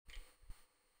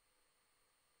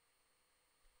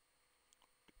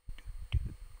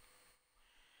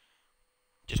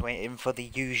Just waiting for the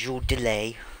usual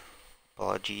delay.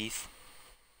 Apologies.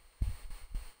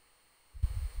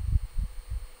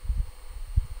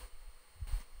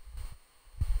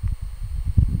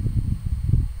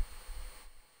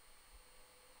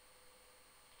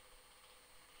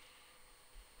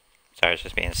 Sorry, it's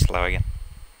just being slow again.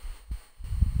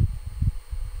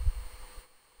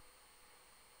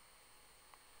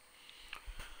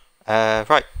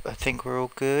 Right, I think we're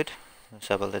all good. Let's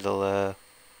have a little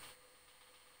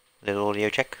audio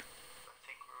check.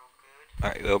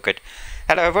 Alright, we're all good.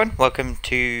 Hello everyone, welcome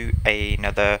to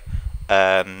another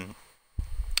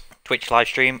Twitch live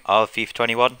stream of FIFA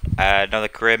 21, another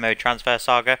career mode transfer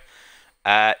saga.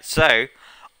 So,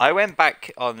 I went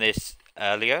back on this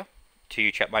earlier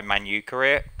to check my Man U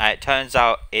career, and it turns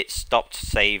out it stopped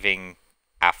saving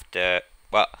after,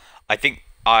 well, I think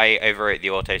I overwrote the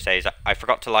auto saves. I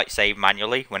forgot to save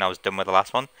manually when I was done with the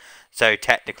last one, so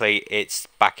technically it's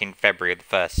back in February of the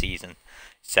first season,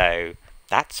 so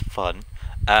that's fun.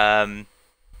 So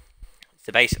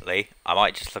basically, I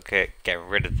might just look at getting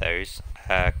rid of those.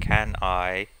 Can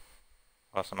I,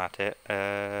 whilst I'm at it,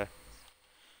 I'm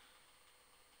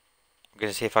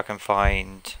going to see if I can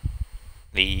find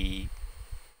the,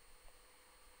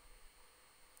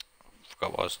 I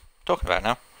forgot what I was talking about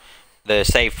now, the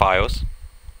save files,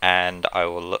 and I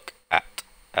will look at,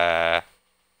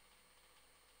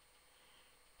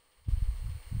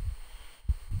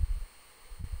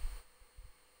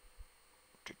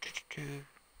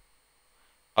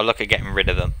 I'll look at getting rid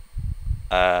of them.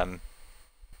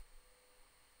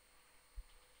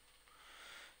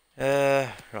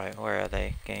 Right, where are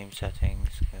they? Game settings.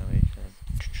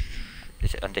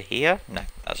 Is it under here? No,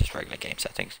 that's just regular game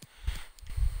settings.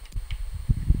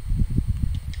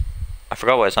 I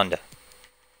forgot what it's under.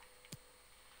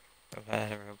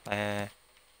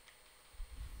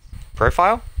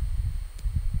 Profile?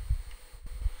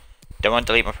 Don't want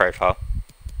to delete my profile.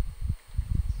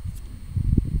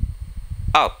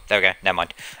 Oh, there we go. Never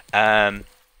mind.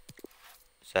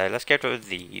 So let's get rid of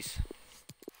these.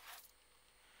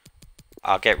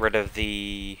 I'll get rid of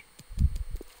the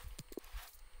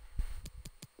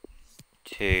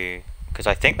two, because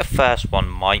I think the first one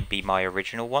might be my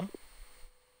original one.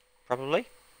 Probably.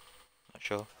 Not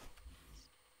sure.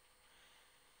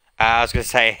 I was going to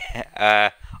say,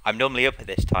 I'm normally up at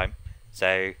this time,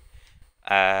 so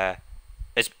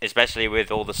especially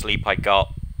with all the sleep I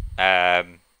got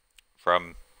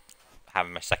from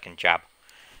having my second jab,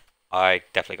 I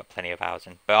definitely got plenty of hours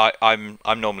in. But I'm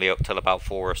normally up till about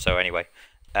 4 or so anyway.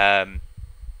 I'm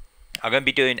going to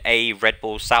be doing a Red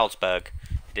Bull Salzburg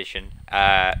edition,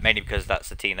 mainly because that's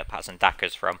the team that Patson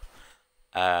Daka's from.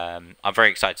 I'm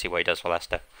very excited to see what he does for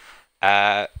Leicester.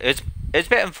 It's a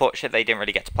bit unfortunate they didn't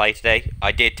really get to play today.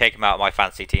 I did take him out of my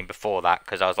fantasy team before that,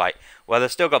 because I was like, well,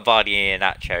 they've still got Vardy and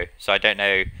Nacho, so I don't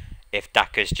know if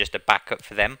Daka's just a backup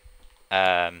for them.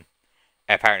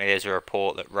 Apparently there's a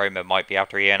report that Roma might be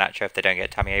after Iheanacho if they don't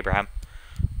get Tammy Abraham.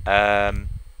 Right,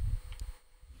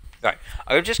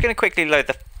 I'm just going to quickly load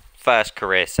the first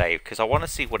career save, because I want to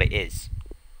see what it is.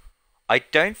 I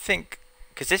don't think,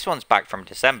 because this one's back from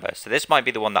December, so this might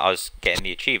be the one that I was getting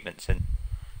the achievements in.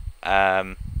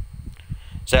 So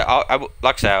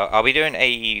like I say, I'll be doing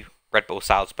a Red Bull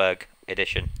Salzburg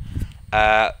edition.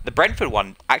 The Brentford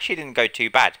one actually didn't go too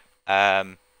bad.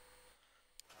 So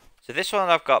this one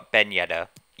I've got Ben Yedder.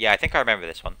 Yeah, I think I remember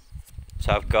this one.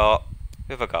 So I've got,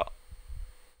 who have I got?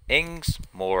 Ings,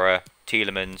 Mora,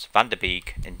 Tielemans, Van der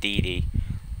Beek, Ndidi,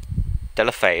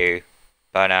 Delafeu,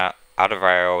 Bernat,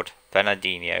 Alderweireld,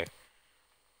 Fernandinho,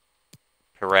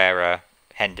 Pereira,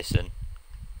 Henderson.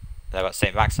 Then I've got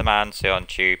St. Maximan,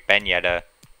 Sionchu, Ben Yedder,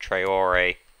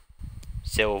 Traore,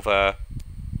 Silva,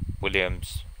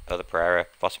 Williams, other Pereira,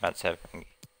 Vossimantsev.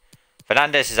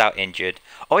 Fernandez is out injured.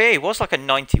 Oh yeah, he was like a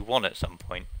 91 at some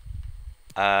point.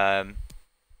 Yeah,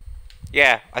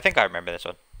 I think I remember this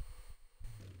one.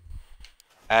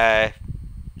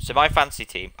 So my fantasy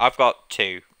team, I've got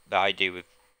two that I do with,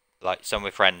 like, some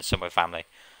with friends, some with family.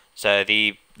 So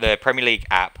the Premier League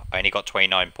app, I only got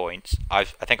 29 points. I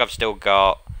think I've still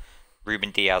got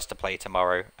Ruben Diaz to play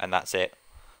tomorrow, and that's it.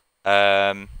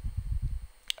 I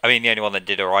mean, the only one that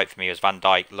did alright for me was Van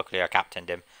Dijk. Luckily, I captained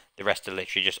him. The rest are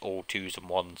literally just all 2s and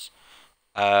 1s.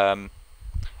 And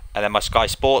then my Sky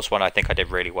Sports one, I think I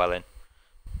did really well in.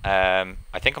 I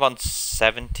think I'm on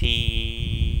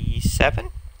 77?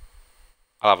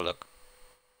 I'll have a look.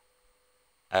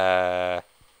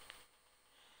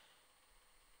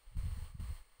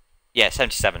 Yeah,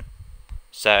 77.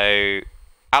 So,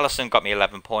 Alisson got me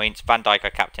 11 points. Van Dijk, our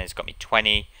captain, has got me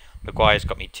 20. Maguire's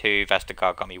got me 2.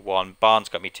 Vestergaard got me 1. Barnes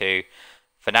got me 2.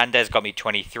 Fernandez got me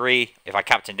 23. If I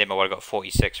captained him, I would have got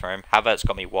 46 from him. Havertz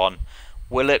got me 1.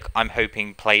 Willock, I'm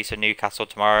hoping, plays for Newcastle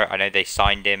tomorrow. I know they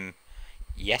signed him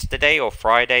yesterday or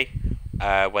Friday.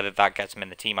 Whether that gets him in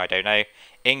the team, I don't know.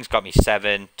 Ings got me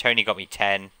 7. Tony got me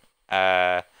 10.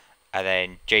 And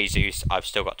then Jesus, I've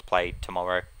still got to play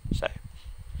tomorrow. So,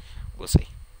 we'll see.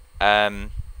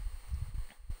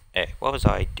 What was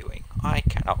I doing? I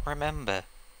cannot remember.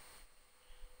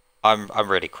 I'm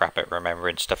really crap at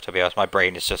remembering stuff, to be honest. My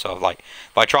brain is just sort of like,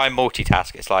 if I try and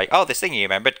multitask, it's like, oh, this thing you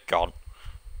remembered, gone.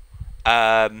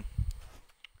 I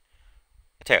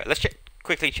tell you what, let's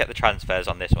quickly check the transfers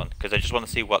on this one, because I just want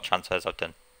to see what transfers I've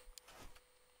done.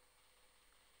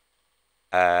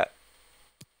 Have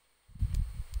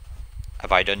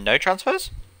I done no transfers?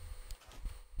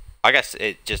 I guess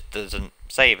it just doesn't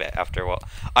save it after a while.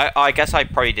 I guess I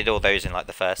probably did all those in like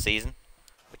the first season,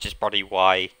 which is probably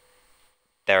why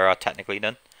there are technically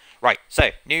none. Right,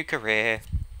 so new career.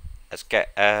 Let's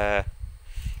get Red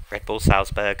Bull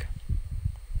Salzburg.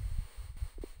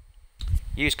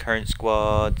 Use current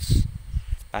squads.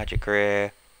 Magic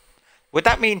career. Would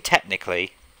that mean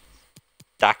technically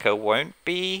Daka won't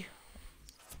be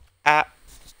at?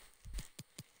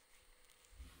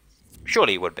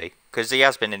 Surely he would be, because he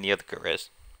has been in the other careers.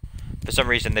 For some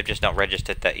reason they've just not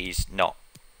registered that he's not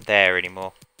there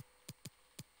anymore.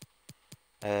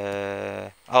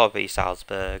 RB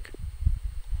Salzburg.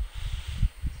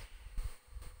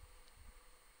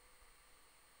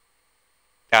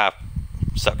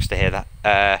 Sucks to hear that.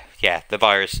 Yeah, the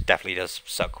virus definitely does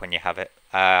suck when you have it.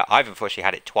 I've unfortunately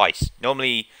had it twice.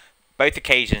 Normally, both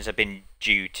occasions have been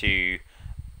due to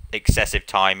excessive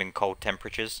time and cold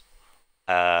temperatures.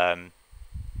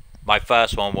 My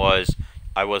first one was,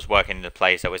 I was working in a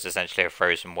place that was essentially a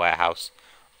frozen warehouse.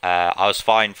 I was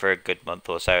fine for a good month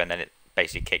or so, and then it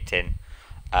basically kicked in.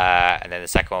 And then the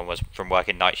second one was from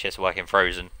working night shifts, working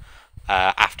frozen.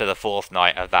 After the 4th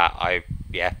night of that, I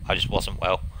just wasn't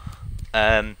well.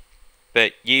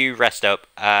 But you rest up.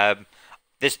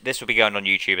 This will be going on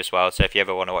YouTube as well, so if you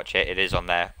ever want to watch it, it is on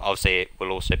there. Obviously, it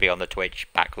will also be on the Twitch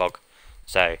backlog.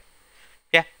 So,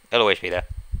 yeah, it'll always be there.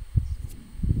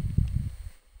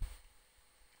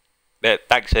 But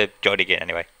thanks for joining in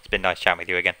anyway. It's been nice chatting with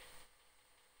you again.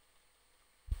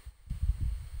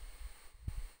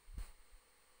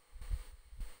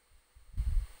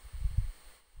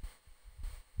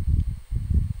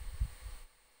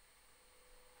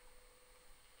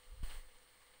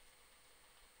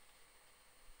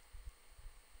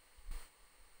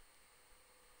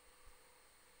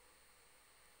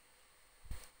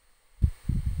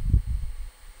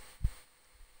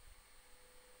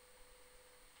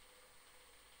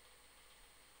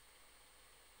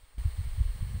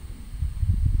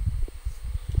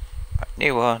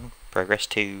 New one, progress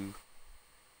 2.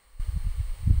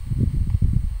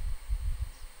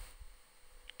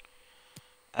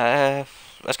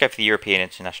 Let's go for the European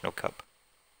International Cup,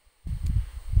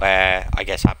 where I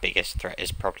guess our biggest threat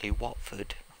is probably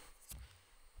Watford.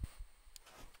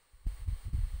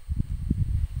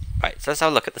 Right, so let's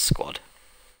have a look at the squad.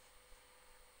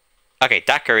 Okay,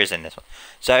 Daka is in this one.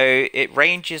 So it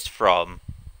ranges from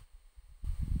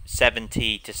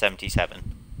 70 to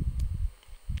 77.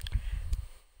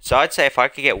 So I'd say if I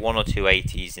could get 1 or 2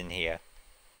 80s in here,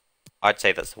 I'd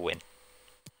say that's a win.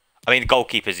 I mean, the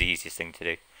goalkeeper's the easiest thing to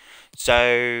do.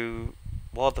 So,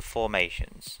 what are the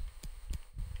formations?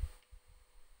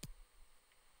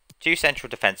 2 central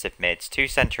defensive mids, 2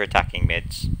 centre attacking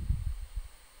mids,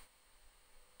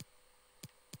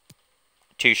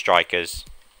 2 strikers,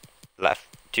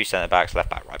 2 centre backs,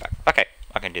 left back, right back. Okay,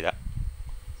 I can do that.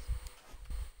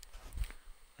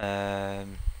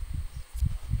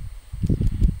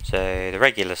 So the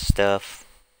regular stuff.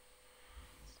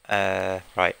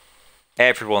 Right,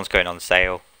 everyone's going on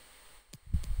sale.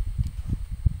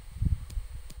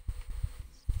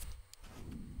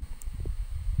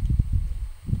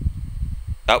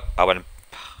 Oh, I went.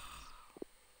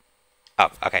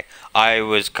 Oh, okay. I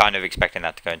was kind of expecting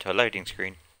that to go into a loading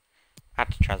screen.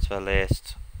 Add to transfer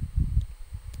list.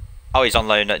 Oh, he's on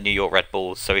loan at New York Red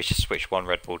Bulls, so he's just switched one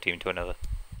Red Bull team to another.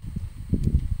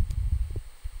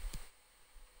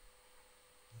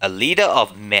 A leader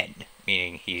of men,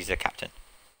 meaning he's a captain.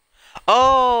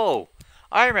 Oh,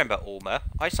 I remember Ulmer.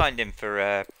 I signed him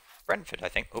for Brentford, I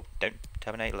think. Oh, don't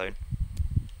terminate loan.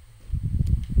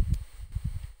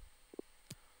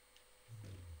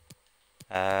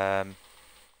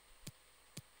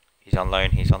 He's on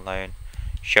loan, he's on loan.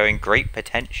 Showing great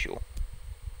potential.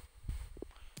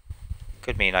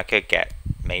 Could mean I could get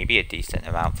maybe a decent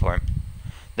amount for him.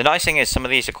 The nice thing is some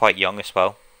of these are quite young as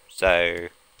well. So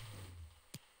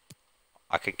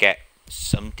I could get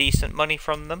some decent money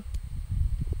from them.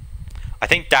 I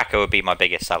think Daka would be my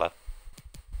biggest seller.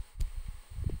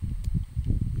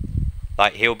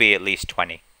 Like, he'll be at least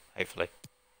 20, hopefully.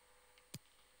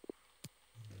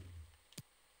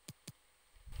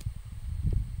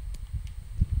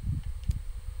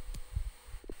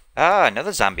 Ah,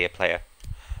 another Zambia player.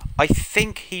 I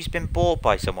think he's been bought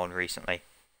by someone recently.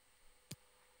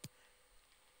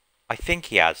 I think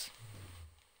he has.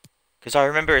 Because I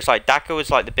remember it's like Daka was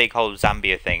like the big whole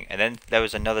Zambia thing, and then there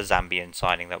was another Zambian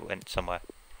signing that went somewhere.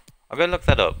 I'm going to look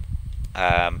that up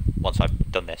once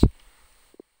I've done this.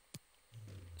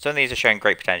 Some of these are showing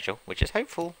great potential, which is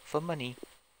hopeful for money.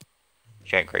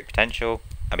 Showing great potential.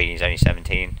 I mean, he's only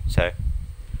 17, so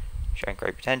showing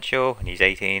great potential, and he's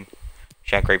 18.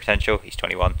 Showing great potential, he's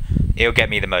 21. It'll get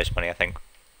me the most money, I think.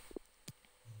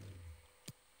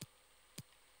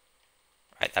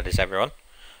 Right, that is everyone.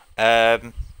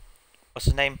 What's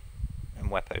his name?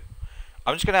 Mwepo.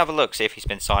 I'm just going to have a look, see if he's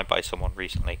been signed by someone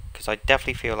recently, because I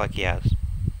definitely feel like he has.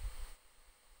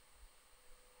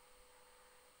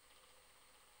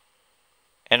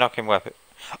 Enoch Mwepo.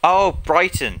 Oh,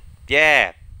 Brighton!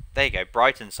 Yeah! There you go,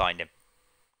 Brighton signed him.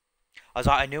 I was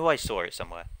like, I knew I saw it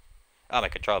somewhere. Oh, my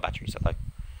control battery's so low.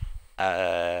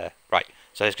 Right,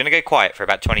 so it's going to go quiet for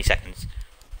about 20 seconds.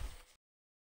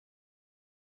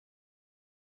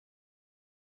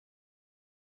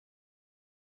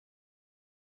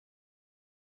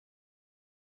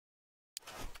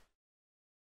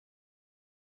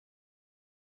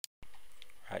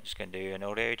 Right, just going to do an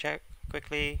audio check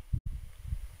quickly.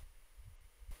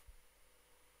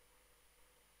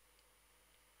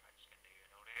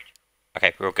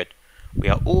 Okay, we're all good. We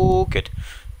are all good.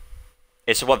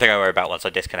 It's the one thing I worry about once I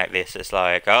disconnect this. It's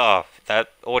like, oh, that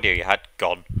audio you had,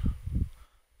 gone.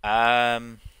 I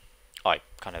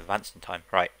kind of advanced in time.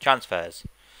 Right, transfers.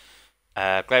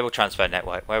 Global transfer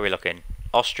network. Where are we looking?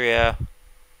 Austria,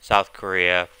 South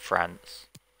Korea, France.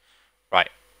 Right.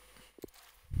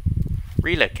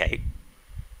 Relocate.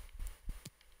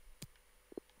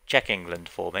 Check England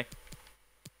for me.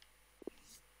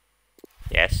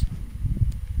 Yes.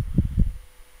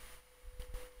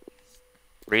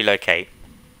 Relocate.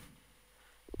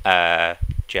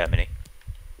 Germany.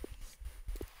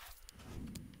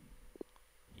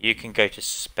 You can go to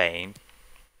Spain.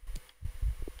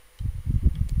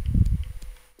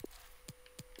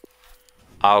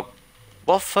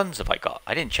 What funds have I got?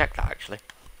 I didn't check that actually.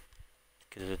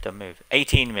 Because of a dumb move.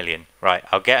 18 million. Right,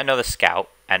 I'll get another scout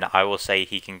and I will say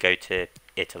he can go to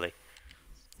Italy.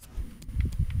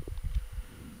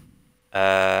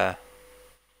 Let's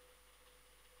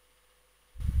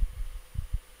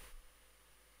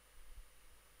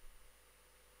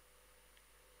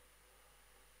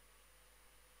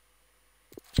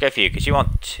go for you because you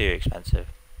want too expensive.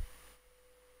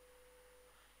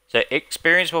 So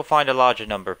experience will find a larger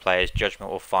number of players, judgment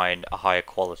will find a higher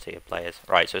quality of players.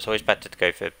 Right, so it's always better to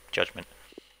go for judgment.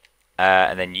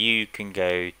 And then you can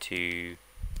go to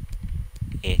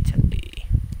Italy,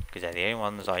 because they're the only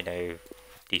ones I know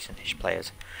decent-ish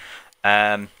players.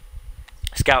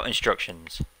 Scout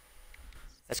instructions.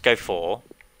 Let's go for...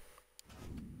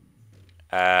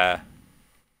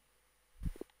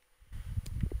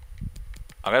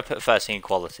 I'm going to put first team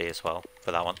quality as well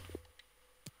for that one.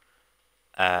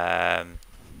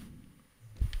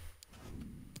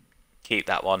 Keep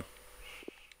that one.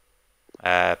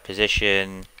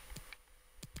 Position.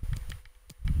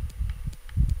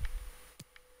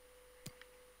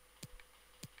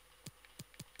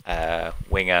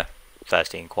 Winger,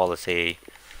 first team quality.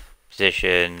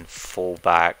 Position,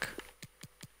 fullback.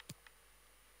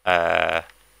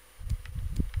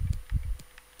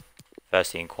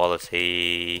 First team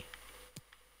quality.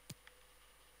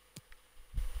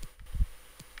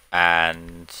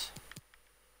 And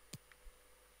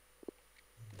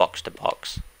box to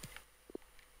box.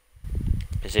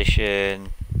 Position,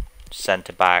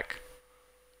 centre back.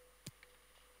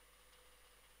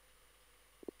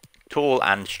 Tall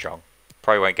and strong.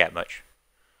 Probably won't get much.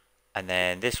 And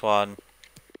then this one,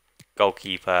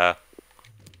 goalkeeper,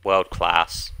 world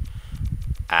class.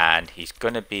 And he's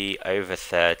going to be over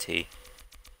 30.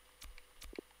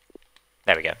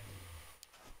 There we go.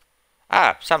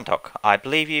 Ah, Samtok, I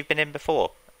believe you've been in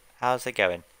before. How's it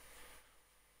going?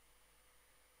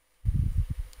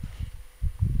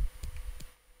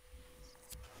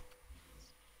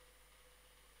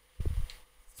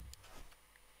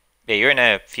 Yeah, you were in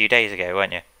a few days ago,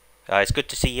 weren't you? It's good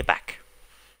to see you back.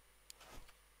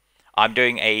 I'm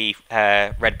doing a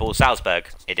RB Salzburg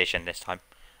edition this time.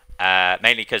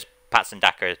 Mainly because Patson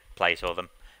Daka plays for them.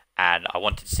 And I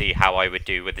wanted to see how I would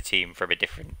do with a team from a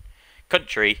different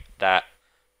country that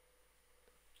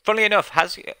Funnily enough,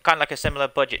 has kind of like a similar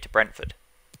budget to Brentford.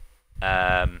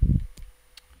 Yeah,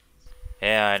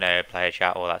 I know, player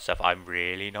chat, all that stuff. I'm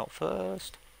really not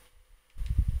first.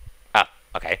 Ah,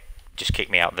 okay. Just kick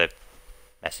me out of the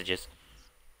messages.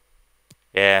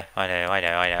 Yeah, I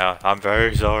know. I'm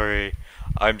very sorry.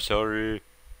 I'm sorry.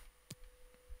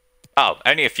 Oh,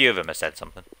 only a few of them have said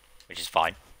something, which is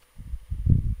fine.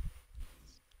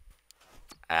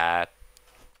 Right,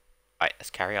 let's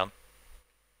carry on.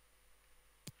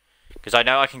 Because I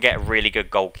know I can get a really good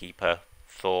goalkeeper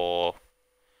for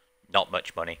not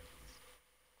much money.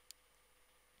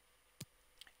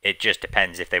 It just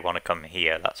depends if they want to come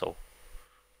here, that's all.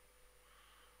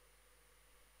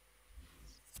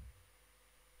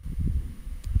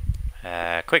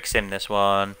 Quick sim this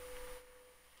one.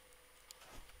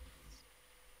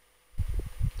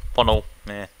 1-0.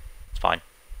 Yeah, it's fine.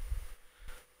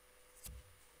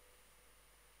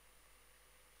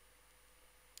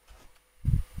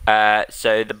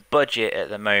 So the budget at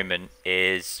the moment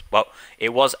is, well,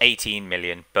 it was 18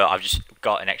 million, but I've just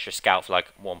got an extra scout for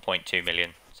like 1.2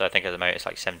 million. So I think at the moment it's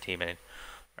like 17 million.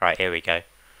 Alright, here we go.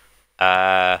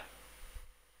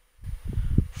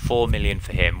 4 million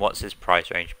for him. What's his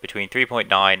price range? Between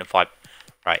 3.9 and 5.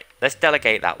 Right, let's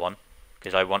delegate that one,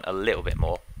 because I want a little bit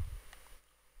more.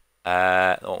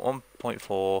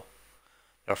 1.4.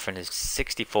 The offering is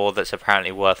 64, that's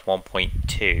apparently worth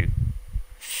 1.2.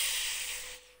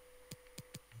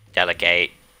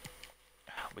 Delegate.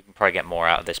 We can probably get more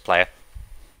out of this player.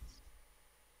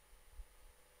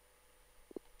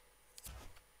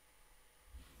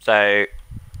 So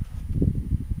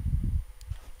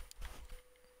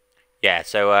yeah,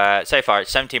 so so far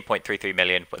it's 17.33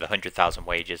 million with 100,000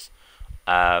 wages,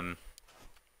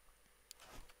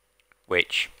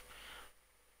 which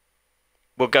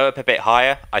will go up a bit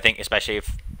higher, I think, especially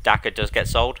if Daka does get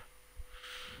sold.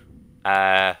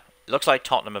 Looks like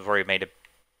Tottenham have already made a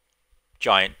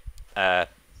giant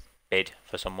bid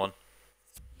for someone.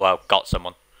 Well, got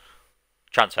someone.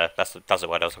 Transfer. That's the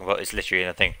word I was talking about. It's literally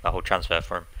a thing. The whole transfer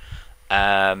for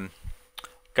him.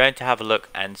 Going to have a look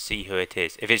and see who it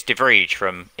is. If it's De Vrij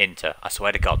from Inter, I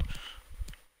swear to God.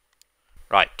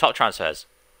 Right, top transfers.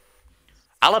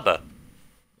 Alaba.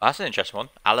 That's an interesting one.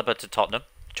 Alaba to Tottenham,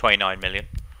 29 million.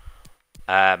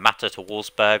 Mata to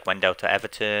Wolfsburg, Wendell to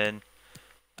Everton.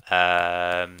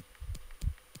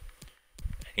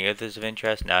 Any others of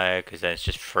interest? No, because then it's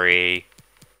just free.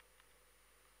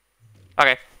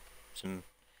 Okay. Some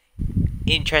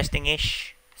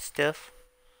interesting-ish stuff.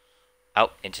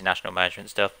 Oh, international management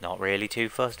stuff. Not really too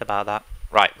fussed about that.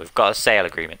 Right, we've got a sale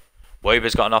agreement.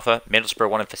 Wober's got an offer. Middlesbrough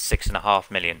wanted for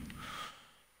 6.5 million.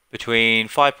 Between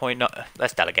 5.9...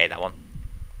 Let's delegate that one.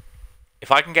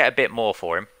 If I can get a bit more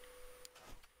for him...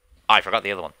 Oh, I forgot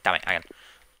the other one. Damn it, hang on.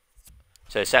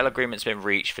 So sale agreement's been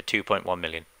reached for 2.1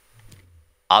 million.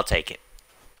 I'll take it.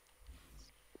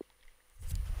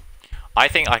 I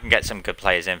think I can get some good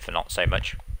players in for not so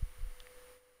much.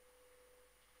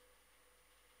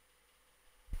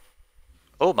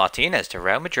 Oh, Martinez to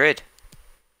Real Madrid.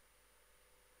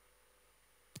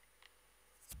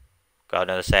 Got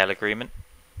another sale agreement.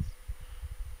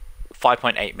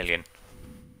 5.8 million.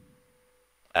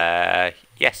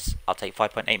 Yes, I'll take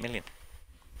 5.8 million.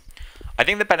 I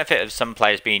think the benefit of some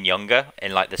players being younger,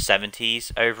 in like the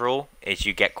 70s overall, is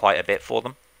you get quite a bit for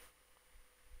them.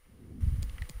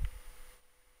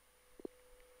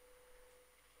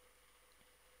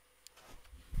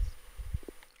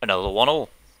 Another 1-1.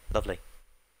 Lovely.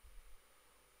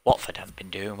 Watford haven't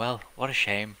been doing well. What a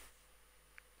shame.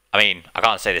 I mean, I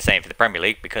can't say the same for the Premier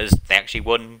League because they actually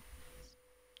won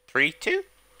 3-2,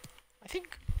 I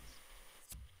think.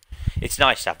 It's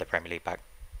nice to have the Premier League back.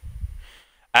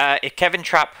 If Kevin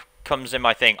Trapp comes in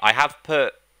my thing, I have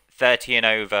put 30 and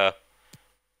over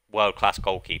world-class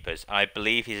goalkeepers. I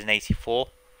believe he's an 84.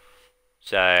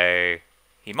 So,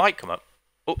 he might come up.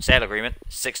 Oh, sale agreement.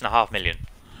 6.5 million.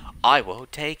 I will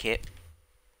take it.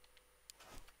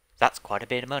 That's quite a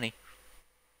bit of money.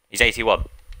 He's 81.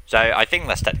 So, I think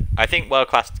I think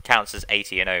world-class counts as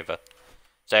 80 and over.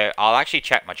 So, I'll actually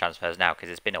check my transfers now because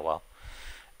it's been a while.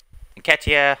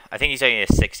 Nketiah, I think he's only a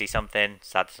 60-something.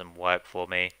 So that's some work for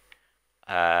me.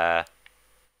 Right,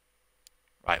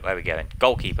 where are we going?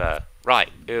 Goalkeeper. Right,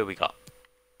 who have we got?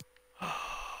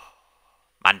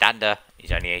 Mandanda,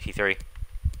 he's only 83.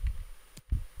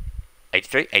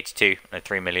 83? 82, no,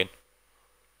 3 million.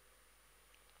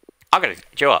 Do you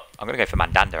know what? I'm gonna go for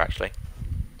Mandanda actually.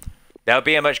 There'll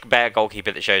be a much better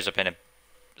goalkeeper that shows up in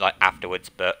afterwards,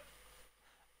 but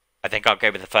I think I'll go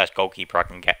with the first goalkeeper I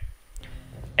can get.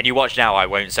 And you watch now, I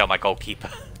won't sell my goalkeeper.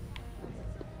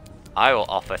 I will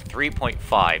offer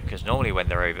 3.5 because normally when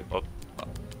they're over,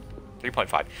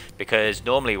 3.5. Because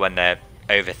normally when they're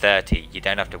over 30, you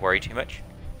don't have to worry too much.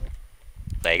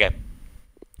 There you go.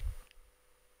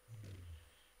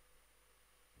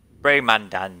 Bray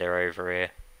Mandander over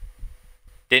here.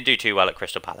 Didn't do too well at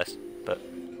Crystal Palace, but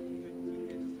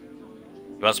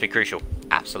he wants to be crucial.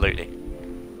 Absolutely.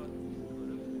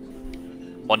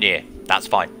 1 year. That's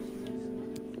fine.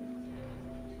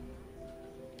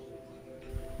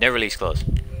 No release clause.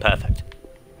 Perfect.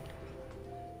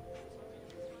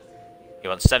 He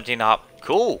wants 17.5.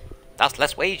 Cool. That's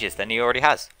less wages than he already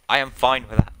has. I am fine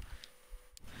with that.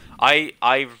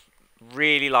 I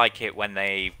really like it when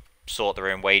they sort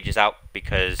their own wages out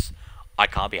because I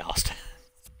can't be asked.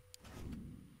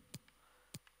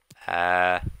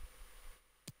 I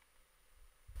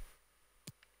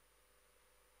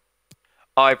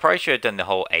probably should have done the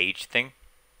whole age thing.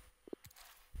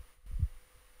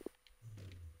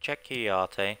 Check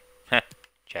Chiarte.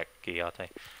 Check Chiarte.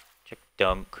 Check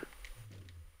Dunk.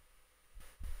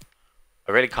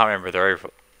 I really can't remember their over.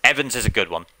 Evans is a good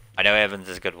one. I know Evans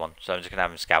is a good one, so I'm just gonna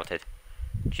have him scouted.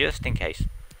 Just in case.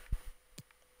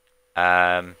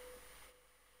 Douglas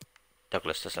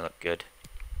doesn't look good.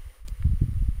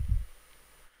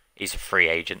 He's a free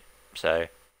agent, so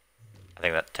I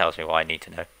think that tells me what I need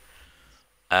to know.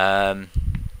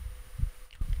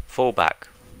 Fullback.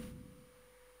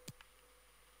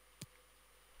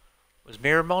 Was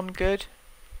Miramon good?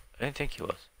 I don't think he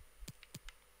was.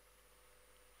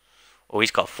 Oh,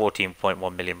 he's got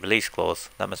 14.1 million release clause.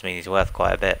 That must mean he's worth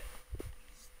quite a bit.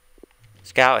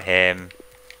 Scout him.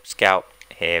 Scout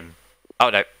him. Oh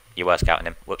no, you were scouting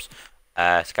him. Whoops.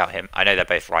 Scout him. I know they're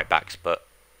both right backs, but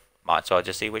might as well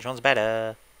just see which one's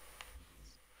better.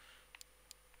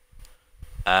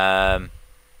 Oh,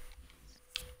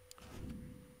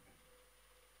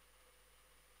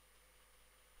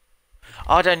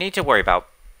 I don't need to worry about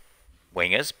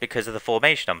wingers because of the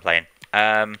formation I'm playing.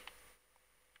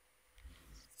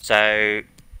 So,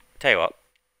 tell you what.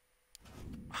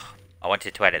 I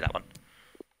wanted to edit that one.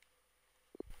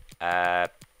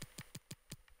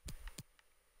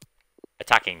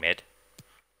 Attacking mid.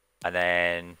 And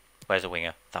then, where's the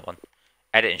winger? That one.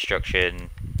 Edit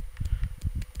instruction.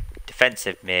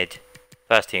 Defensive mid.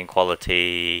 First team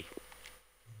quality.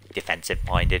 Defensive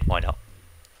minded. Why not?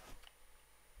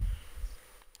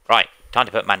 Right. Time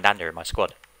to put Mandander in my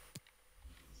squad.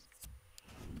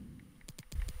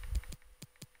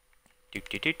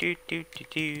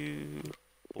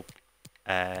 Boop.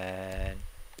 And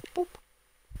boop.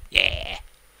 Yeah.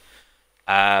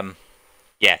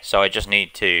 Yeah, so I just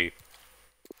need to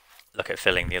look at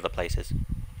filling the other places.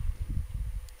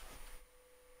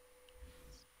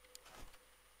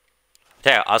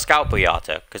 So I'll scout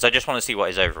Boyata because I just want to see what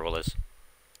his overall is.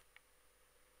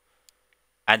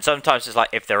 And sometimes it's like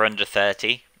if they're under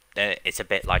 30, then it's a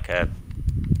bit like a,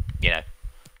 you know.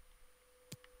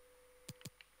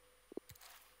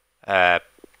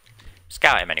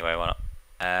 Scout him anyway, why not?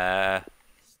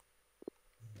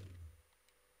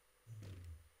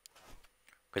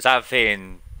 Because I have a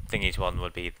feeling Thingy's one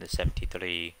would be the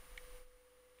 73.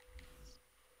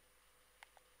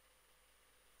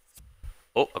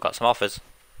 Oh, I got some offers.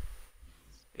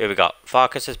 Here we got.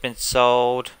 Farkas has been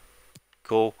sold.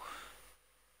 Cool.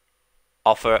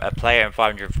 Offer a player and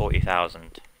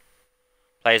 540,000.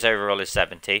 Player's overall is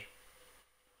 70.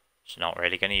 So not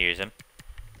really going to use him.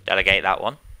 Delegate that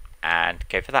one. And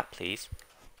go for that, please.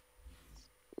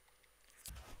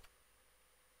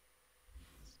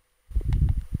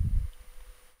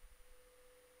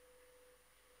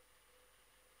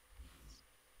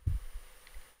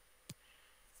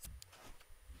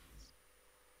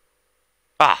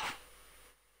 Ah!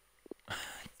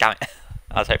 Damn it.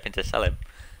 I was hoping to sell him.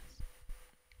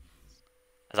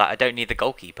 I was like, I don't need the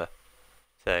goalkeeper.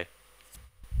 So.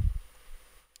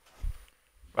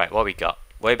 Right, what we got?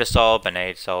 Weber sold,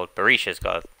 Benade sold, Berisha's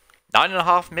got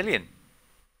 9.5 million.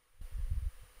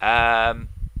 I'll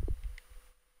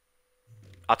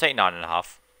take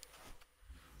 9.5.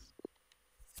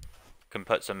 Can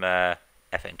put some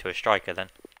effort into a striker then.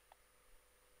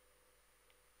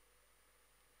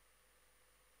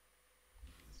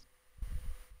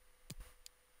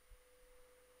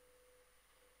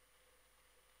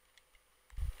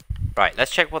 Right,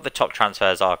 let's check what the top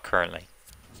transfers are currently.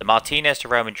 So Martinez to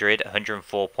Real Madrid,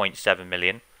 104.7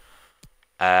 million.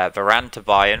 Varane to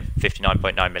Bayern,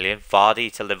 59.9 million. Vardy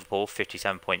to Liverpool,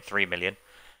 57.3 million.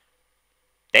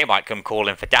 They might come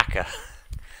calling for Daka.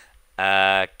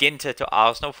 Ginter to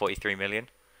Arsenal, 43 million.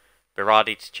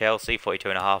 Berardi to Chelsea,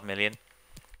 42.5 million.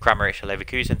 Kramaric to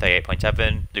Leverkusen,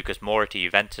 38.7. Lucas Moura to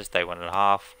Juventus,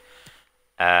 31.5.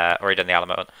 Already done the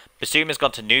Alamo one. Basuma's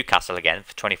gone to Newcastle again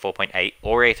for 24.8.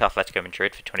 Aurier to Atletico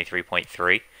Madrid for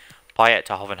 23.3. Payet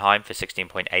to Hoffenheim for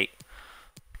 16.8.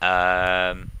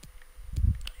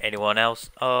 Anyone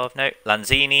else of note?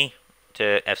 Lanzini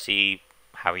to FC,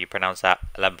 how you pronounce that,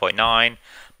 11.9.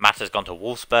 Mata's gone to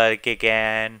Wolfsburg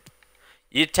again.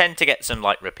 You tend to get some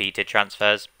like repeated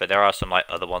transfers, but there are some like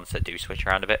other ones that do switch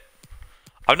around a bit.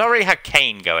 I've not really had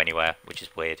Kane go anywhere, which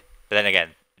is weird. But then again,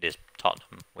 it is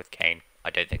Tottenham with Kane. I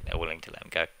don't think they're willing to let him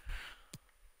go.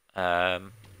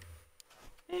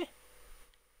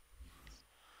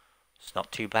 It's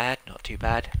not too bad, not too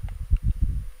bad.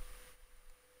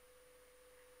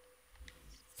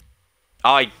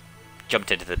 I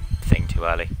jumped into the thing too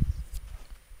early.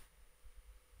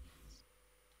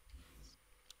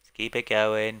 Let's keep it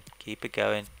going, keep it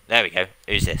going. There we go.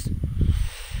 Who's this?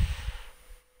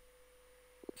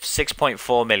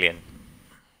 6.4 million.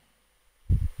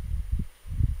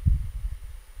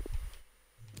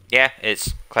 Yeah,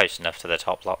 it's close enough to the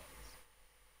top lot.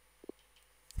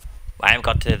 I haven't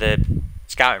got to the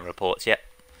scouting reports yet.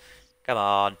 Come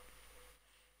on.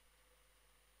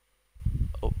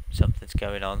 Oh, something's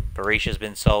going on. Berisha's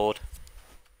been sold.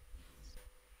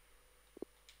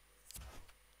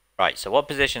 Right, so what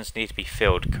positions need to be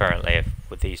filled currently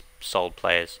with these sold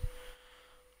players?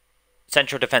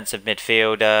 Central defensive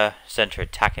midfielder, central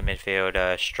attacking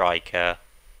midfielder, striker.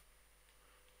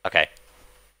 Okay.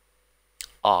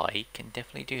 I can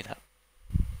definitely do that.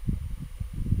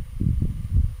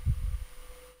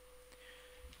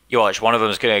 You watch, one of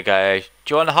them's going to go,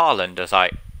 do you want Haaland? I was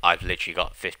like, I've literally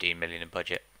got 15 million in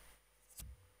budget.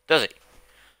 Does it?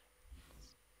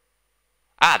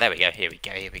 Ah, there we go. Here we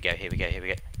go. Here we go. Here we go. Here we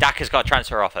go. Daka's got a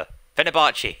transfer offer.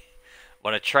 Fenerbahce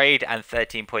want a trade and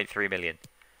 13.3 million.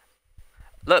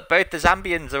 Look, both the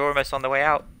Zambians are almost on the way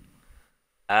out.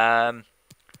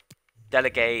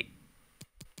 Delegate.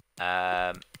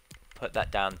 Put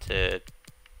that down to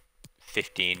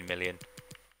 15 million.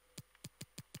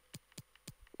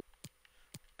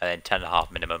 And then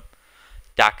 10.5 minimum.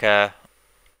 Daka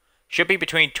should be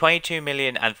between 22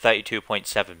 million and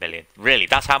 32.7 million. Really,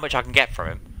 that's how much I can get from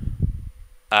him.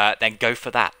 Then go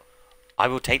for that. I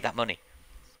will take that money.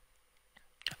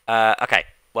 Okay,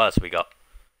 what else have we got?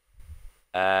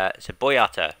 So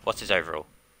Boyata, what's his overall?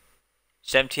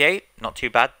 78, not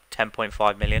too bad.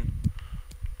 10.5 million.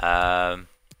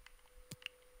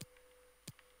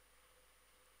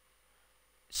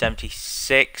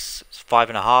 76,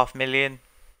 5.5 million.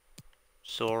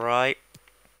 It's alright.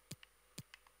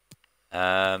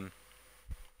 I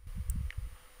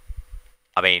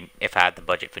mean, if I had the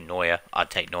budget for Neuer, I'd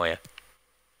take Neuer.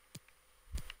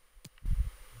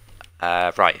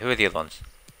 Right, who are the other ones?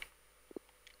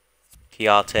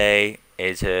 Chiarte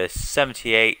is a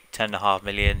 78, 10.5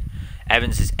 million.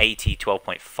 Evans is 80,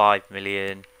 12.5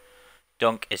 million.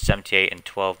 Dunk is 78 and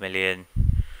 12 million.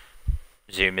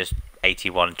 Zoom is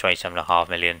 81, 27.5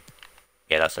 million.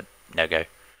 Yeah, that's a no-go.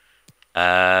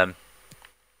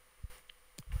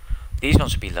 These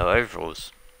ones would be low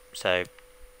overalls. So,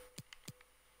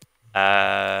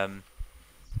 and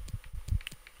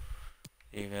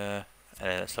then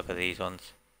let's look at these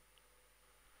ones.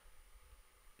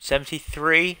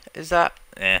 73, is that?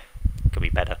 Eh, could be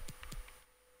better.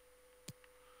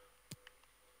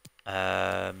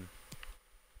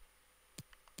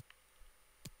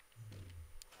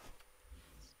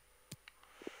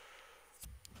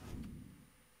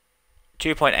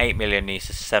 $2.8 million needs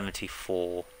to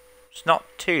 74. It's not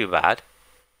too bad.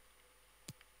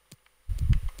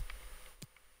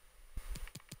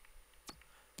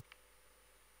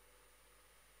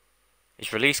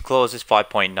 His release clause is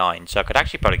 5.9, so I could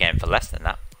actually probably get him for less than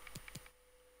that.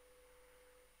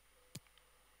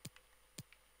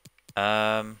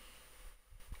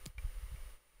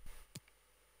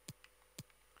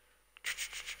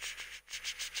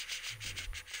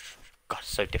 God, it's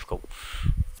so difficult.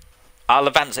 I'll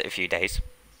advance it a few days,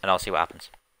 and I'll see what happens.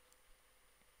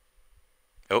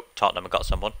 Oh, Tottenham have got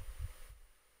someone.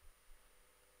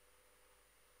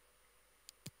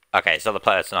 Okay, it's other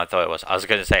players than I thought it was. I was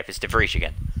going to say if it's De Vrij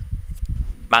again.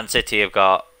 Man City have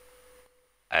got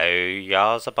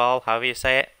Oyarzabal, however you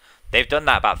say it. They've done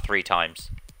that about 3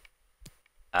 times.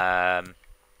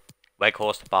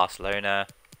 Weghorst to Barcelona.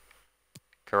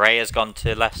 Correa's gone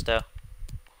to Leicester.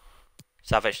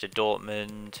 Savic to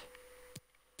Dortmund.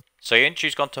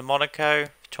 Soyuncu's gone to Monaco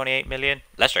for 28 million.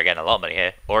 Leicester are getting a lot of money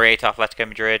here. Aurier to Atletico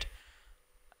Madrid.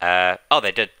 Oh,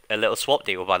 they did a little swap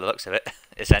deal by the looks of it,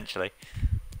 essentially.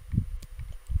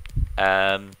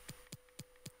 Any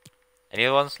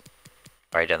other ones?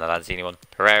 Already done the Lanzini one.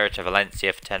 Pereira to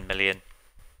Valencia for 10 million.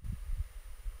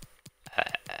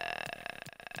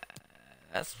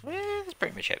 That's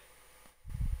pretty much it.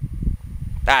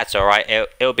 That's alright.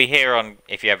 It'll be here on,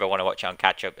 if you ever want to watch it on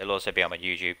catch up. It'll also be on my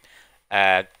YouTube.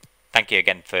 Thank you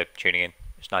again for tuning in.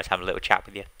 It's nice having a little chat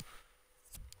with you.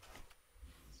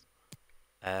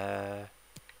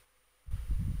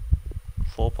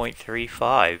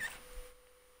 4.35.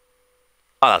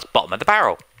 Oh, that's bottom of the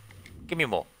barrel. Give me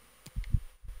more.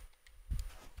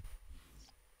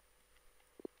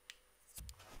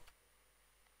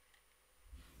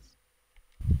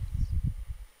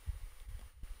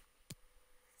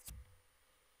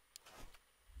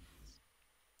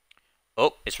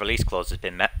 Oh, its release clause has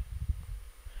been met.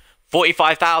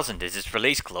 45,000 is its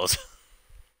release clause.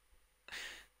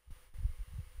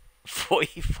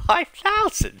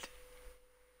 45,000?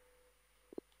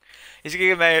 He's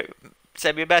gonna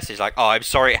send me a message like, oh, I'm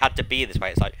sorry it had to be this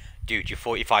way. It's like, dude, you're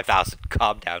 45,000.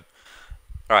 Calm down.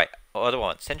 Alright, what other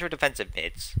one? Central defensive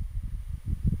mids.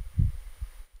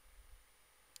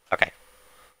 Okay,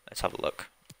 let's have a look.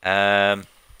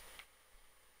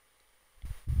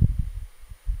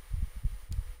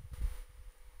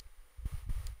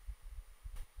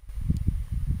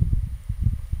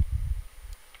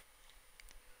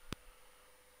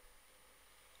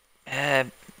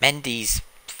 Mendy's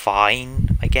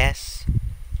fine, I guess.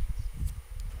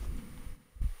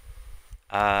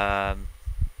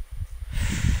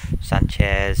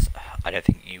 Sanchez, I don't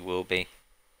think you will be.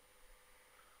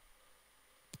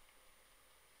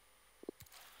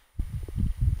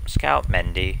 Scout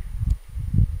Mendy.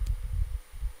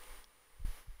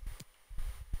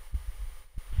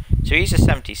 So he's a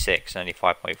 76 and only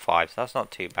 5.5, so that's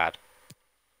not too bad.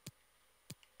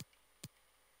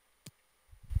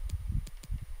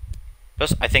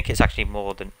 Plus, I think it's actually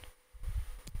more than...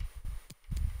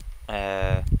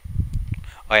 oh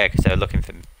yeah, because they were looking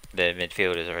for the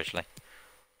midfielders originally.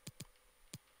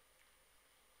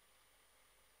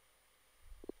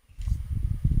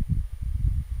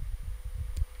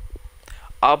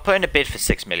 I'll put in a bid for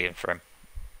 6 million for him.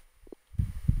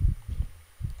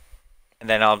 And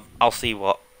then I'll see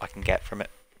what I can get from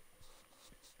it.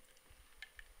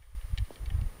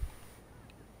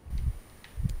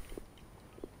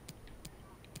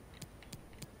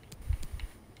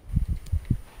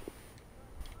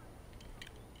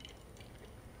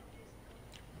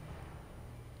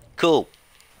 Cool.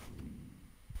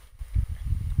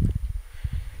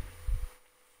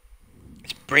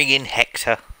 Let's bring in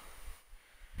Hector.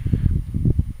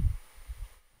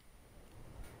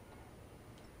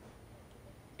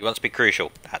 He wants to be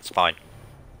crucial. That's fine.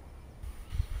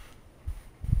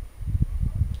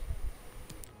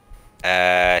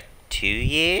 Uh, 2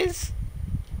 years?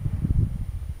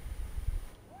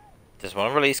 There's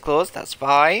one release clause. That's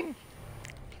fine.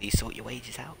 Please sort your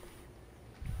wages out.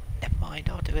 Never mind,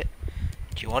 I'll do it.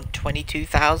 Do you want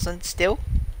 22,000 still?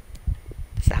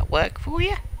 Does that work for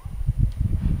you?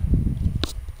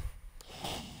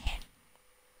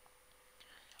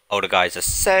 Older guys are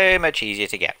so much easier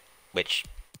to get, which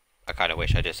I kind of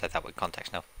wish I just said that with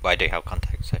context now. Well, I do have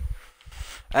context, so.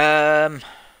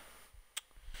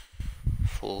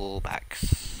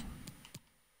 Fullbacks.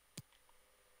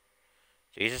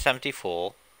 These are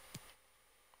 74.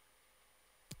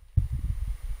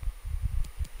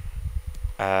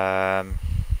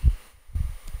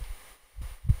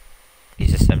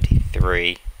 These are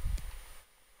 73.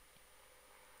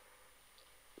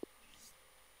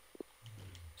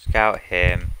 Scout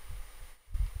him.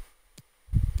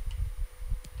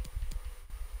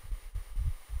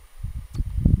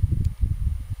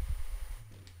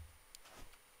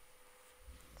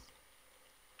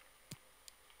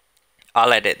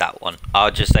 I'll edit that one.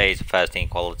 I'll just say it's a first team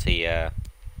quality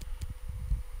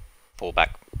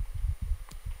fullback.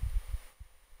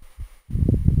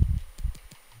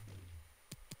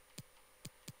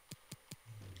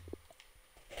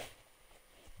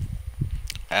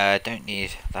 Don't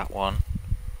need that one.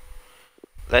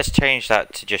 Let's change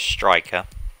that to just striker.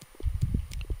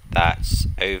 That's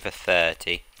over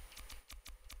 30.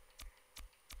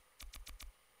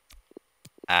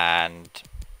 And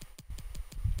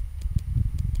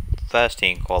first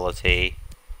team quality.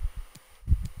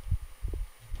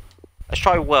 Let's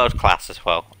try world class as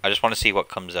well. I just want to see what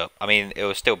comes up. I mean, it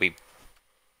will still be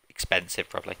expensive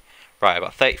probably. Right, I've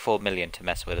got 34 million to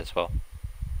mess with as well.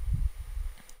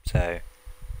 So,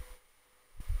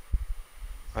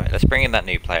 right, let's bring in that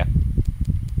new player.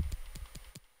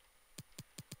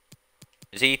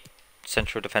 Is he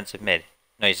central defensive mid?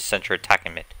 No, he's a central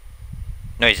attacking mid.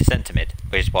 No, he's a centre mid,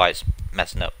 which is why it's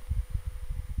messing up.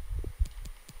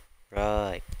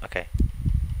 Right, okay.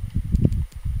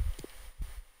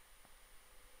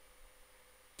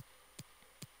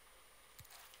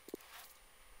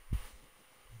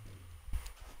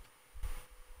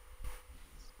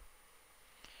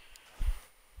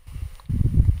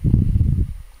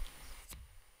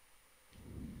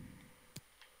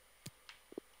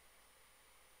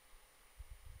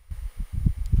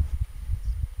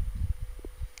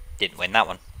 Didn't win that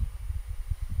one.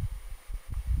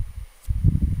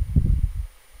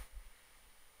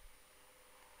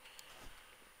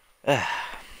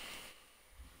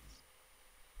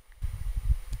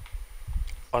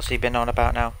 What's he been on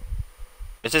about now?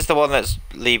 Is this the one that's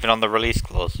leaving on the release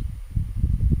clause?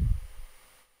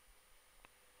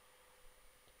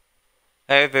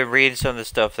 I've been reading some of the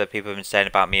stuff that people have been saying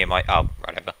about me and my... Oh,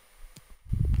 whatever.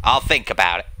 I'll think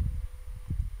about it.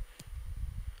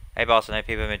 Hey boss, I know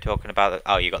people have been talking about...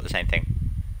 Oh, you got the same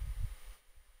thing.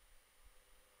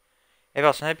 Hey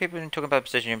boss, I know people have been talking about the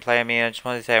position you play me. I just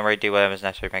wanted to say I'm ready to do whatever is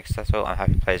necessary to make successful. I'm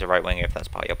happy to play as a right winger if that's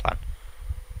part of your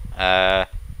plan.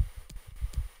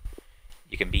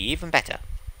 You can be even better.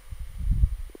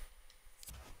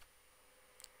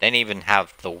 They don't even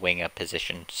have the winger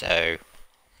position, so...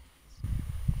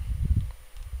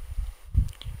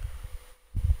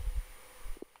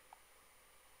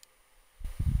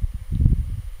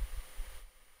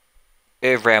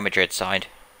 Real Madrid signed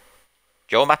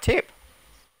Joel Matip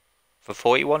for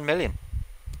 41 million.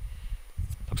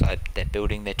 Looks like they're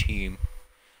building their team.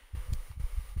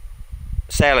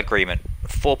 Sale agreement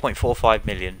 4.45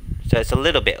 million, so it's a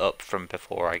little bit up from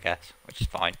before, I guess, which is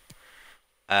fine.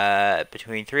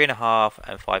 Between 3.5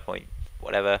 and 5 point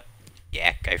whatever.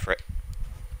 Yeah, go for it.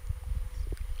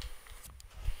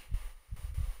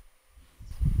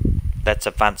 Let's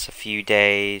advance a few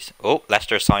days. Oh,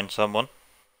 Leicester signed someone.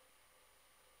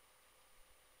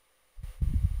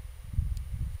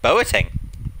 Boateng.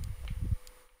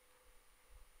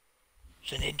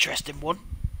 It's an interesting one.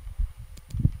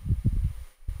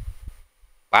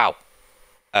 Wow.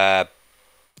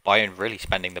 Bayern really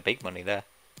spending the big money there.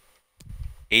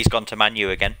 He's gone to Man U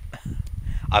again.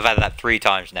 I've had that 3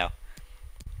 times now.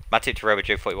 Matip to Real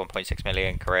Madrid, 41.6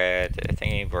 million. Career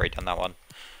thingy, we've already done that one.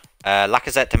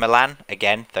 Lacazette to Milan,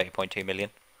 again, 30.2 million.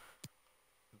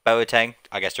 Boateng,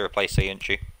 I guess to replace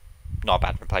Soyuncu. Not a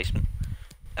bad replacement.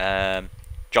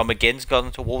 John McGinn's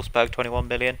gone to Wolfsburg, 21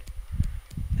 million.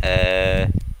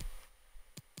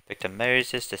 Victor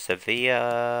Moses to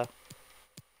Sevilla.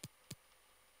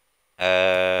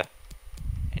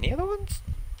 Any other ones?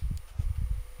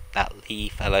 That Lee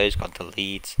fellow's gone to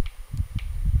Leeds.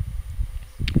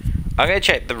 I'm going to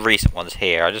check the recent ones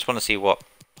here. I just want to see what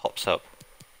pops up.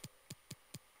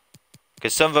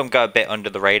 Because some of them go a bit under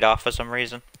the radar for some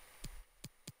reason.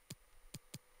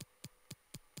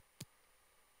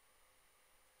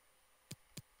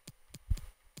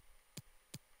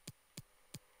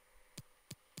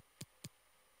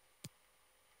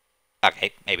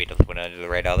 Okay, maybe nothing went under the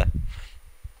radar there.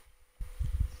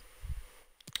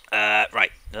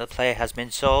 Right, another player has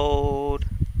been sold.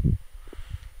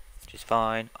 Which is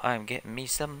fine. I'm getting me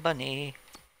some money.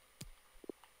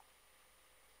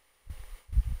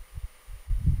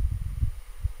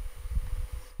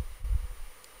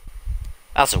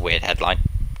 That's a weird headline.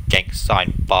 Genk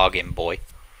signed bargain boy.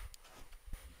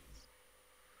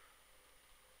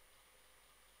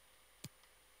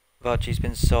 Varchi's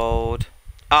been sold.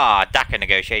 Ah, Daka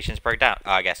negotiations broke down.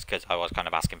 Oh, I guess because I was kind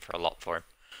of asking for a lot for him.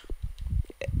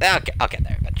 I'll get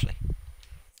there eventually.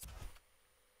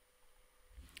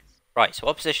 Right, so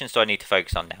what positions do I need to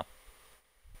focus on now?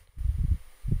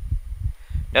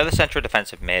 Another central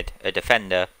defensive mid, a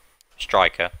defender,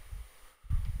 striker.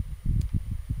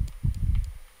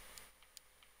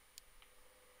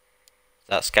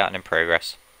 That's scouting in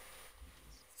progress.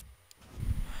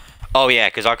 Oh yeah,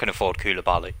 because I can afford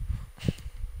Koulibaly.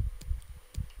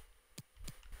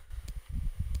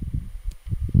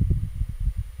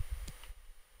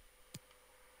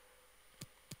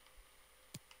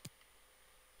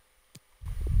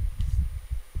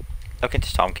 Look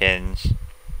into Tompkins.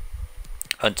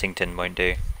 Huntington won't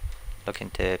do. Look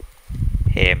into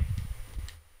him.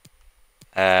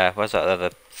 Where's that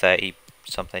other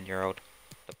 30-something-year-old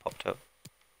that popped up?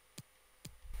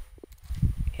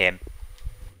 Him.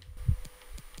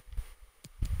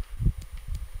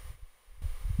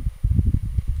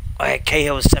 Oh yeah,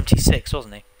 Cahill was 76,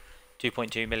 wasn't he?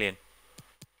 2.2 million.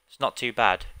 It's not too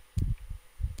bad.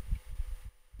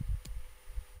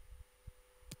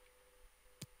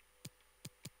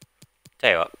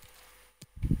 Tell you what.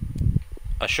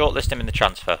 I'll shortlist him in the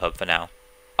transfer hub for now.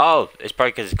 Oh, it's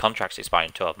probably because his contract's expiring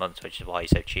in 12 months, which is why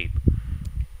he's so cheap.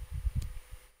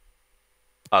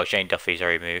 Oh, Shane Duffy's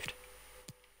already moved.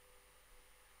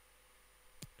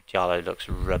 Diallo looks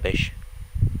rubbish.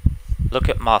 Look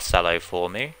at Marcelo for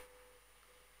me.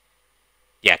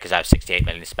 Yeah, because I have 68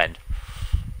 million to spend.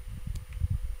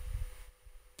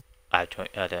 I have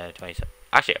 27.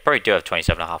 Actually, I probably do have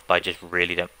 27.5, but I just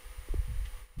really don't.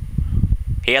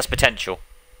 He has potential.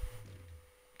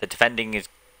 The defending is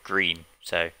green,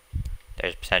 so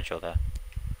there's potential there.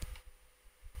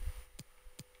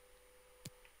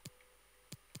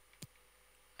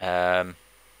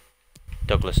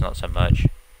 Douglas, not so much.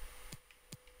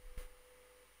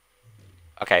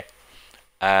 Okay.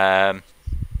 Let's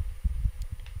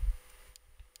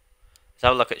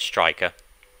have a look at striker.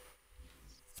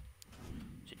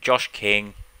 So Josh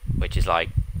King, which is like,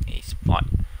 he's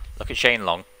fine. Look at Shane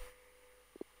Long.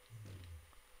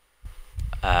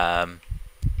 I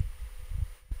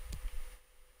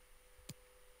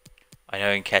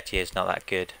know Nketiah is not that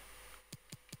good.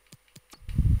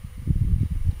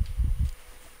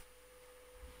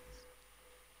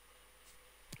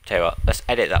 Tell you what, let's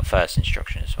edit that first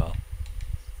instruction as well.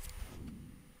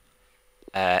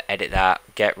 Edit that,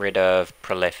 get rid of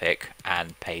prolific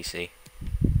and pacey.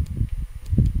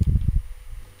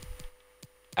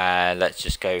 And let's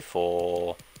just go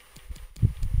for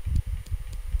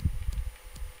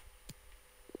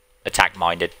attack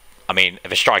minded. I mean,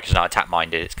 if a striker's not attack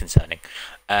minded, it's concerning.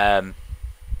 Okay.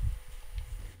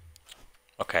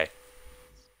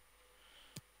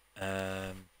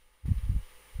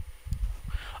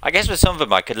 I guess with some of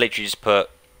them I could literally just put,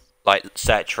 like,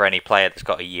 search for any player that's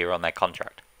got a year on their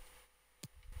contract.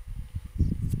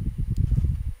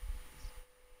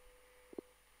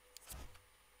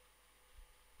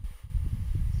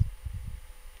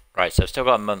 Right, so I've still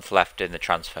got a month left in the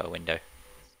transfer window.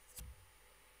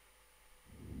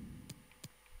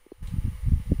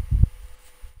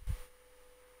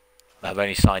 I've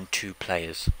only signed 2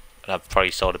 players, and I've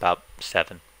probably sold about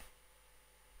 7.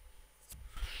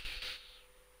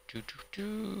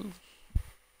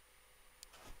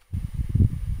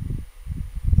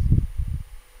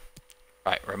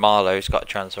 Right, Romalo's got a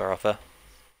transfer offer.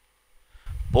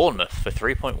 Bournemouth for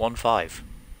 3.15.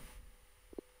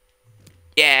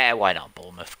 Yeah, why not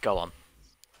Bournemouth? Go on.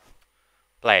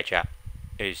 Player chat.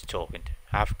 Who's talking to?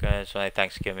 Africa, so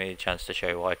thanks for giving me the chance to show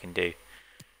you what I can do.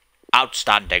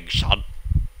 Outstanding, son.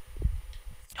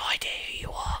 No idea who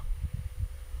you are.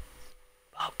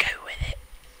 I'll go with it.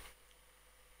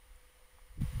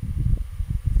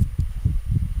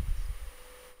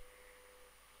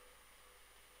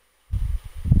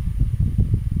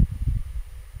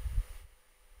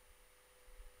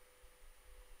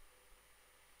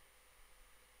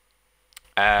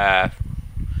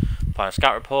 Final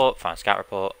scout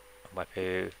report,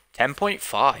 Wepu,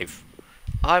 10.5.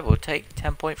 I will take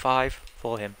 10.5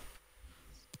 for him.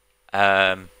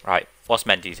 Right, what's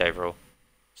Mendy's overall?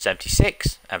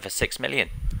 76, and for 6 million.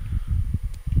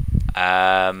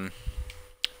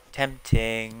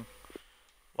 Tempting.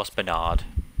 What's Bernard?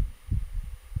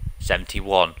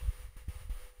 71.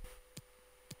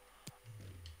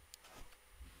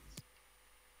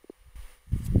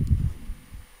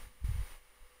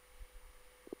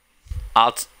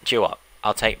 Do you know what?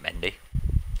 I'll take Mendy.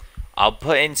 I'll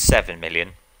put in 7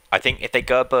 million. I think if they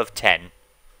go above 10,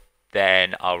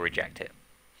 then I'll reject it.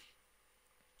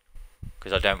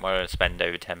 Because I don't want to spend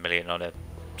over 10 million on a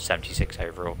 76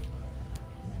 overall.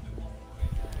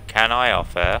 Can I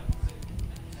offer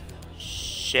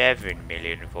 7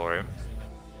 million for him?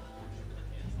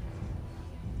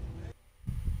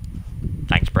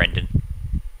 Thanks, Brendan.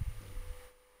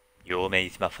 Your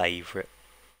mate's my favourite.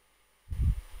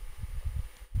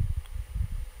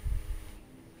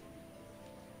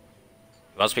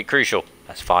 Must be crucial.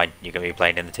 That's fine. You're going to be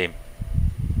playing in the team.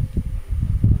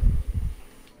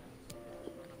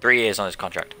 3 years on his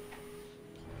contract.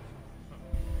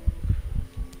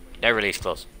 No release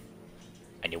clause.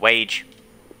 And your wage.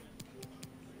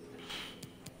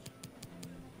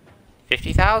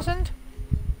 50,000?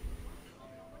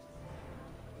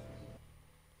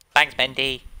 Thanks,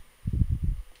 Mendy.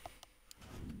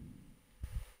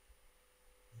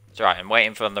 It's alright, I'm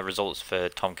waiting for the results for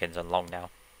Tompkins and Long now.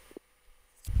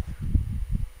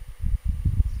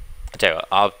 I tell you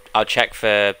what, I'll check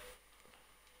for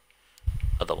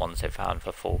other ones they found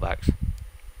for fullbacks.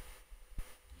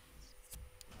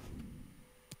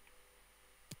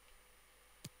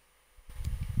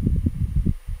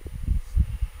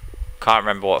 Can't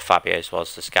remember what Fabio's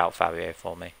was to scout Fabio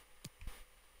for me.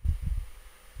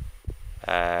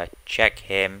 Check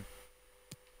him.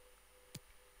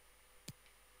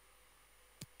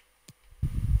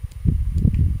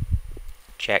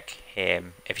 Check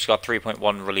him. If he's got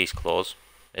 3.1 release clause,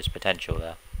 there's potential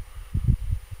there.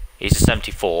 He's a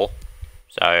 74,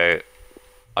 so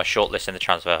I'll shortlist in the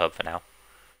transfer hub for now.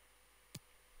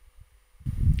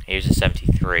 He was a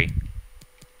 73.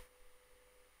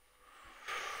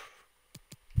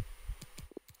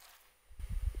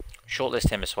 Shortlist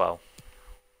him as well.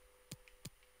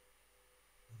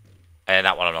 And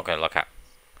that one I'm not going to look at.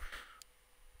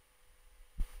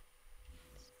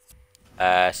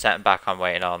 Centre back, I'm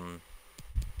waiting on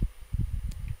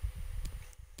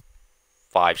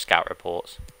 5 scout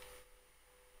reports.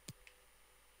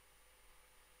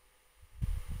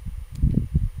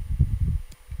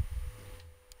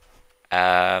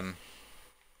 That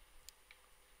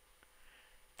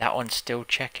one's still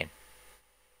checking.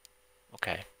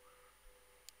 Okay.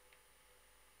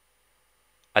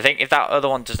 I think if that other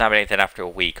one doesn't have anything after a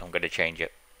week, I'm going to change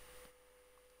it.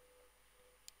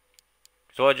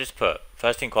 So I just put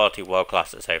first team quality world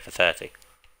class at say for 30.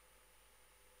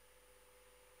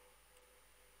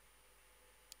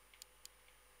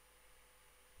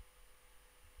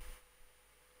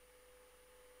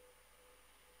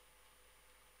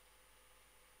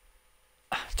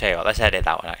 Tell you what, let's edit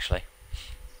that one actually.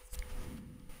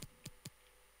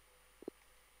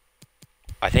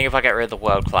 I think if I get rid of the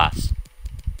world class,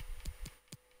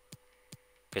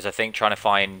 because I think trying to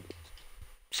find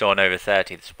someone over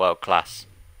 30 that's world class,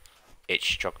 it's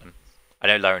struggling. I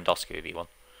know Lewandowski would be one.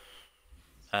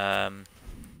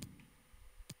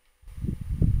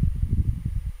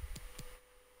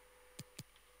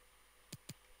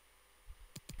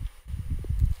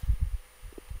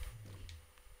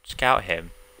 Scout him.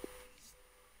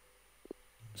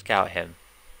 Scout him.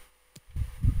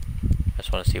 I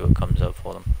just want to see what comes up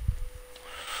for them.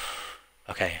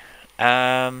 Okay.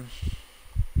 So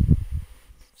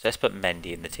let's put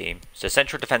Mendy in the team. So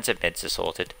central defensive mids are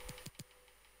sorted.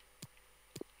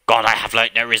 God, I have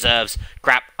like no reserves.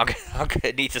 Crap, I'm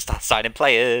gonna need to start signing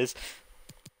players.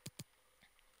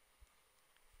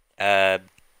 Yeah,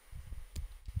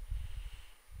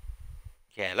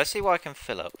 let's see what I can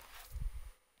fill up.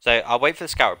 So I'll wait for the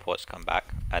scout reports to come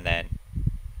back, and then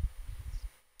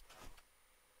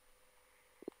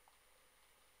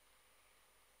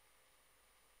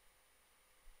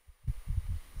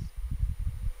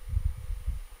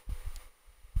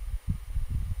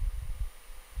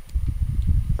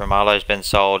Romalo's been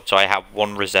sold, so I have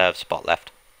one reserve spot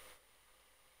left.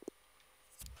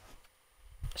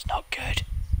 It's not good.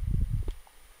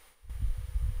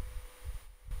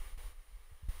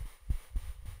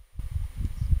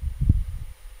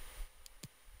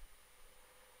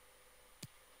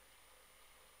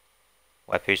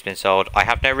 Wepu's been sold. I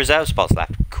have no reserve spots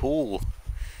left. Cool.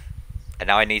 And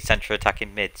now I need central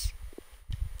attacking mids.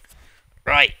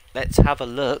 Right, let's have a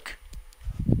look.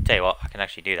 Tell you what, I can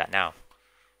actually do that now.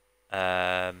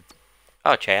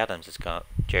 Oh, Che Adams has got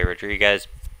Jay Rodriguez,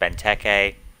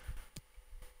 Benteke.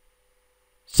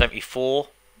 74.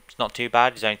 It's not too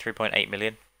bad. He's only 3.8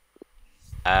 million.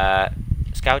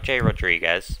 Scout Jay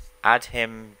Rodriguez. Add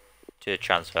him to the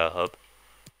transfer hub.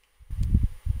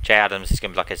 Che Adams is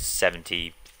going to be like a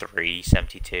 73,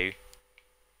 72.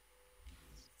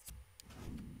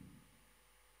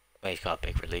 Well, he's got a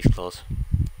big release clause.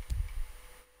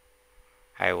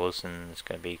 Harry Wilson is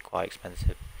going to be quite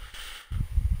expensive.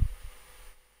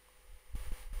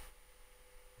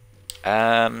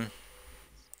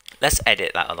 Let's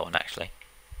edit that other one actually.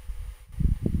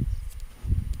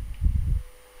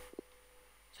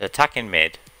 So attacking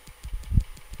mid.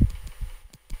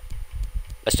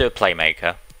 Let's do a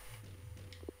playmaker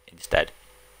instead.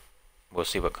 We'll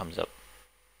see what comes up.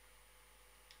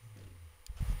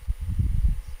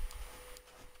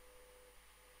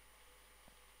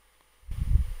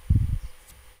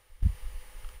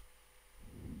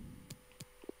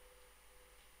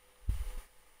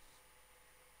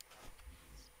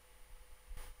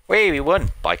 We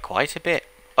won by quite a bit.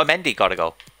 Oh, Mendy got a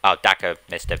goal. Oh, Daka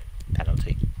missed a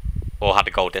penalty. Or had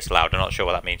a goal disallowed. I'm not sure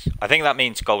what that means. I think that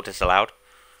means goal disallowed.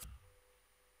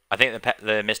 I think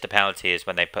the missed a penalty is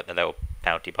when they put the little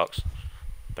penalty box.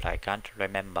 But I can't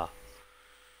remember.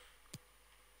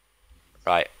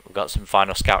 Right, we've got some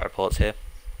final scout reports here.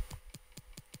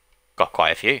 Got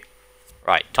quite a few.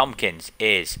 Right, Tompkins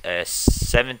is a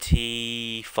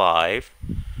 75.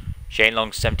 Shane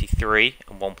Long's 73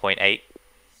 and 1.8.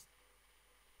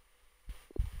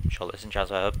 Charlotte and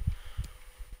transfer hub.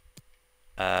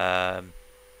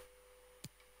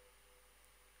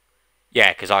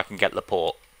 Yeah, because I can get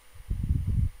Laporte.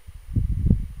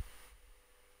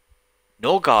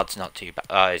 Norgard's not too bad.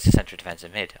 It's a central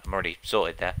defensive mid. I'm already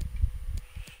sorted there.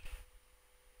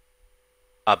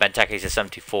 Benteke's a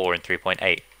 74 and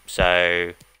 3.8.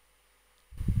 So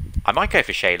I might go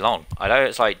for Shay Long. I know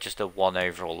it's like just a 1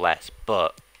 overall less,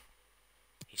 but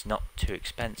he's not too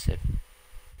expensive.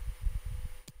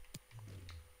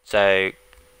 So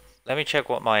let me check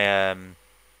what my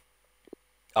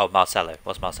oh, Marcelo.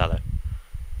 What's Marcelo?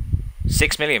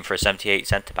 6 million for a 78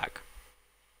 centre back.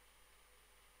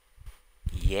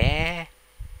 Yeah.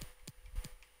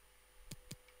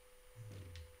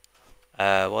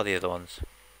 What are the other ones?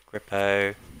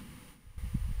 Grippo.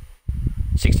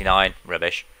 69,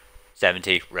 rubbish.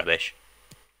 70, rubbish.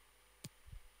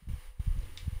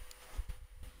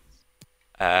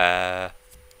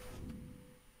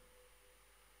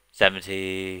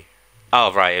 70,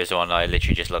 Oh, right, it was the one I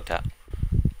literally just looked at.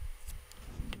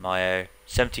 Mayo.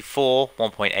 74,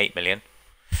 1.8 million.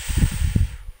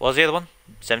 What was the other one?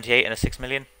 78 and a 6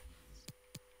 million?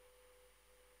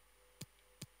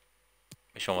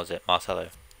 Which one was it? Marcelo.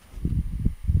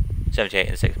 78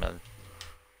 and 6 million.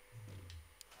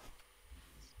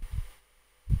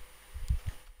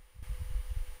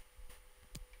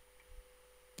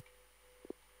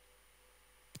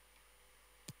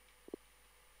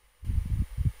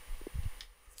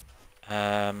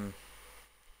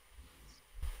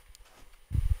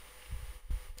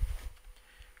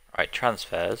 Right,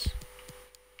 transfers.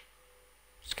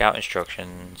 Scout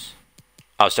instructions.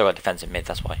 Oh, still got defensive mid,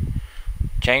 that's why.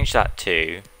 Change that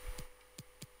to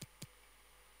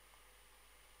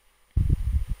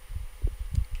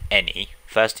any.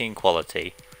 First team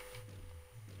quality.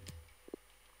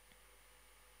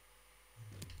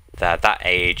 They're that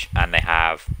age and they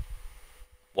have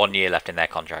 1 year left in their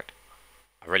contract.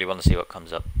 I really want to see what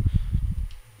comes up.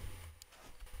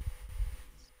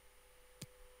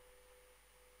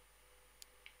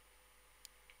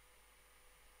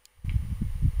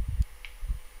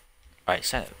 Right,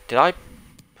 so did I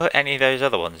put any of those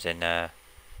other ones in? That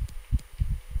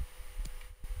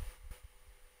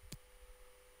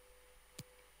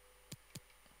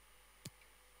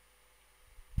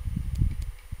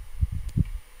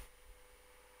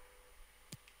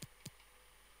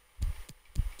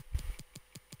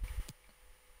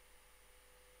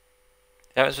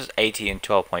was 80 and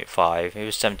 12.5. It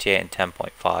was 78 and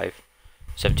 10.5.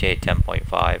 78,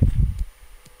 10.5.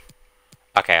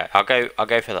 Okay, I'll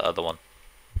go for the other one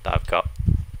that I've got.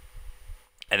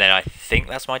 And then I think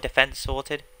that's my defense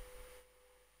sorted.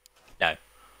 No.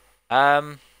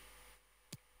 I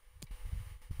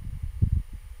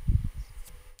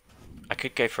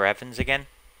could go for Evans again.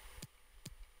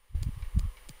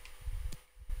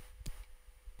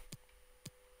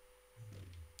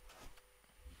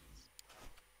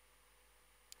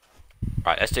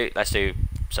 Right, let's do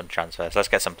some transfers. Let's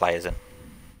get some players in.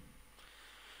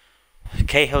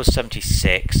 Cahill's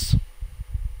 76.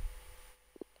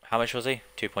 How much was he?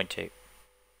 2.2.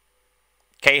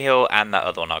 Cahill and that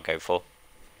other one I'll go for.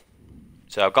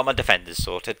 So I've got my defenders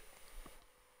sorted.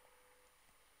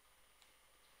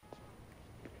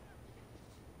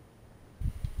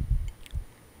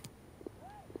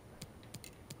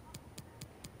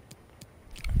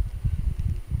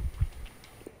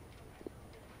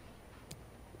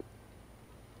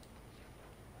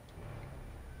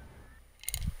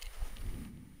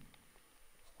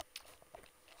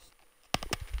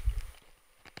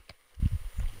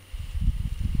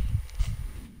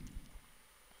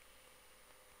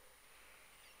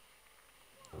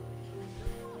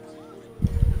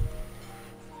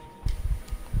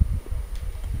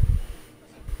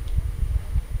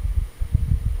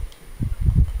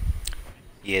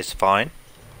 Year's fine.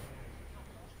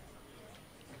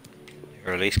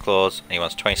 Release clause, and he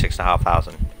wants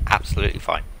 26,500. Absolutely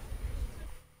fine.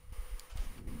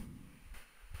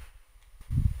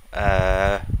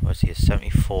 What's he?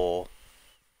 74.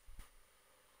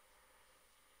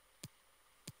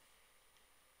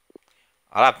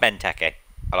 I'll have Benteke.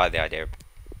 I like the idea.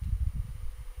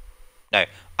 No,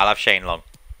 I'll have Shane Long.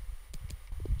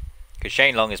 Because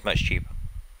Shane Long is much cheaper.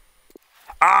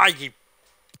 Ah, you...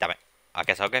 Damn it. I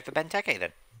guess I'll go for Benteke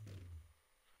then.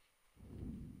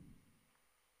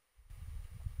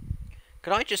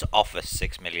 Could I just offer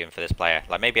 6 million for this player?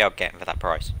 Like, maybe I'll get him for that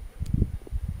price.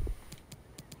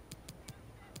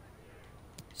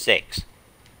 6.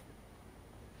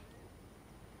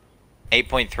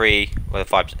 8.3 with a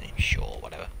 5%. Sure,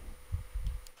 whatever.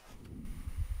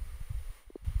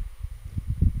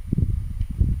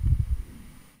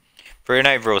 For an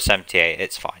overall 78,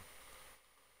 it's fine.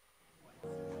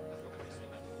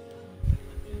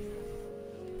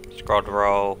 Squad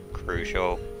roll,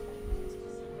 crucial.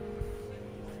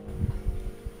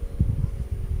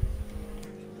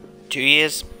 Two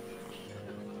years.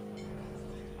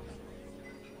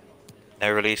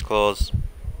 No release clause.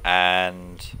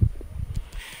 And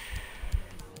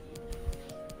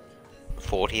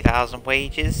 40,000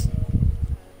 wages.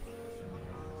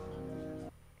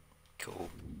 Cool.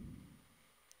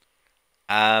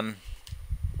 So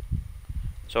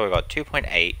we've got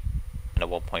 2.8 and a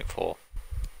 1.4.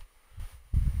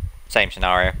 Same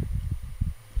scenario.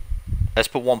 Let's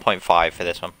put 1.5 for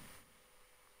this one.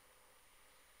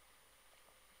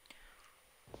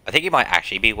 I think it might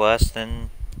actually be worse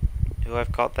than who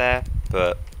I've got there,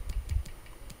 but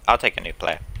I'll take a new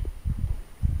player.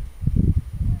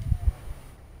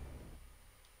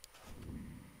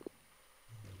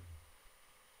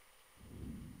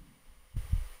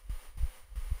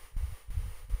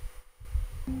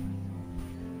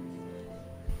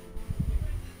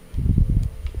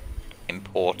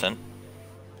 important.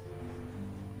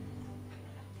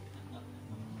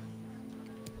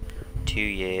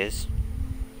 $2 years.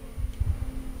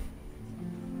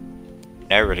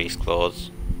 No release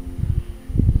clause.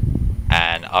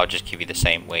 And I'll just give you the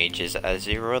same wages as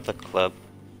your other club.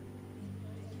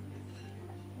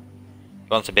 He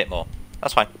wants a bit more.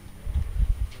 That's fine.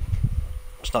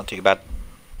 It's not too bad.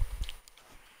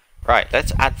 Right,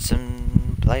 let's add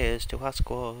some players to our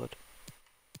squad.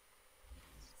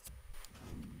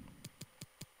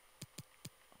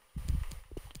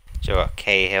 So we got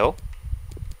Cahill.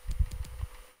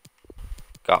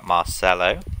 Got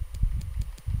Marcelo.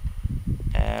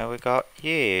 We got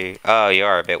you. Oh, you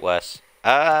are a bit worse.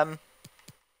 Let's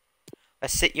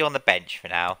sit you on the bench for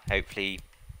now. Hopefully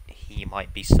he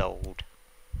might be sold.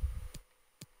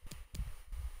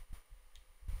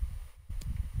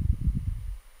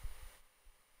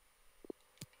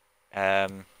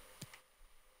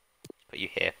 Put you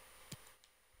here.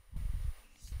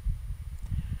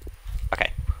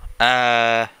 Okay.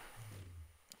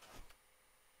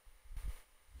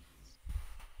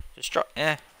 Just drop.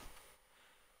 Yeah.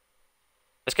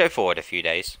 Let's go forward a few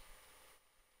days.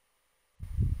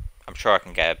 I'm sure I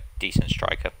can get a decent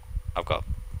striker. I've got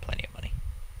plenty of money.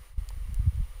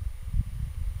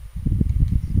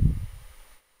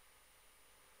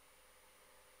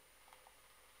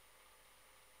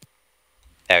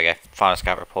 There we go. Final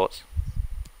scout reports.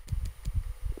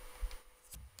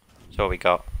 So what we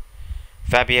got?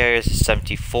 Fabio is a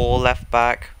 74 left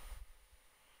back.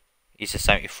 He's a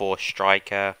 74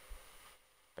 striker.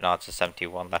 Bernard's a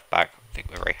 71 left back. I think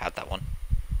we've already had that one.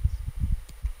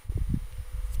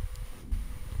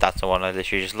 That's the one I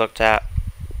literally just looked at.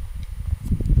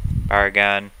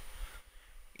 Barragan.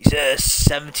 He's a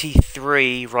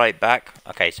 73 right back.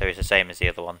 Okay, so he's the same as the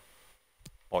other one.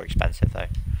 More expensive though.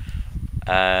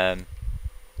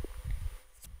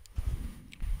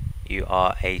 You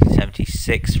are a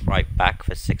 76 right back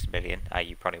for 6 million.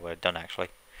 You probably would have done actually.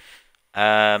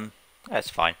 That's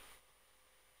fine.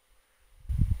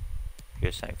 You're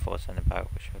a 74 centre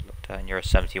back, which I looked at, and you're a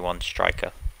 71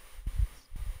 striker.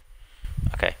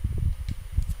 Okay.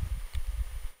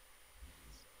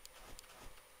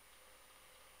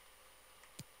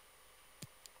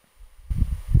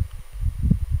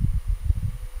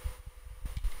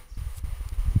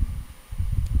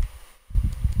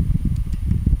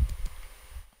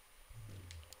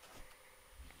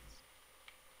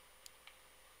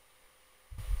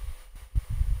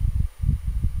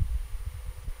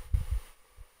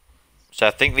 So I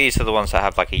think these are the ones that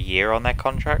have like a year on their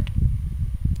contract.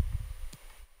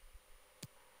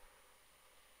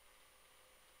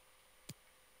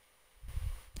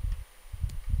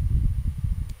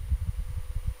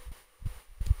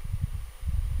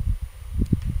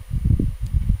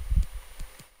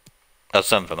 Oh,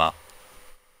 some of them are.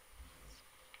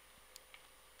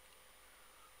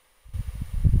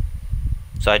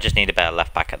 So I just need a better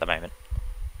left back at the moment,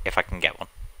 if I can get one.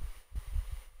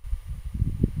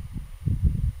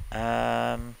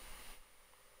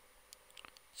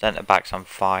 Centre backs I'm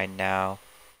fine now.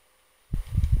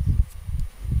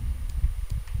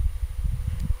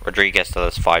 Rodriguez still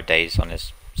has 5 days on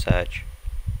his search.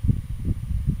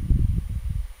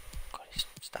 God, his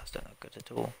stats don't look good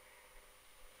at all.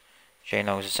 Shane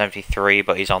Long's a 73,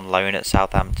 but he's on loan at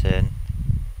Southampton.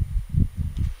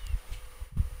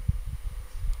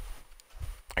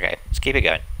 Okay, let's keep it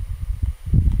going.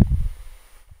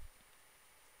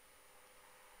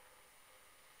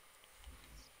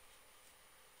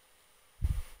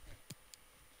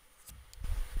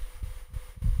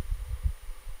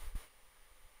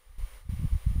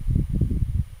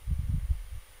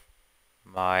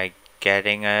 Am I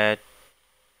getting a...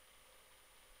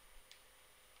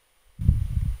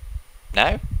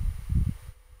 No?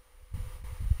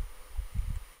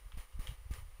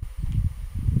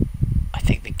 I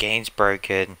think the game's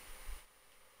broken.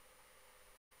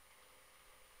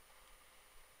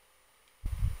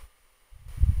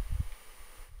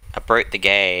 I broke the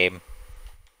game.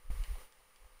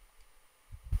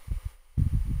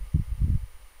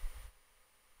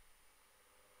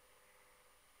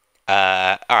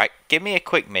 Alright, give me a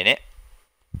quick minute.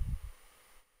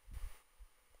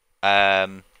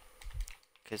 Because,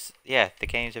 yeah, the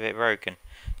game's a bit broken.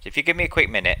 So if you give me a quick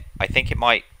minute, I think it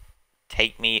might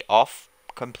take me off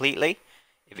completely.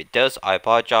 If it does, I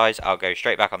apologise. I'll go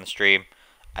straight back on the stream.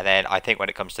 And then I think when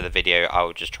it comes to the video,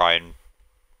 I'll just try and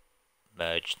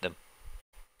merge them.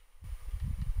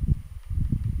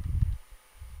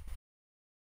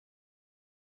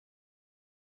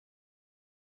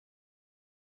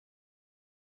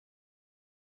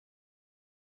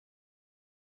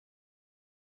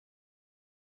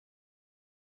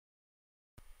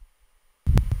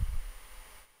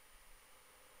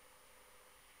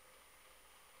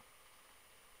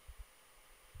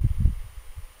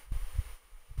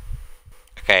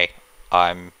 Okay,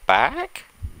 I'm back.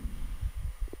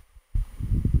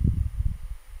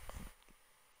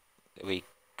 We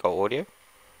got audio?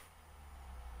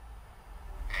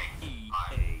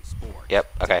 EA Sports.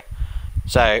 Yep, okay.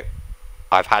 So,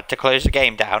 I've had to close the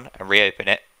game down and reopen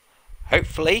it.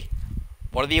 Hopefully,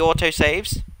 one of the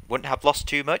autosaves wouldn't have lost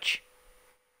too much.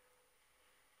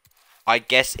 I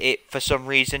guess it, for some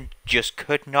reason, just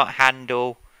could not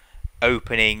handle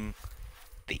opening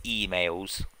the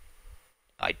emails.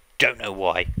 I don't know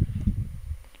why.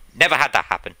 Never had that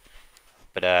happen.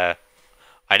 But,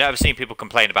 I know I've seen people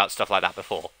complain about stuff like that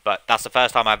before, but that's the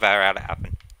first time I've ever had it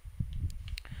happen.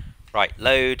 Right,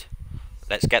 load.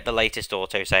 Let's get the latest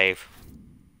autosave.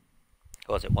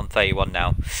 What was it? 131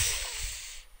 now.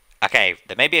 Okay,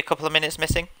 there may be a couple of minutes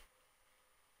missing.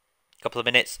 A couple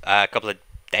of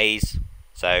days.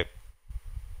 So,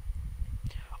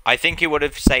 I think it would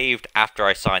have saved after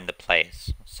I signed the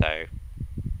players.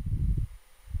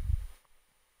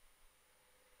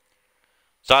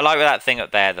 So I like that thing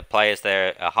up there. The players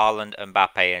there are Haaland,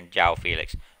 Mbappe, and João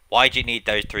Felix. Why do you need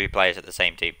those three players at the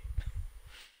same team?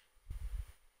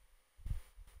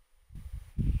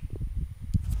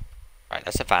 Right,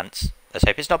 let's advance. Let's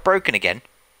hope it's not broken again.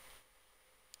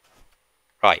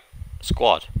 Right,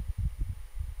 squad.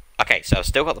 Okay, so I've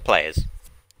still got the players,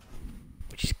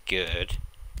 which is good.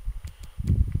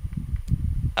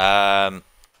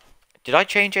 Did I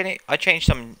change any? I changed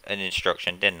an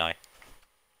instruction, didn't I?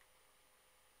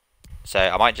 So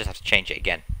I might just have to change it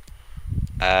again.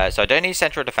 So I don't need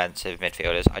central defensive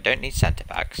midfielders. I don't need centre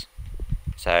backs.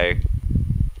 So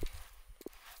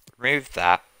remove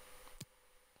that.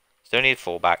 Still need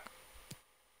fullback.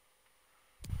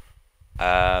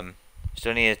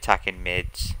 Still need attacking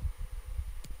mids.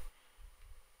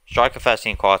 Striker first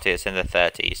team quality is in the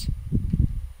 30s.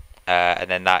 And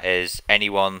then that is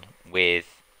anyone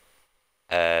with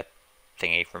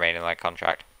thingy remaining on their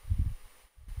contract.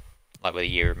 Like with a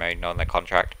year remaining on their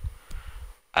contract.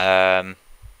 Let's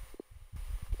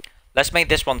make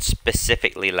this one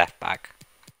specifically left back.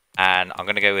 And I'm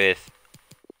going to go with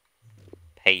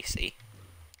pacey.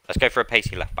 Let's go for a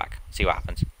pacey left back. See what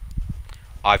happens.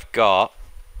 I've got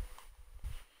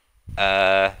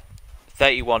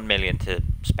 31 million to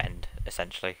spend,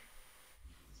 essentially.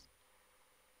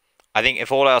 I think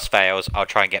if all else fails, I'll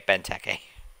try and get Benteke.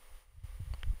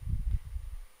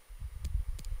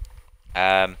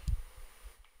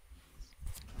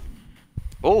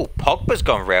 Oh, Pogba's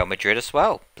gone Real Madrid as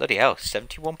well. Bloody hell,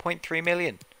 71.3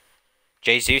 million.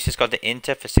 Jesus has gone to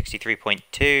Inter for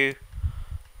 63.2.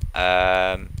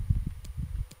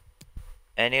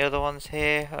 Any other ones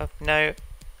here of note?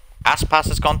 Aspas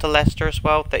has gone to Leicester as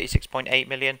well, 36.8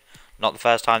 million. Not the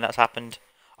first time that's happened.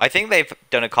 I think they've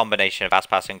done a combination of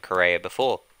Aspas and Correa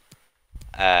before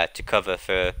to cover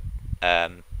for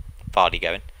Vardy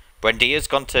going. Buendia's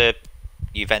gone to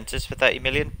Juventus for 30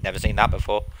 million. Never seen that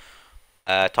before.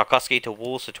 Tarkowski to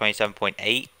Wolves for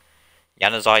 27.8.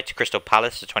 Januzaj to Crystal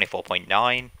Palace for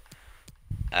 24.9.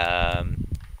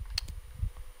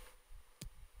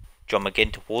 John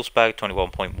McGinn to Wolfsburg,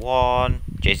 21.1.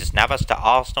 Jesus Navas to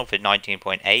Arsenal for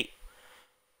 19.8.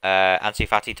 Ansu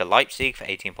Fati to Leipzig for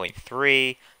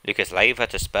 18.3. Lucas Leiva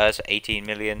to Spurs for 18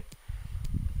 million.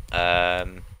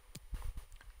 Ben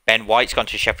White's gone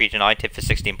to Sheffield United for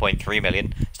 16.3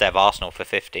 million instead of Arsenal for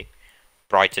 50.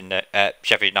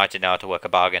 Sheffield United now to work a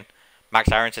bargain. Max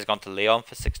Aarons has gone to Lyon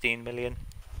for 16 million.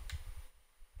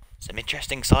 Some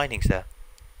interesting signings there.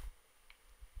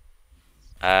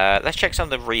 Let's check some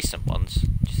of the recent ones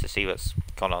just to see what's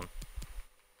gone on.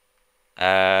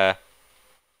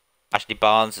 Ashley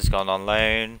Barnes has gone on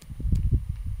loan.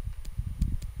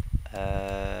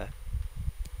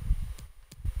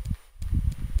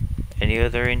 Any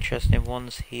other interesting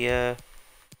ones here?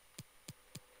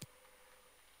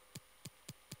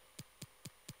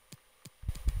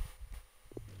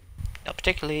 Not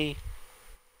particularly.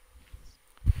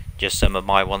 Just some of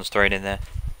my ones thrown in there.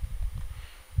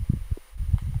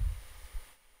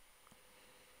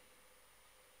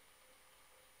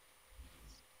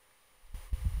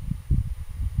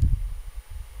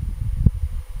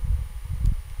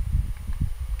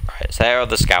 Right, so there are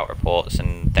the scout reports,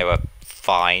 and they were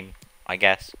fine, I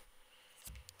guess.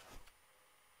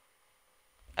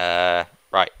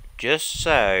 Right, just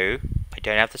so I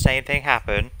don't have the same thing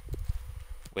happen,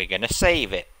 we're gonna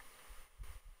save it.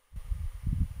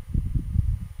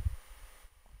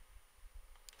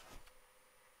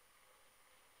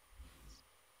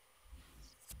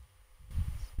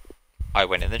 I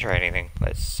went in the training thing.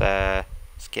 Let's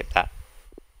skip that.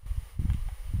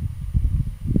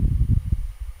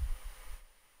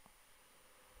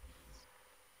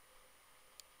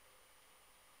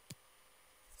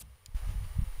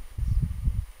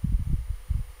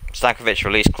 Stankovic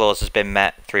release clause has been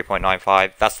met,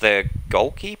 3.95. That's the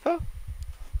goalkeeper,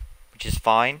 which is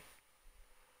fine.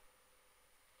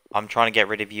 I'm trying to get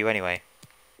rid of you anyway.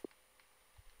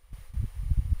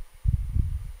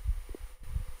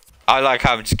 I like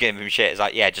how I'm just giving him shit. It's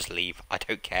like, yeah, just leave. I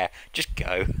don't care. Just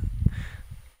go.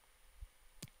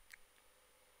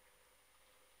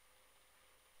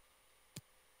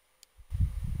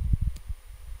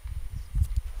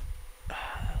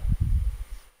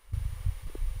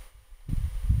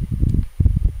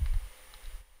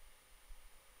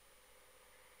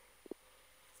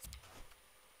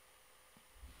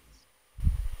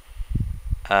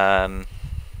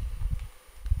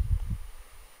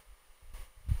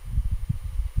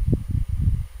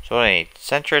 So what I need?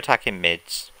 Centre attacking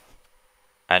mids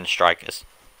and strikers.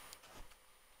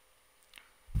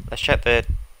 Let's check the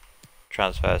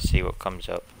transfer, see what comes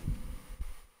up.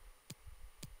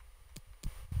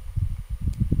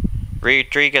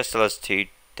 Rodriguez still has 2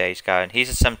 days going. He's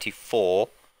a 74,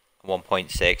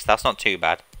 1.6. That's not too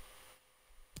bad.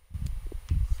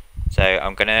 So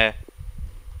I'm gonna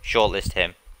shortlist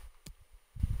him.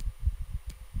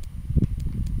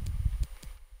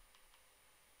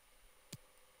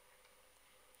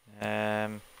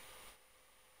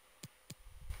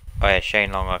 Oh yeah,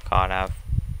 Shane Long I can't have.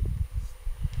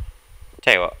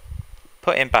 Tell you what,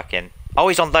 put him back in. Oh,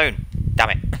 he's on loan. Damn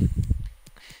it.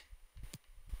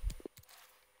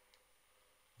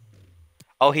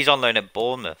 Oh, he's on loan at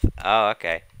Bournemouth. Oh,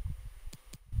 okay.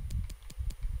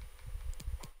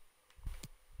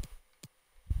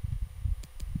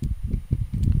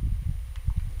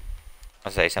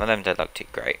 I'll say some of them don't look too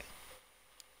great.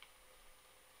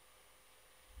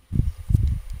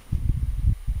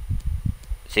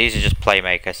 So these are just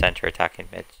playmaker, centre attacking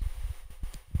mids.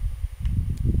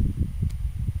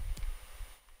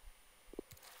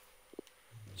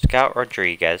 Scout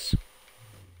Rodriguez.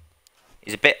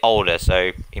 He's a bit older,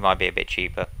 so he might be a bit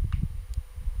cheaper.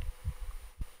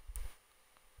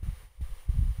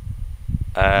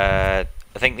 I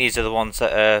think these are the ones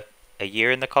that are a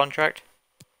year in the contract.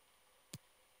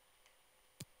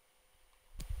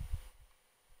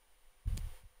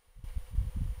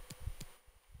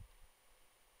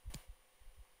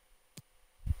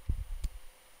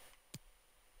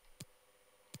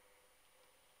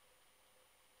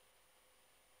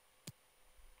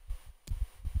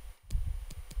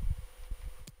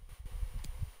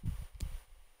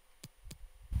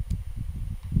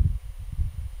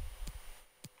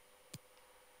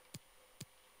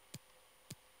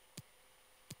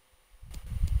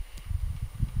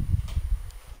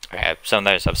 Okay, some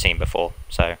of those I've seen before,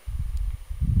 so.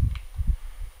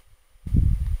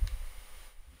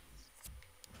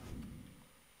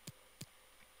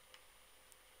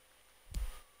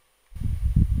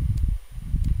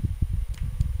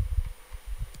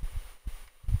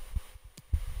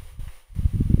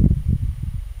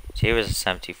 So he was a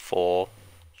 74.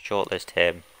 Shortlist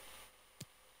him.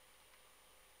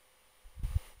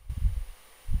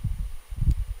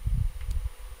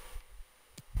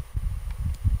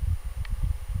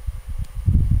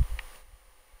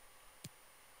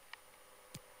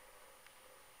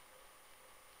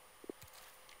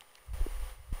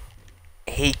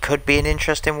 He could be an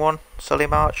interesting one, Sully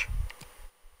March.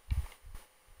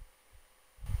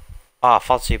 Ah,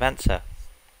 Fozzie Benzer. I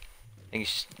think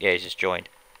he's just joined.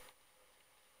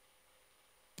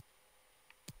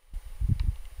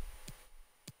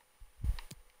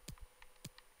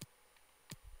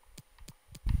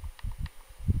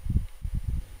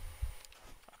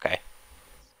 Okay.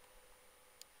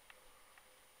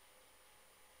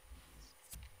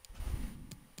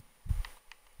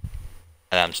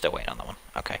 And I'm still waiting on that one.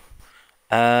 Okay.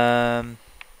 Then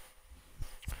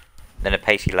a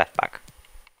pacey left back.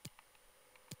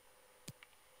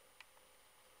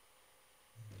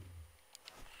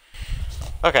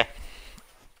 Okay.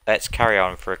 Let's carry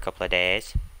on for a couple of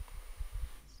days.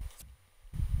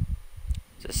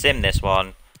 So sim this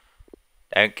one.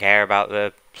 Don't care about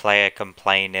the player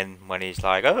complaining when he's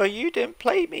like, oh, you didn't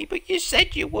play me, but you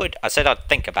said you would. I said I'd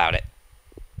think about it.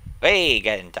 Hey,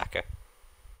 get in, Daka.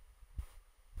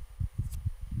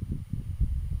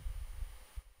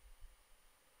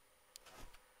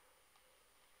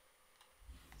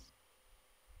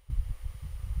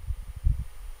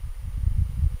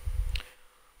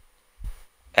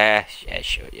 Yeah,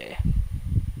 sure, yeah.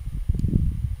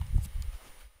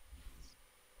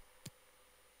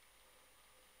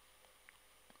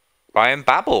 Ryan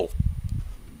Babel.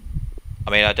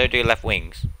 I mean, I don't do left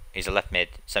wings. He's a left mid,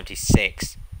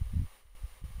 76.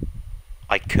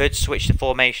 I could switch the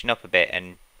formation up a bit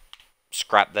and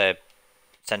scrap the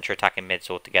centre attacking mids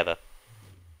altogether.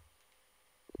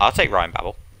 I'll take Ryan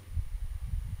Babel.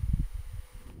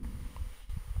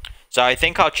 So I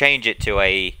think I'll change it to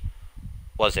a,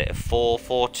 was it a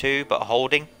 4-4-2 but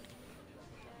holding?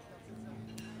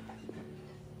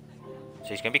 So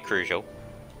he's going to be crucial.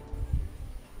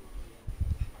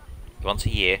 Once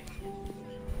a year.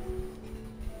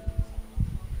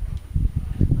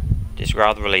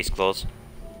 Disregard the release clause.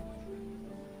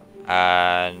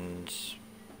 And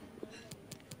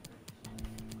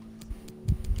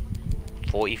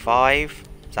 45?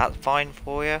 Is that fine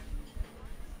for you?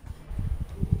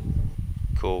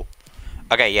 Cool.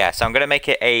 Okay, yeah, so I'm going to make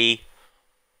it a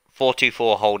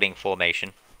 4-2-4 holding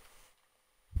formation.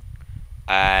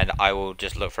 And I will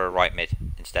just look for a right mid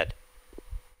instead.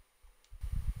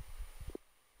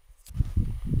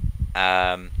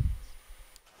 The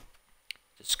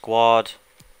squad.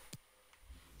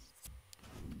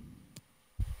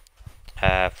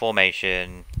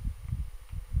 Formation.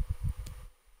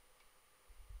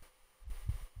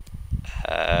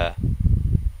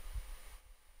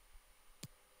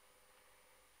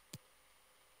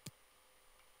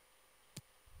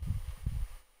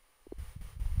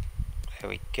 There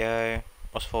we go.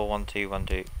 What's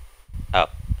 4-1-2-1-2? Oh,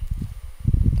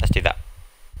 let's do that.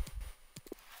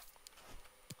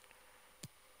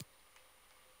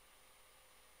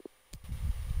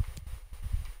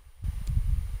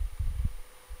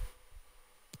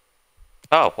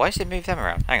 Oh, why does it move them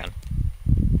around? Hang on.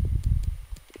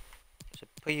 So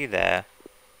put you there.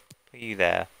 Put you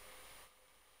there.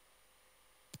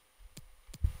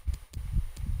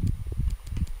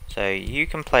 So you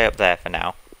can play up there for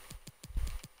now.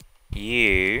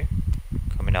 You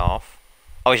coming off.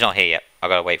 Oh, he's not here yet. I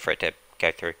gotta wait for it to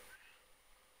go through.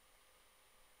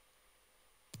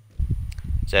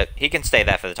 So he can stay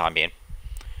there for the time being.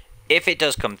 If it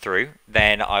does come through,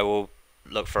 then I will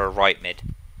look for a right mid.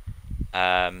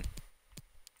 So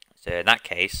in that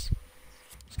case,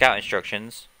 scout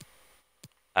instructions.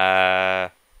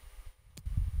 Remove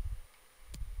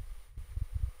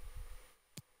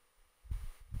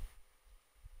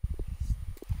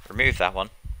that one.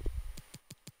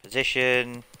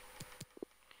 Position.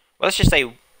 Well, let's just say.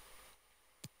 No,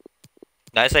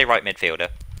 let's say right midfielder.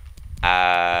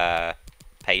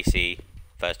 Pacey,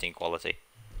 first team quality.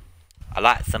 I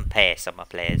like some pace on my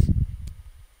players.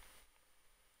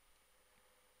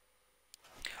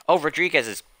 Oh,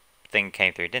 Rodriguez's thing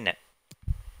came through, didn't it?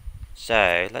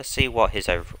 So let's see what his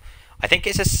over. I think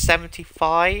it's a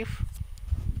 75.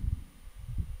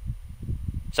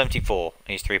 74.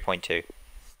 He's 3.2.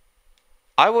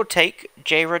 I will take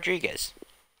J Rodriguez.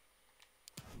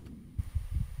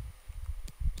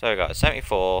 So we got a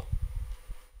 74.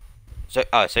 So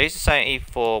he's a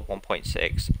 74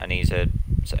 1.6 and he's a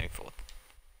 74.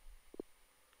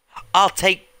 I'll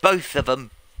take both of them.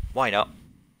 Why not?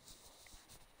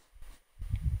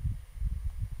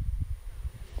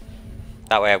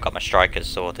 That way I've got my strikers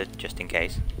sorted just in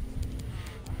case.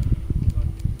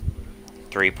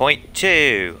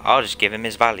 3.2. I'll just give him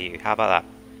his value. How about that?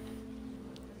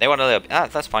 They want a little bit.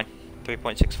 That's fine.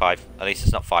 3.65. At least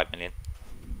it's not 5 million.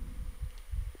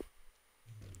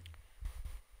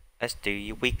 Let's do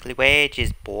your weekly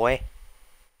wages, boy.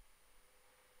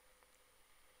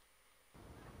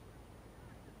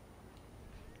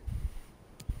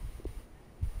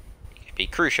 It can be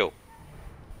crucial.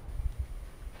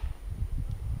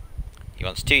 He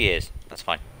wants 2 years. That's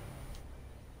fine.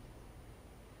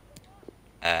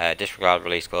 Disregard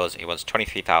release clause. He wants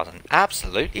 23,000.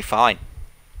 Absolutely fine.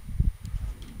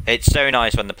 It's so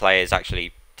nice when the players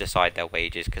actually decide their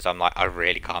wages, because I'm like, I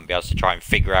really can't be able to try and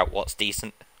figure out what's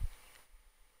decent.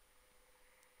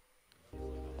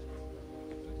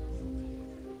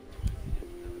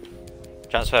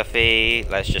 Transfer fee,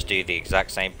 let's just do the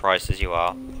exact same price as you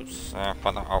are. Oops,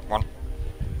 put that up one.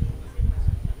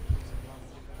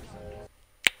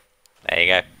 There you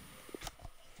go.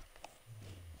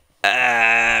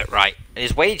 Right.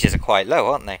 His wages are quite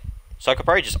low, aren't they? So I could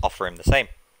probably just offer him the same.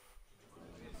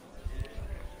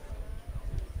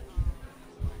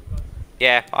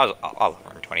 Yeah, I'll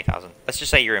offer him 20,000. Let's just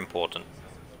say you're important.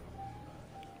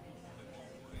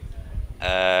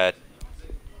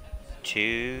 2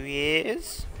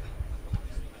 years?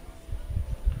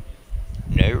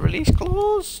 No release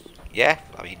clause? Yeah,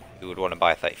 I mean, who would want to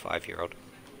buy a 35-year-old?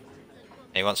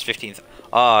 And he wants 15.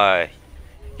 Oh,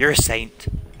 you're a saint.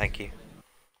 Thank you.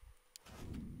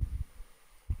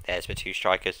 There's my 2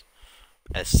 strikers.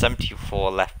 There's 74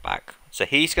 left back. So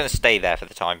he's going to stay there for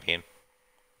the time being.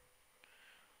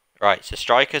 Right, so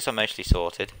strikers are mostly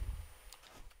sorted.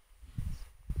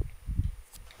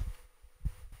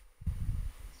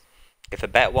 If a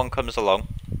better one comes along,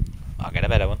 I'll get a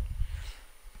better one.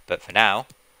 But for now,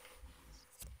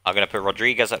 I'm going to put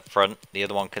Rodriguez up front. The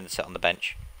other one can sit on the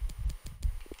bench.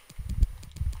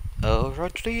 Oh,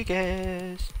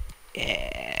 Rodriguez.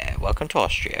 Yeah, welcome to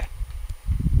Austria.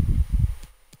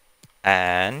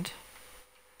 And...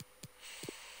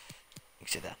 you can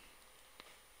sit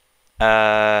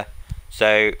there.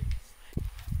 So...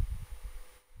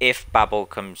 if Babel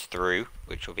comes through,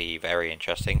 which will be very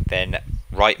interesting, then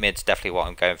right mid's definitely what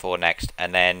I'm going for next.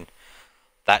 And then...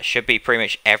 that should be pretty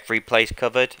much every place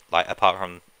covered, like apart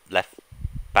from left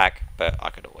back, but I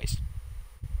could always.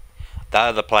 The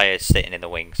other players sitting in the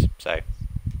wings, so.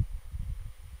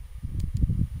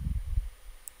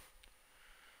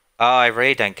 Oh, I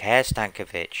really don't care,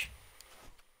 Stankovic.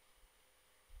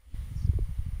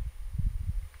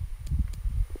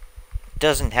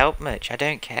 Doesn't help much, I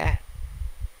don't care.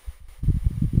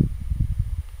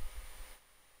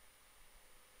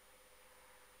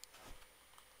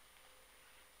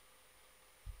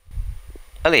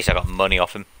 At least I got money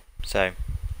off him, so.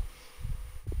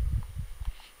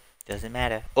 Doesn't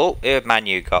matter. Oh, who had Man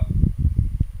U got?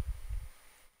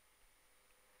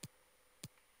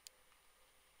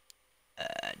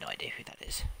 No idea who that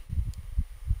is.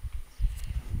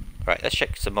 Right, let's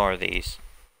check some more of these.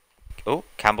 Oh,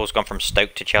 Campbell's gone from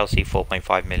Stoke to Chelsea,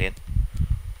 4.5 million.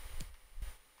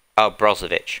 Oh,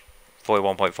 Brozovic,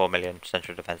 41.4 million,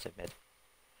 central defensive mid.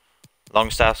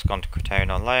 Longstaff's gone to Crotone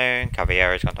on loan.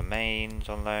 Cavaliero's gone to Mainz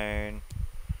on loan.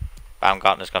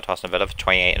 Baumgartner's gone to Aston Villa for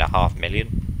 28.5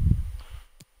 million.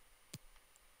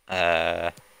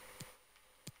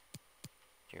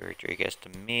 Rodriguez to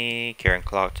me. Kieran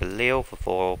Clark to Lille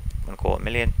for 4.25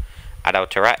 million. Adel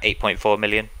Tarat, 8.4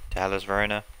 million to Hellas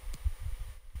Verona.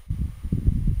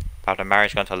 Pablo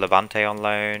Mari's gone to Levante on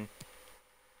loan.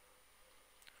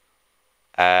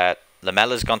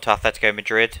 Lamella's gone to Atletico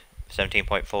Madrid for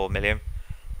 17.4 million,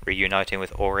 reuniting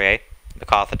with Aurier.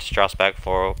 MacArthur to Strasbourg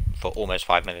for almost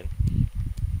 5 million.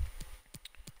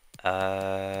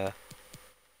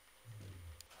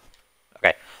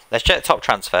 Okay, let's check the top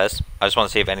transfers. I just want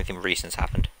to see if anything recent's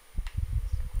happened.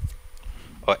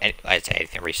 Or I'd say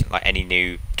anything recent, like any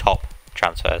new top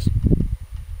transfers.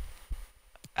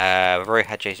 We've already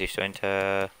had Jesus to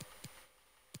Inter.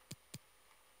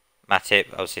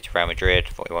 Matip, obviously to Real Madrid,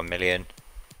 41 million.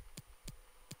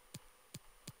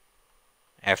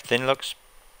 Everything looks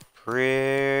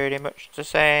pretty much the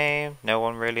same. No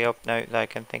one really of note that I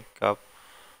can think of.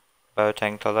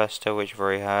 Boateng to Leicester, which we've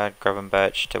already had.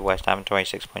 Gravenberch to West Ham,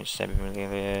 26.7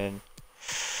 million.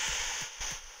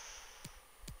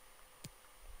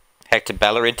 Hector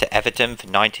Bellerin to Everton for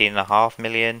 19.5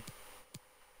 million.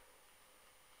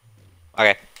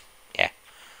 Okay, yeah.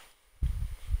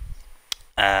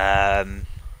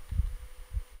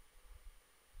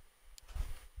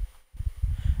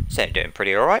 So I'm doing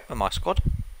pretty alright with my squad.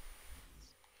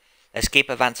 Let's keep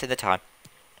advancing the time.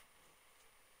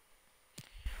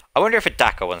 I wonder if a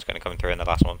Daka one's going to come through in the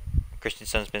last one.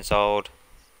 Christensen's been sold.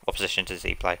 What position does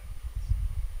he play?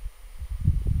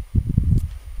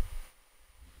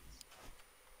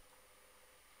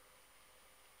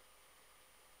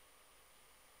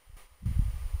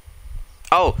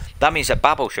 Oh, that means that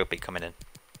Babel should be coming in.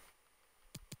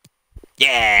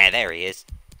 Yeah, there he is.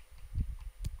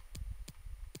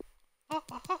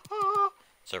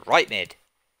 So right mid.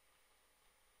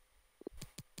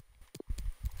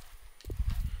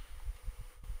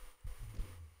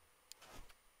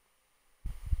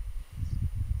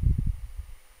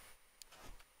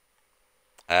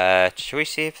 Shall we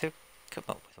see if they come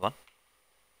up with one?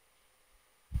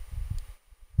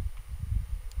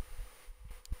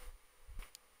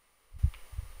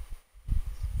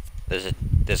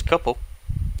 There's a couple.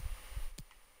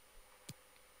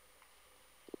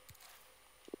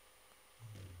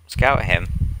 Scout him.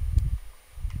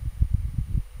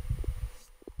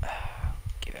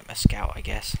 Give him a scout, I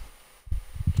guess.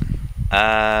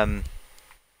 Right,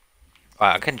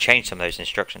 I can change some of those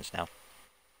instructions now.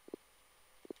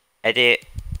 Edit.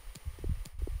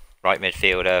 Right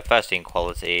midfielder, first team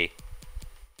quality.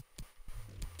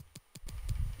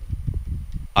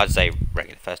 I'd say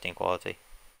regular first team quality.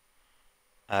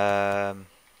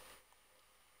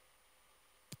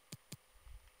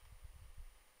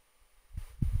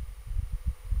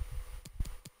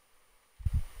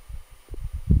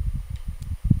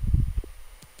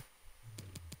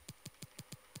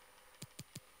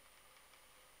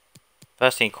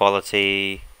 First team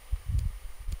quality.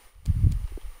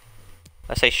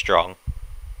 Let's say strong.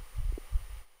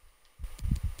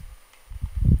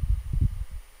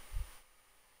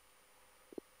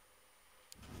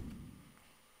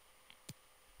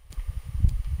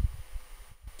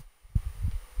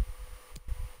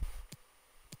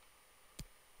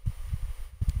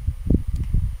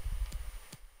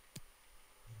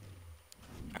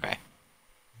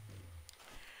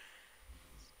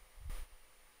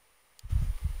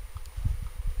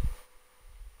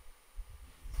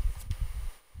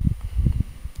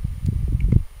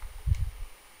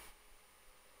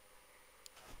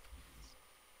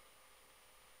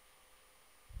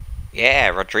 Yeah,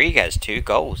 Rodriguez, 2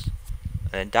 goals.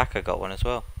 And then Daka got one as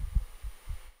well.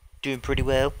 Doing pretty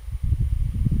well.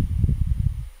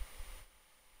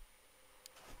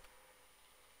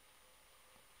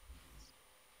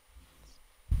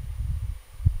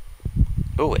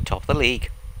 Oh, we're top of the league.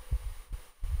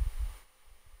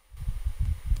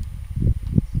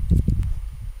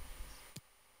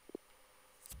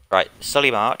 Right, Sully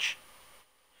March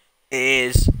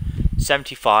is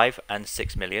 75 and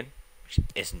 6 million, which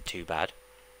isn't too bad.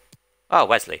 Oh,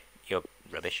 Wesley, you're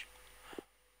rubbish.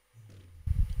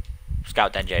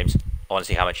 Scout Den James. I want to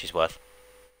see how much he's worth.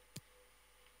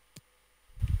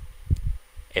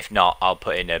 If not, I'll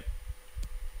put in a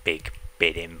big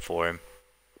bid in for him.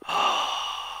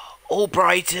 Oh,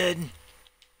 Brighton!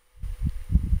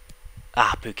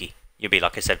 Ah, Pookie. You'll be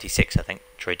like a 76, I think.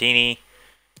 Troy Deeney.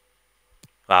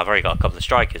 Well, I've already got a couple of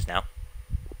strikers now.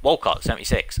 Walcott,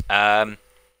 76. Oh, I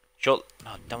don't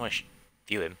want to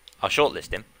view him. I'll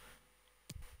shortlist him.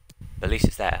 But at least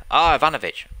it's there. Ah,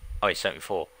 Ivanovic. Oh, he's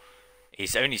 74.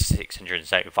 He's only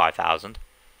 675,000.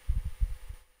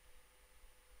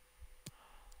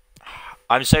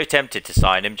 I'm so tempted to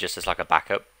sign him just as like a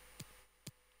backup.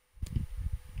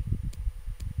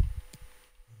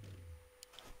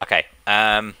 Okay,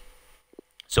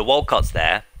 so Walcott's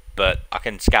there, but I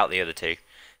can scout the other two.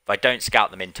 If I don't scout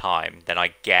them in time, then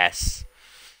I guess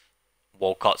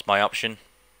Walcott's my option.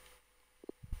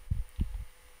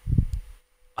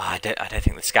 I don't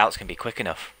think the scouts can be quick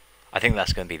enough. I think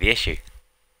that's going to be the issue.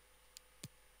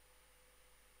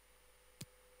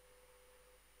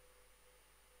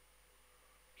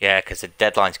 Yeah, because the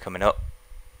deadline's coming up.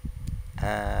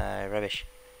 Rubbish.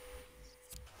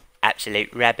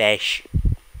 Absolute rubbish.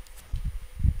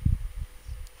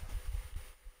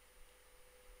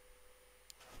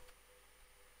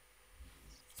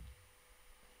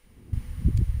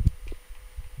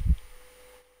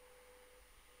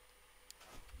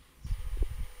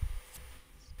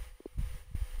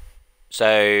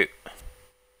 So,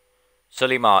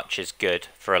 Sully March is good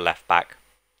for a left back.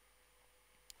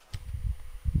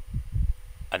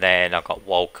 And then I've got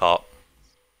Walcott.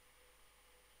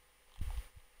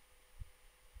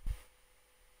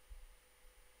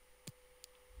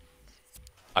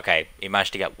 Okay, he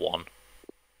managed to get one.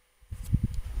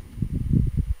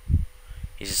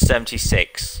 He's a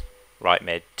 76, right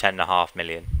mid, 10.5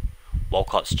 million.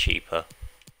 Walcott's cheaper.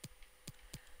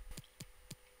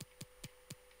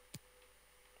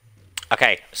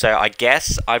 Okay, so I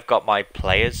guess I've got my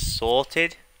players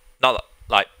sorted. Not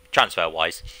like transfer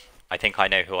wise. I think I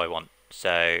know who I want.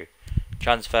 So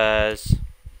transfers,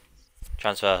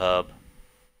 transfer hub.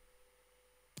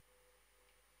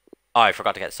 Oh, I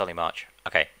forgot to get Sully March.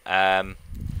 Okay.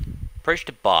 Approach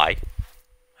to buy.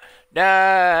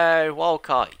 No,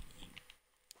 Walcott.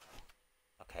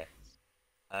 Okay.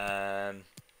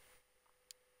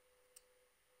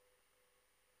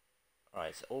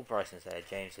 Right, so all Bryson's there,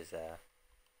 James is there.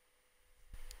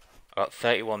 I got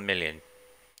 31 million.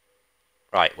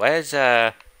 Right, where's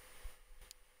what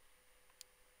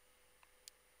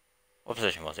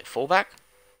position was it? Fullback?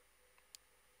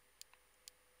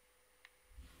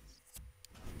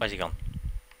 Where's he gone?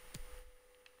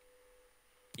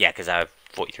 Yeah, because I have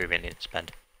 43 million to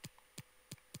spend.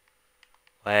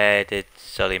 Where did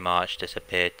Sully March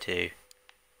disappear to?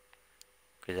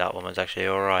 Because that one was actually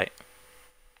alright.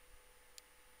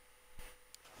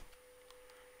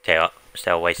 Tell you what,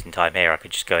 still wasting time here. I could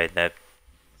just go in there.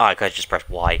 Oh, I could just press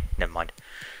Y. Never mind.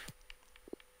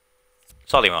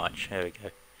 Sully March. There we go.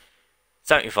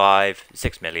 75,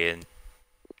 6 million.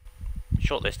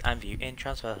 Shortlist and view in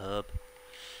transfer hub.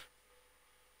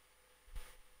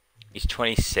 He's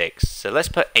 26, so let's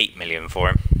put 8 million for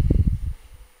him.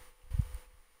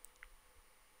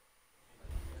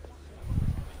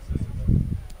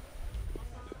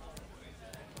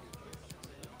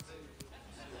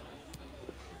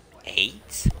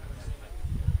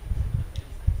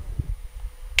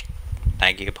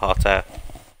 Thank you, Potter.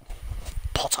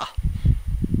 Potter.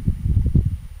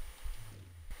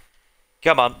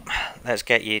 Come on, let's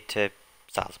get you to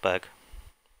Salzburg.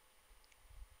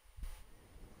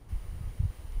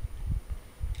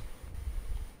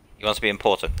 He wants to be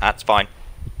important. That's fine.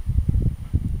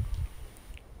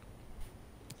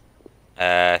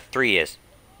 3 years.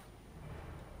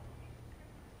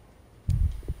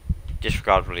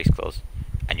 Disregard release clause.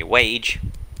 And your wage.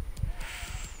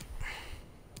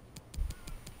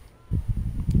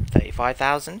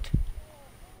 35,000.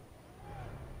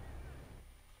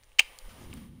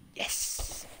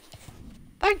 Yes.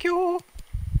 Thank you.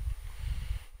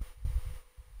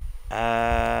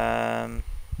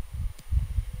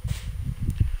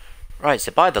 Right,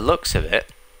 so by the looks of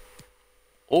it,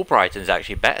 Albrighton's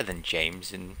actually better than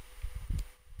James in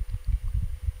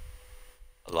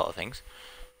a lot of things.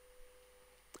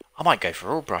 I might go for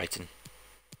Albrighton.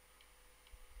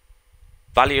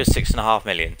 Value is 6.5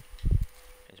 million.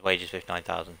 His wage is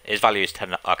 59,000. His value is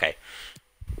 10. Okay,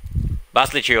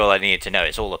 that's literally all I needed to know.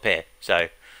 It's all up here. So,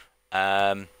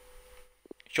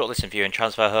 shortlist and view and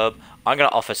transfer hub. I'm going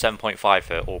to offer 7.5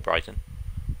 for Albrighton,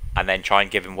 and then try and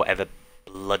give him whatever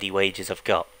bloody wages I've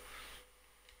got.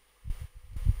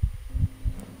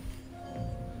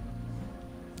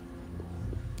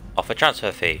 Offer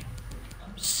transfer fee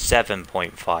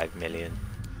 7.5 million.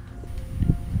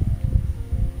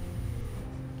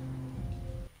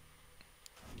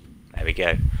 There we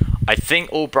go. I think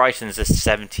Albrighton's a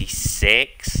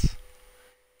 76.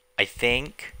 I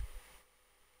think.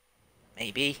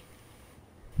 Maybe.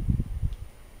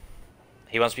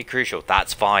 He wants to be crucial.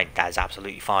 That's fine. That is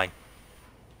absolutely fine.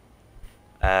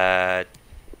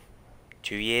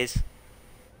 2 years.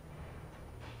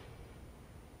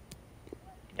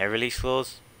 No release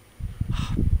clause.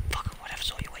 Fucking whatever,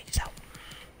 sort your wages out.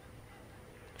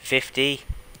 50.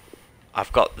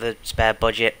 I've got the spare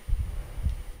budget.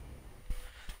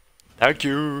 Thank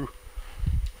you.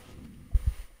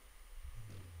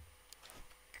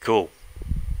 Cool.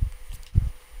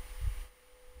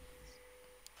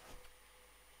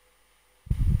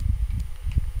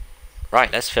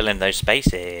 Right, let's fill in those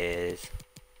spaces.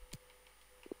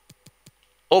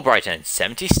 Albrighton,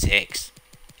 76.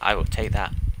 I will take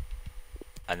that.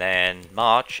 And then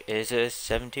March is a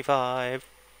 75.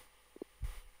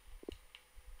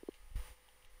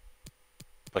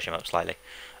 Push him up slightly.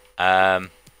 Right,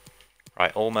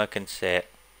 Ulmer can sit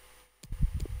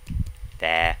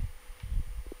there.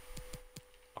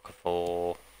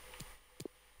 Okafor,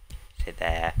 sit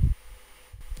there. I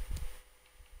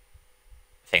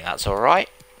think that's alright.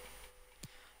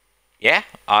 Yeah,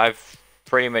 I've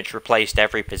pretty much replaced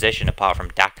every position apart from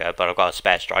Daka, but I've got a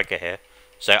spare striker here.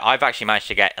 So I've actually managed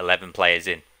to get 11 players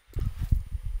in,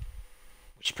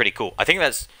 which is pretty cool. I think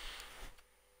that's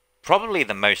probably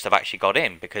the most I've actually got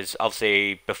in, because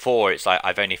obviously before it's like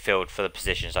I've only filled for the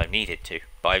positions I've needed to,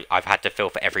 but I've had to fill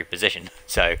for every position,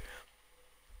 so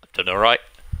I've done alright.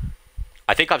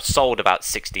 I think I've sold about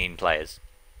 16 players.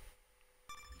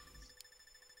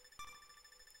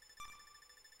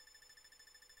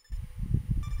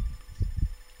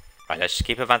 Right, let's just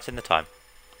keep advancing the time.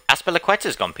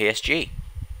 Aspilicueta's gone PSG.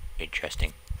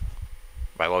 Interesting.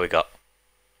 Right, what we got?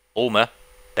 Ulmer.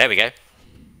 There we go.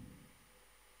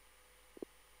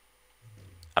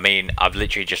 I mean, I've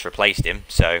literally just replaced him,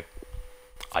 so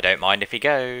I don't mind if he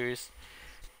goes.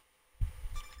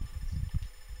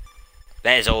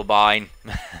 There's all mine.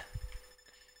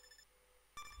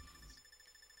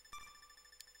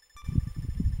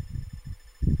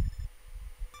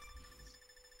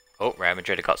 Oh, Real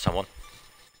Madrid have got someone.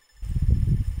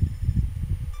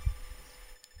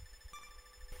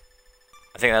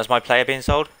 I think that's my player being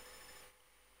sold.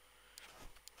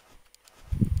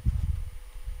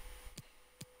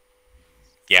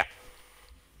 Yeah.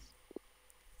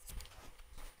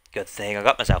 Good thing I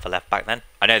got myself a left back then.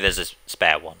 I know there's a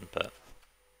spare one, but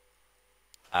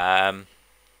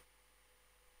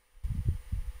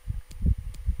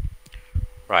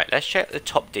right, let's check the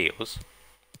top deals.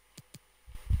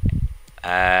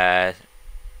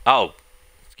 Oh,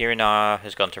 Skriniar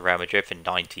has gone to Real Madrid for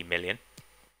 90 million.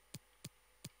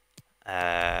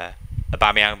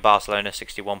 Aubameyang, Barcelona,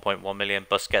 61.1 million.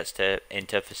 Busquets to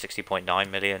Inter for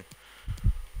 60.9 million.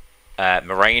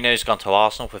 Moreno's gone to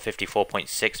Arsenal for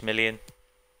 54.6 million.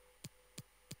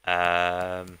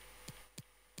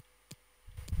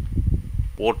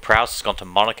 Ward-Prowse has gone to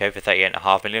Monaco for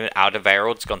 38.5 million.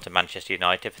 Alderweireld's gone to Manchester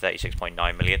United for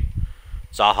 36.9 million.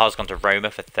 Zaha's gone to Roma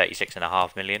for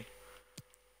 36.5 million.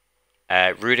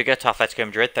 Rudiger to Atletico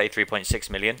Madrid, 33.6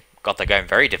 million. God, they're going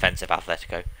very defensive,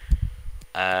 Atletico.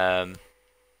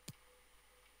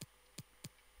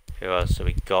 Who else have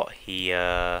we got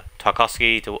here?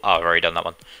 Tarkowski to... Oh, I've already done that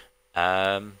one.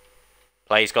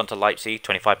 Play's gone to Leipzig,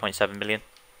 25.7 million.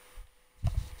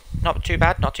 Not too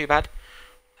bad, not too bad.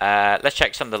 Let's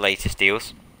check some of the latest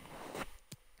deals.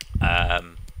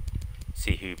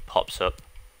 See who pops up.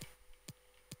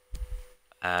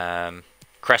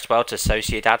 Cresswell to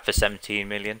Sociedad for 17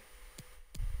 million.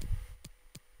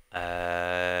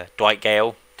 Dwight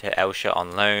Gale to Elche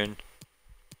on loan.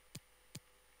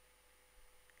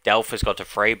 Delph has got to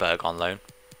Freiburg on loan.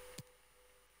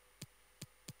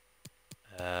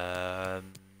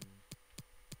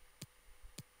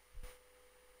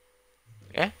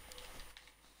 Yeah.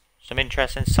 Some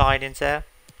interesting signings there.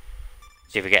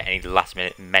 See if we get any last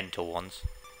minute mental ones.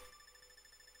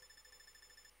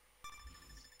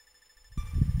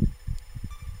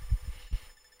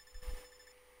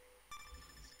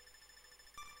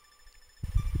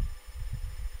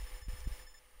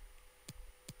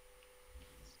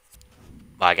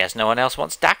 Well, I guess no one else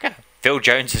wants Daka. Phil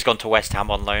Jones has gone to West Ham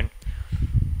on loan.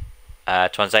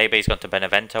 Twanzebe's gone to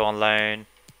Benevento on loan.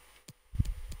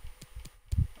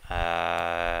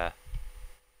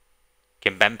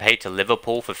 Kimpembe to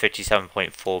Liverpool for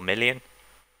 57.4 million.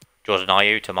 Jordan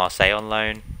Ayew to Marseille on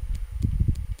loan.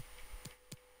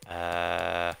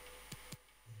 Yeah,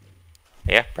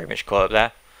 pretty much caught up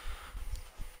there.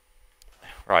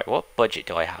 Right, what budget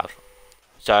do I have?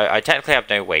 So I technically have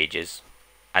no wages.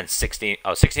 And 60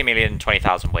 million,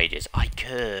 20,000 wages. I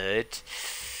could,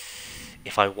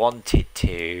 if I wanted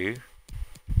to,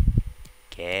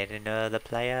 get another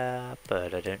player,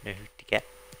 but I don't know who to get.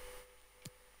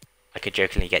 I could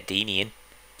jokingly get Deeney in,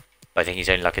 but I think he's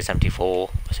only like a 74 or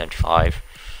 75.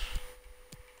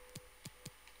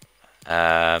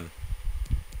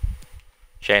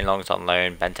 Shane Long's on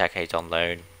loan, Benteke's on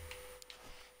loan.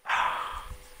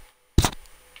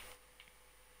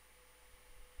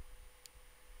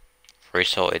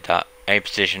 Resorted that. Any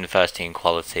position, first team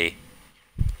quality.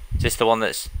 Is this the one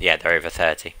that's... Yeah, they're over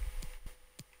 30.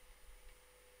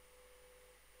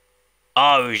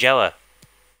 Oh, Ujela.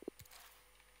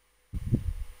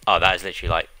 Oh, that is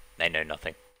literally like... They know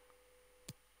nothing.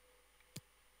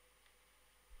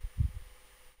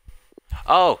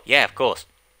 Oh, yeah, of course.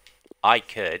 I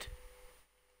could.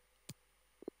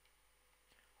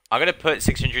 I'm going to put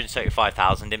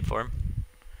 675,000 in for him.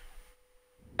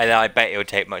 And then I bet it would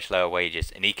take much lower wages.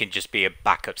 And he can just be a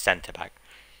backup centre back.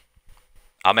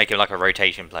 I'll make him like a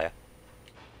rotation player.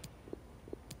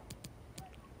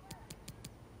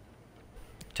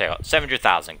 Tell you what,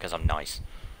 700,000 because I'm nice.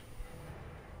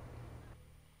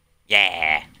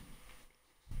 Yeah.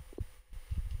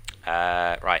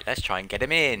 Right, let's try and get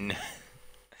him in.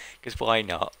 Because why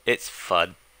not? It's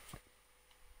fun.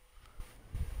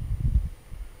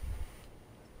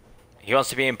 He wants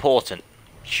to be important.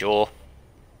 Sure.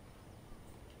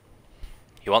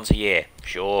 He wants a year.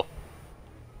 Sure.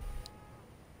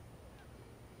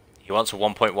 He wants a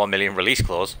 1.1 million release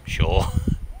clause. Sure.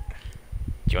 Do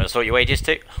you want to sort your wages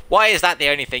too? Why is that the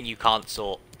only thing you can't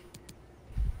sort?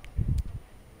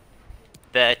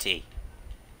 30.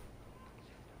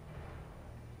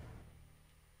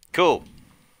 Cool.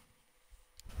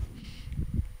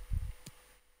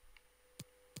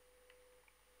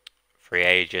 Free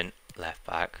agent, left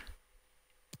back.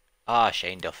 Ah,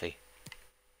 Shane Duffy.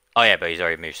 Oh yeah, but he's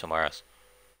already moved somewhere else.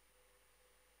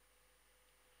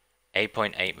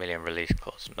 8.8 million release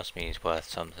clause. Must mean he's worth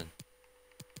something.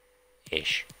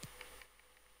 Ish.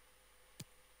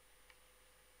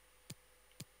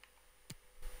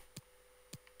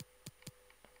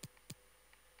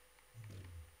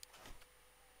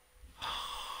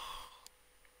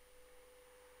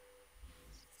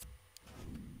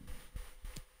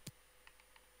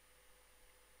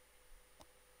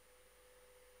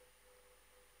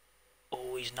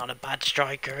 Oh, he's not a bad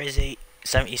striker, is he?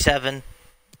 77.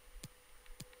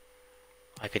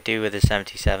 I could do with a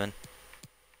 77.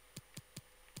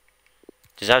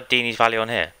 Does that have Deeney's value on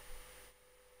here?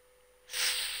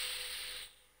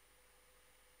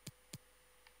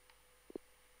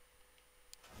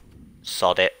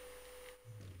 Sod it.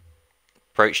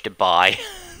 Approach to buy.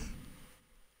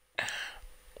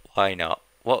 Why not?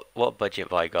 What budget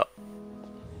have I got?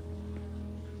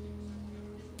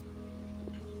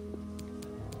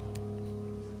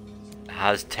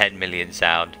 How's 10 million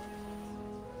sound?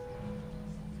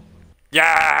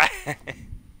 Yeah!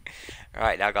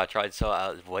 Right, now I gotta try and sort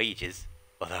out his wages.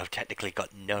 Although I've technically got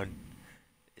none.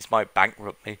 This might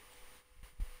bankrupt me.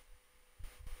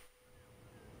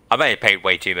 I may have paid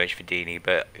way too much for Deeney,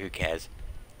 but who cares?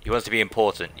 He wants to be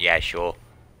important. Yeah, sure.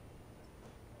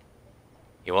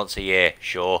 He wants a year.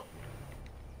 Sure.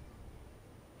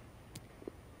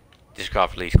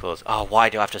 Discard release clause. Oh, why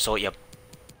do I have to sort your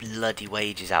bloody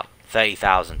wages out?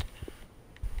 30,000.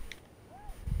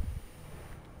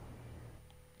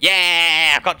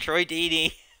 Yeah, I've got Troy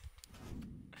Deeney.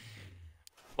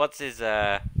 What's his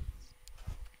let's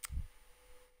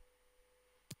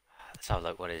have a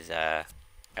look. What is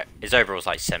his overall's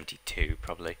like 72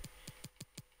 probably.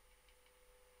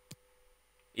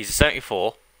 He's a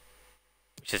 74,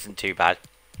 which isn't too bad.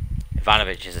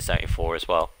 Ivanovic is a 74 as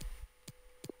well.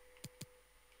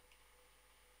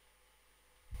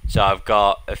 So I've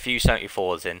got a few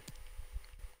 74s in.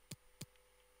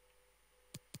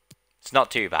 It's not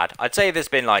too bad. I'd say there's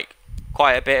been like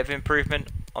quite a bit of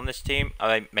improvement on this team.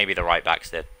 I mean, maybe the right backs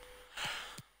did.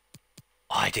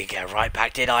 Oh, I didn't get a right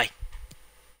back, did I?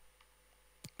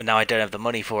 But now I don't have the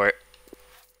money for it.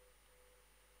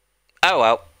 Oh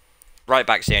well. Right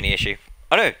back's the only issue.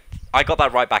 Oh no, I got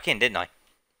that right back in, didn't I?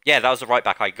 Yeah, that was the right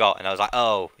back I got, and I was like,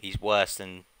 oh, he's worse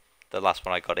than the last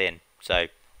one I got in. So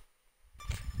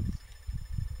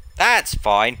That's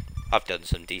fine. I've done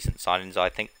some decent signings, I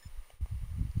think.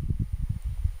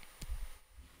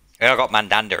 I got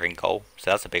Mandanda in goal,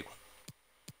 so that's a big one.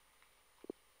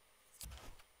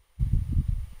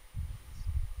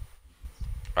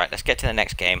 Right, let's get to the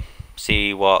next game.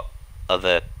 See what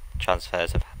other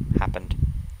transfers have happened.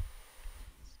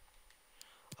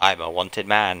 I'm a wanted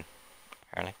man,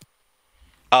 apparently.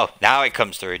 Oh, now it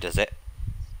comes through, does it?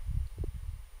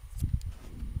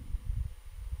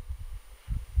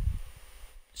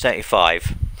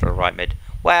 $75 for a right mid.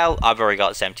 Well, I've already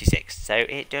got 76, so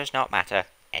it does not matter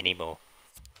anymore.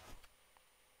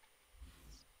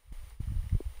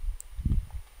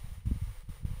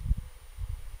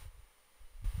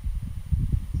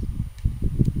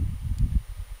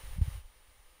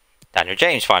 Daniel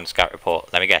James final scout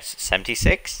report. Let me guess,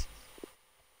 76?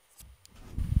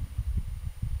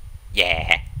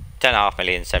 Yeah, 10.5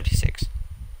 million, 76.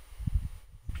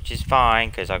 Which is fine,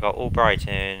 because I got all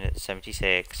Brighton at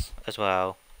 76 as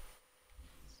well.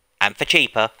 And for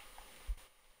cheaper.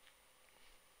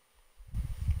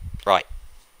 Right.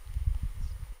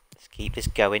 Let's keep this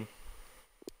going.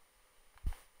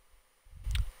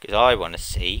 Because I want to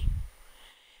see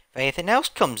if anything else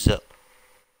comes up.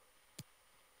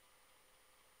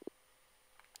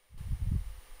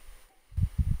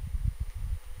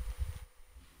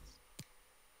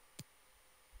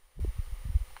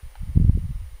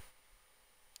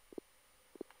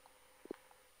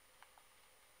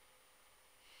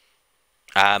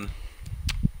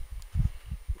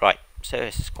 Right, so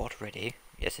is the squad ready?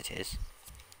 Yes, it is.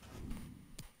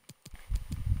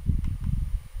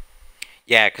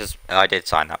 Yeah, because I did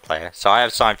sign that player. So I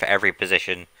have signed for every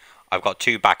position. I've got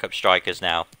 2 backup strikers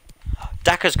now.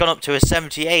 Daka's gone up to a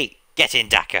 78. Get in,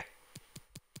 Daka.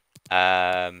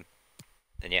 Then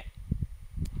yeah.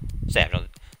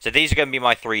 So these are going to be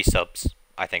my 3 subs,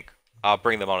 I think. I'll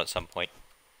bring them on at some point.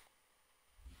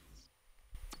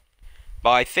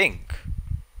 But I think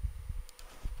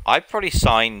I've probably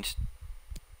signed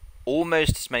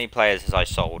almost as many players as I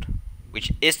sold,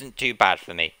 which isn't too bad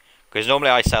for me, because normally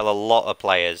I sell a lot of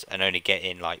players and only get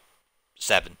in like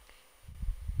 7.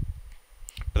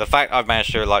 But the fact I've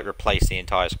managed to like replace the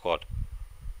entire squad,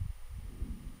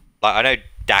 like I know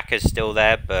Daka's still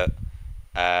there, but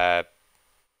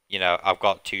you know, I've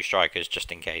got 2 strikers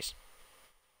just in case.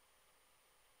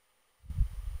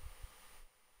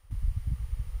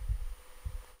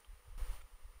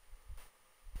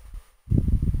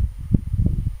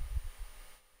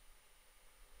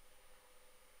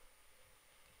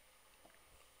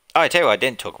 Oh, I tell you what I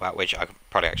didn't talk about, which I could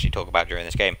probably actually talk about during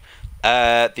this game.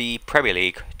 The Premier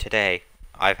League today.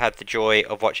 I've had the joy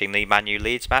of watching the Man U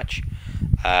Leeds match.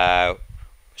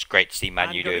 It's great to see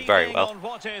Man U doing very well.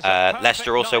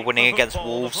 Leicester also winning against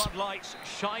Wolves.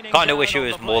 Kind of wish it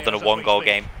was more than a 1-goal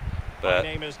game, but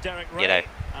you know,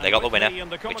 they got the winner,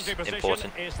 which is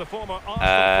important.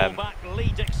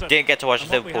 Didn't get to watch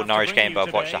the Liverpool-Norwich game, but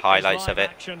I've watched the highlights of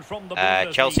it.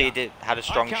 Chelsea had a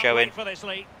strong showing.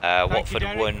 Watford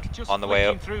won on the way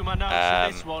up.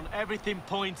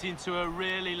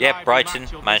 Yeah, Brighton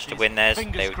managed to win theirs. They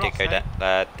did go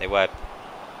down. They were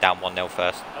down 1-0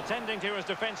 first.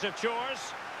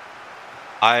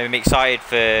 I'm excited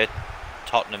for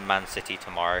Tottenham Man City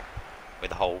tomorrow, with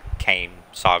the whole Kane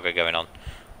saga going on.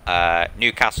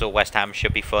 Newcastle West Ham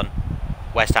should be fun.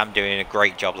 West Ham doing a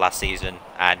great job last season,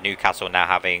 and Newcastle now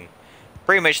having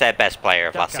pretty much their best player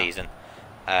of last season,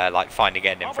 like finally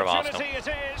getting him from Arsenal.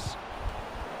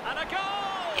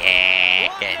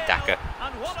 Yeah, getting Daka.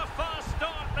 And what a fast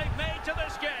start they've made to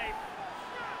this game.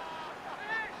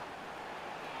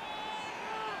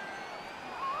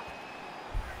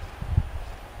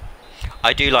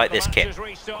 I do like this kit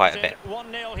quite a bit.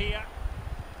 1-0 here.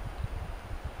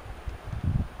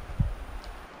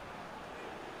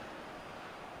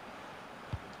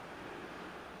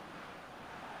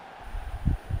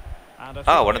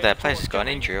 Oh, one of their players has got an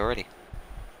injury already.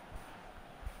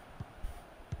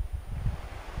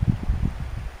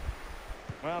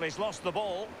 Well, he's lost the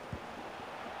ball.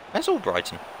 Where's all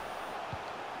Brighton?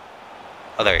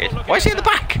 Oh, there he is. Why is he at the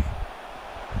back?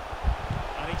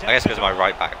 I guess because my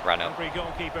right back ran out. Every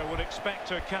goalkeeper would expect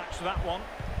to catch that one.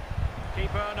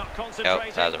 Keeper not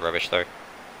concentrating. Oh, that was a rubbish throw.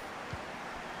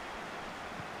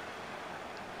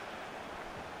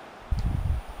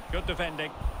 Good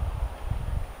defending.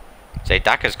 Say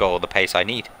Daka's got all the pace I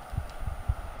need.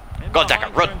 Go on, Daka,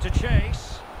 run! To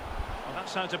chase. Well,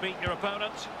 that's how to beat your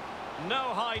opponent. No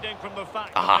hiding from the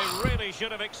fact that they really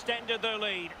should have extended their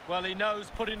lead. Well, he knows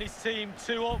putting his team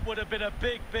 2 up would have been a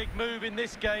big, big move in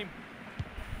this game.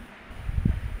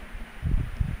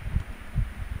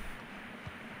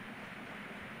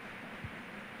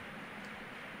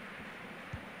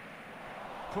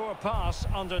 Poor pass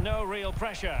under no real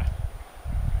pressure.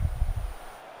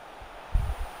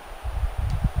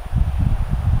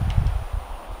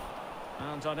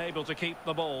 And unable to keep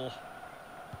the ball.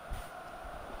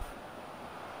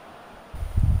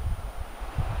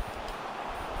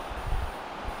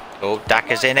 Oh,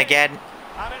 Daka's in again.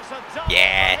 And it's a double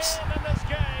Yes. in this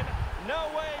game. No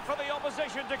way for the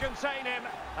opposition to contain him.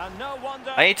 And no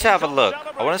wonder I need to have a he's look.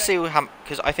 I want to see celebrating. how,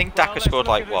 because I think Daka scored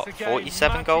like what,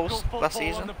 47 goals last On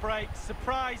season. the break.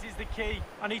 Surprise is the key,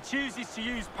 and he chooses to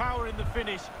use power in the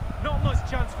finish. Not much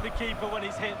chance for the keeper when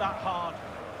he's hit that hard.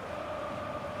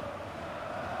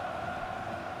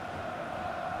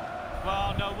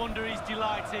 Well, no wonder he's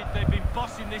delighted. They've been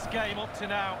bossing this game up to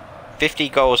now. 50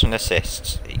 goals and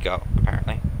assists he got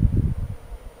apparently.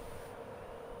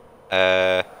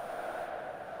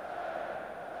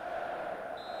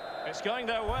 It's going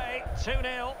their way.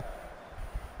 2-0.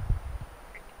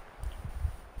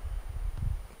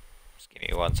 Just give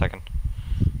me 1 second.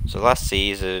 So last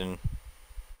season,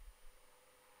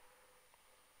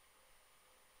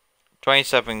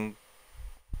 27,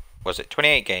 was it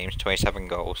 28 games, 27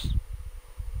 goals.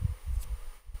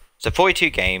 So 42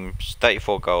 games,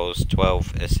 34 goals,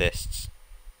 12 assists.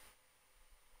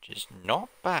 Which is not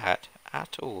bad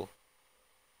at all.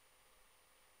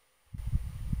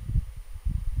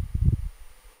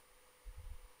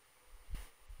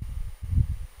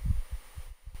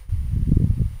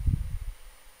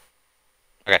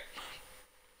 Okay.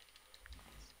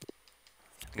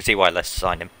 You can see why Leicester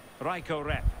signed him. Raiko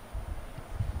rep.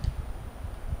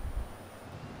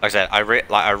 Like I said,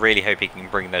 I really hope he can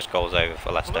bring those goals over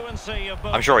for Leicester. Fluency of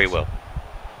both I'm sure he ends. will.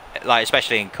 Like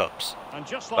especially in cups. And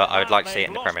just like But I would that, like to see it they've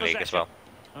in the lost Premier League as possession.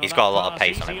 well. He's got a lot of That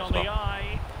pace pass on him easy as well. the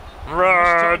eye.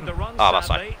 Run! Missed the run, Oh, that's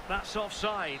sadly. fine. That's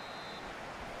offside.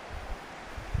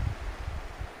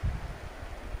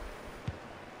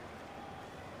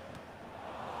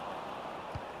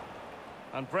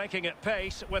 And breaking at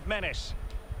pace with menace.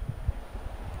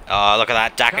 Oh, look at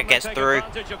that. Daka Can they gets take through.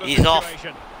 advantage of the He's off.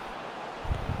 situation?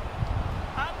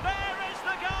 And there is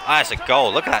the goal. Ah, that's a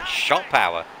goal. Look at that shot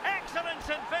power. Excellence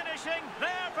in finishing,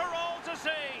 there for all to see.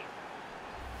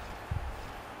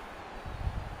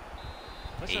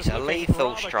 This He's is a looking lethal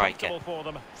rather striker. comfortable for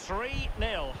them.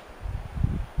 3-0.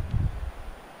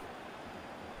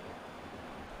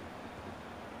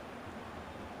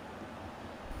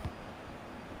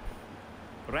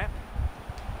 Rep.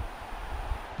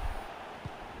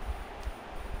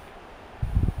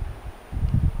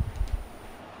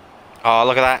 Oh,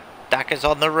 look at that. Daka's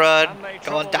on the run. And they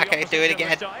Go on, trouble the Daka, do it opposition this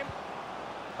again. time.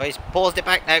 Oh, he's paused it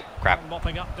back. No, crap. And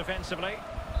mopping up defensively.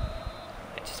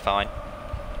 It's fine.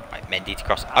 Right, Mendy to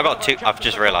cross. I got two. I've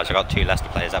just realised I got two Leicester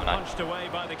players, haven't I? Punched away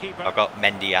by the keeper. I've got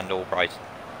Mendy and Albright.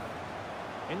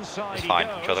 Inside It's he fine.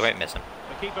 goes. I'm sure they won't miss him.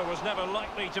 The keeper was never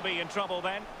likely to be in trouble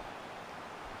then.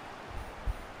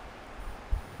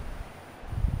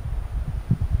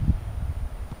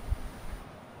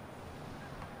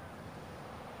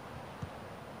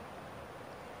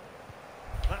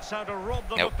 That's how to rob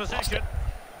them Nope, of lost possession. it.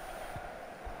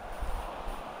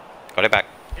 Got it back.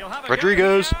 He'll have a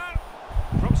Rodriguez. go here.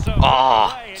 From so Ah,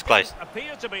 far away, it's it close. didn't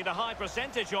appear to be the high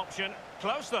percentage option.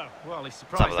 Close though. Well, he have a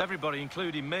surprised look. everybody,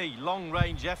 including me. Long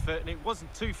range effort, and it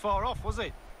wasn't too far off, was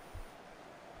it?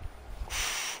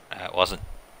 It wasn't.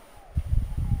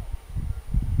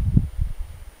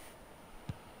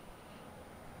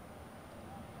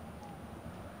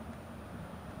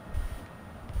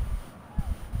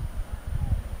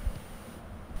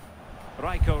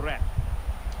 Raiko rep.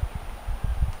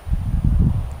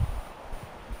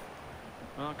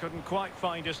 Well, couldn't quite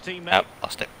find his teammate. Nope,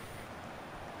 lost it.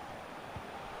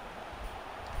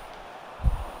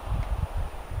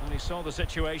 And he saw the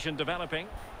situation developing.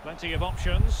 Plenty of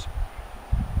options.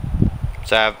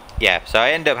 So yeah, so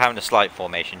I ended up having a slight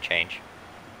formation change.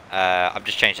 I've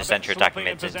just changed the A bit centre attacking sloppy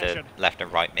in mids into possession. left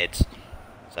and right mids.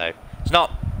 So it's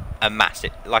not a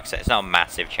massive, like I said, it's not a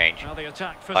massive change, Now the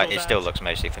attack but fizzled it still out. looks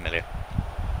mostly familiar.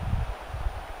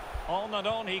 On and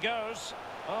on he goes.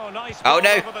 Oh, nice Oh, ball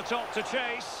no. over the top to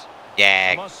chase. I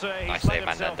Yeah, must say nice he's let save, Van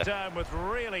himself Dender. down with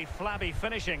really flabby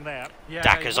finishing there. Yeah,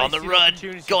 Daka's he on the wasted run.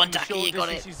 opportunities Go on, from Daka, short you got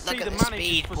it. distances. Look See at the manager's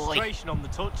speed, boy. frustration on the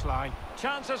touchline.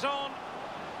 Chances on.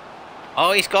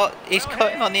 Oh, he's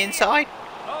cutting on the inside.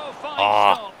 Oh, fine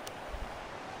Oh. stop.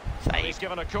 Well, he's Save.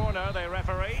 given a corner, the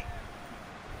referee.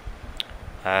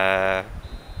 Wow,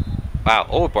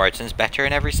 Albrighton's better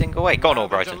in every single way. Go on, Now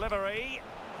the Albrighton. delivery.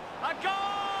 A goal!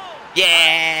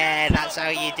 Yeah, that's how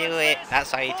you do it.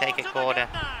 That's how you take a corner.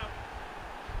 Now.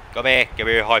 Come here, give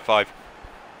me a high five.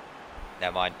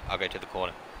 Never mind, I'll go to the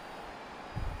corner.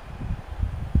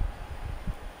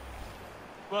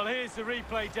 Well, here's the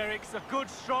replay, Derek. It's a good,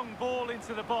 strong ball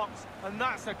into the box, and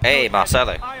that's a Hey, good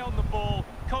Marcelo. header. Eye on the ball,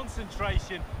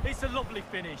 concentration. It's a lovely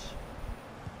finish.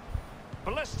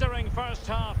 Blistering first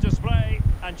half display,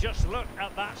 and just look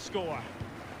at that score.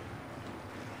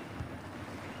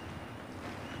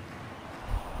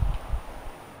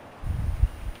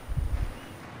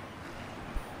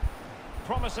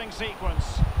 Promising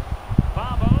sequence.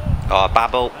 Babel. Oh,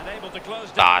 Babel. And able to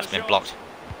close down Ah, it's the been shot. blocked.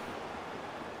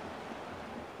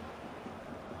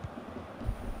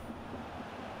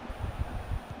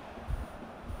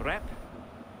 Rep.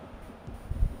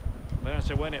 There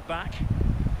to win it back.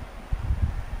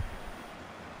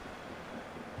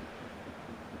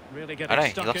 Really I getting know,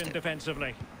 he stuck lost in it.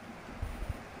 defensively.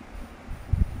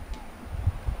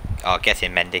 Oh, get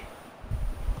in, Mendy.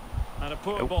 And a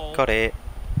poor Oh, ball. got it.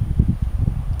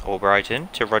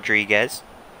 Albrighton to Rodriguez.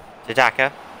 To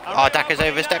Daka. Oh, Daka's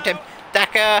overstepped him.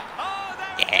 Daka! Oh,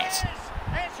 there Yes. it is!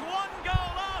 It's one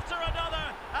goal after another,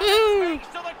 and Woo. it speaks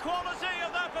to the quality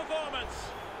of their performance.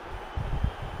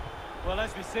 Well,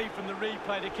 as we see from the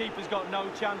replay, the keeper's got no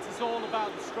chance. It's all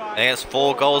about the strike. I think it's 4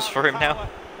 All goals about for the him now. power.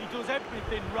 He does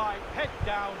everything right. Head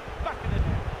down, back in the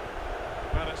net.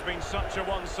 Well, it's been such a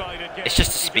one-sided game. It's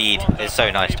just the You speed. wonder It's so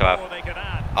how nice many to have. more they could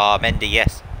add. Oh, Mendy,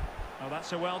 yes. Oh,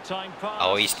 that's a well-timed pass.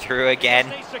 Oh, he's through He again.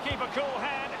 just needs to keep a cool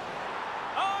head.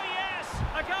 Oh, yes!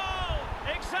 A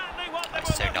goal! Exactly what they That's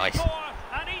were so looking nice. for,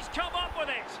 and he's come up with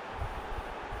it.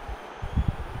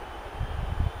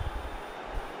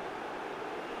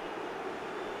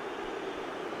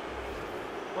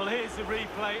 Well, here's the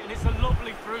replay, and it's a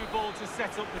lovely through ball to set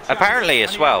up the chance. Apparently, And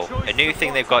as he well, enjoys a new the thing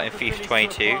block they've got in time to FIFA finish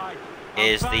 22 to apply.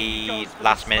 is And back the he goes for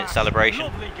last minute smash. celebration.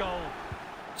 Lovely goal.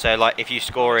 So, like, if you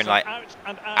score in, like, Out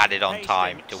and out added on pacing,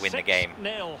 time to win the game,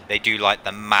 6-0. they do, like,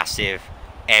 the massive,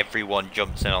 everyone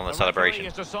jumps in on the The referee celebration,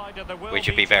 has decided there will which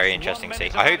would be very just interesting 1 to see.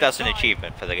 minute I of hope that's an added time.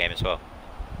 achievement for the game as well.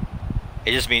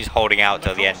 It just means holding out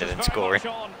till the end and then course is very scoring.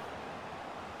 much on.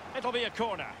 It'll be a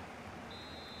corner.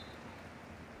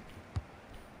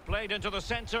 Played into the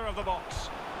centre of the box.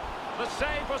 The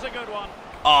save was a good one.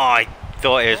 Oh, I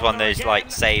thought it was one of those,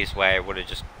 like, saves where it would have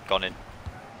just gone in.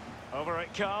 Over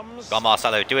it comes. Go on,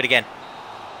 Marcelo, do it again.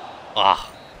 Ah,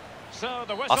 So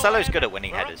the whistle Marcelo's then. good at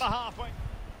winning We're up headers. the halfway.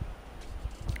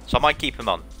 so I might keep him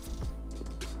on.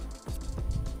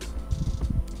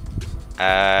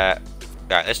 Right,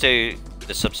 let's do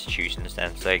the substitutions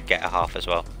then, so get a half as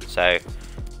well. So,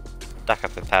 Daka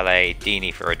for Pele,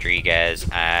 Dini for Rodriguez,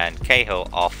 and Cahill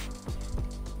off.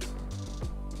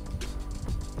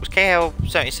 Was Cahill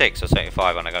 76 or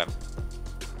 75 when I got him?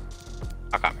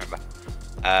 I can't remember.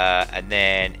 And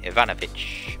then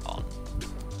Ivanovic on.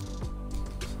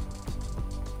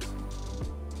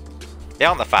 They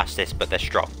aren't the fastest, but they're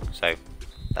strong, so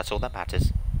that's all that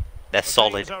matters. They're The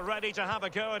solid. teams are ready to have a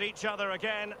go at each other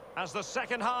again as the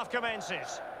second half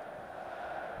commences.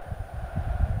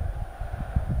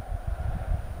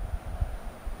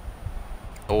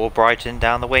 Oh, Brighton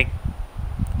down the wing.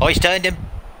 Oh, he's turned him.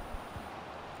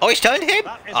 Oh, he's turned him.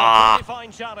 That is a Ah, very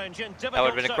fine challenge in difficult that would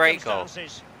have been a great goal.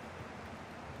 circumstances.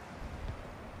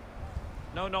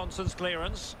 No nonsense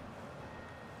clearance.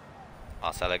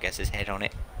 Marcelo gets his head on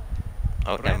it.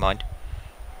 Oh, Rep. never mind.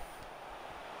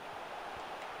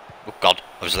 Oh God,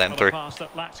 I was letting Well, a through. pass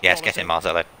that lacks Yes, get quality. in,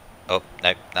 Marcelo. Oh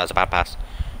no, that was a bad pass.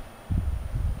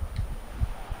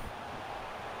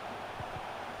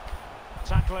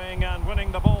 Tackling and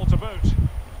winning the ball to boot.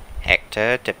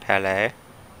 Hector to Pele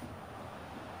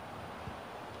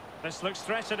This looks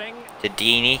threatening. to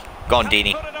Dini. Go on, Can't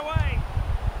Dini. put it away.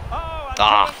 Oh, and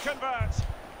Ah. couldn't convert.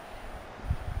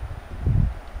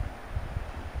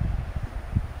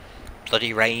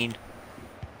 Bloody rain.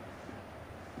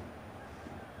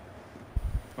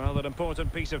 Well, an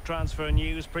important piece of transfer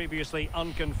news, previously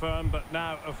unconfirmed but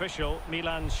now official.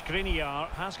 Milan Skriniar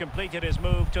has completed his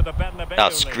move to the Bernabeu Oh,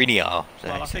 League. Skriniar.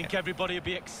 Well, I think everybody would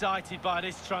be excited by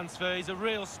this transfer. He's a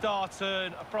real star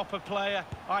turn, a proper player.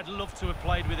 I'd love to have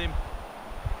played with him.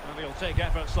 And he'll take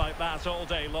efforts like that all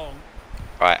day long.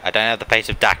 Right, I don't have the pace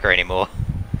of Daka anymore.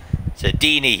 So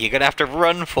Dini, you're gonna have to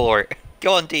run for it.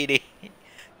 Go on, Dini.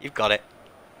 You've got it.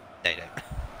 No, you don't.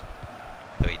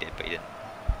 Oh, he did, but he didn't.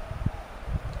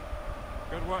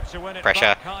 Good work to win it Pressure.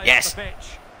 back high Yes. up the pitch.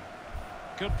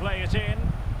 Could play it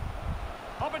in.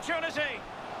 Opportunity.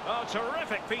 Oh,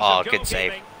 terrific piece Oh, of good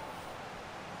save. goalkeeping.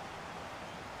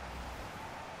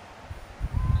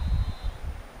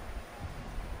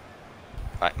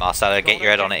 Right, Marcelo, get your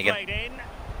head on it again. Played in.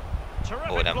 Terrific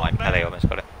Oh, never block mind. Pele there. almost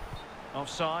got it.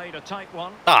 Offside, a tight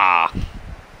one. Ah.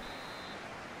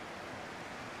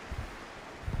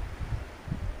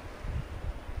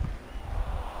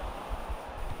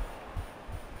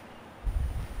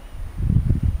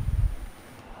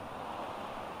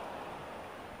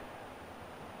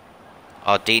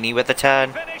 Oh, Deeney with the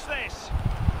turn. Finish this.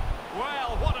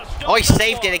 Well, what a stop. Oh, he that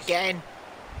saved it was. again.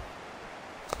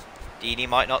 Deeney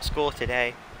might not score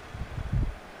today.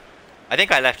 I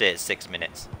think I left it at 6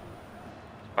 minutes.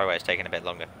 Probably why it's taking a bit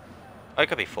longer. Oh, it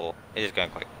could be 4. It is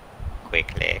going quite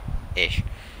quickly-ish.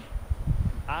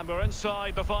 And we're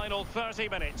inside the final 30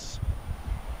 minutes.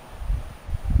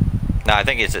 No, I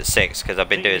think it's at 6 because I've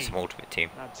been doing some ultimate team.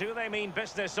 Now, do they mean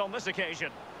business on this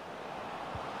occasion?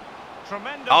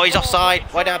 Tremendous. Oh, he's ball offside.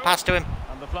 played Why did I through. pass to him?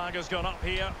 And the flag has gone up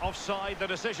here. Offside the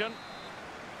decision.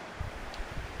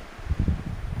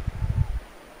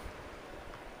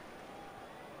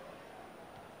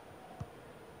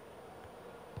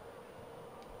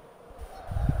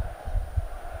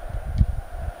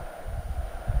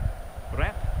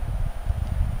 Rep.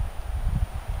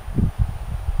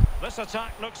 This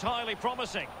attack looks highly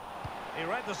promising. He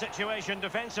read the situation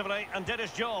defensively and did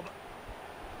his job.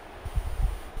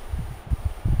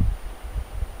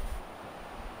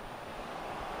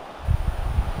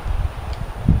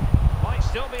 Might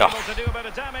still be able to do a bit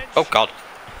of damage. Oh, God.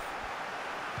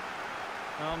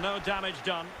 Well, no damage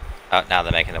done. Oh, now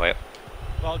they're making their way up.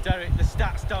 Well, Derek, the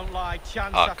stats don't lie.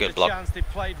 Chance Oh, after good block. chance, they've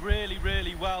played really,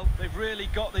 really well. They've really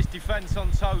got this defence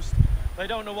on toast. They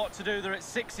don't know what to do. They're at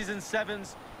 6s and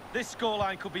 7s. This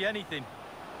scoreline could be anything.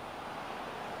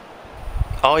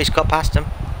 Oh, he's got past him.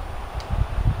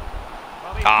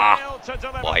 Well, he failed to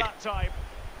deliver wide. that time.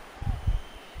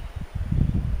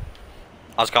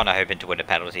 I was kind of hoping to win a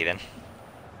penalty then.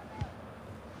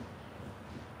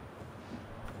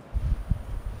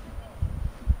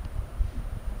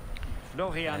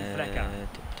 Florian Flecker.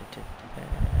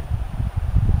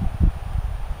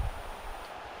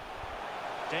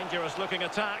 Dangerous looking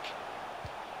attack.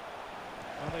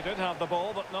 Well, they did have the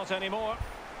ball, but not anymore.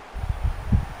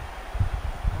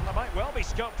 And there might well be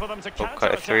scope for them to Oh, counter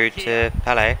cut it through here. to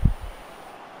Pele.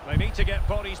 They need to get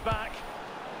bodies back.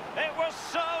 It was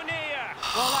so near.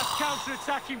 Well, that's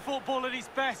counter-attacking football at its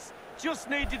best. Just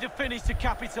needed a finish to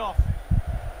cap it off.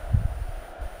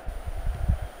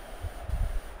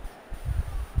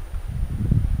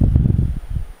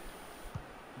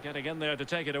 Getting in there to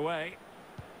take it away.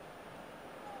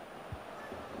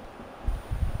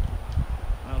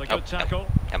 Well, a good tackle.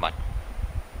 Never mind.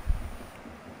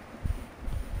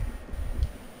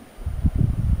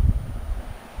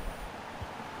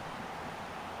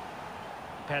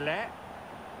 Pelé.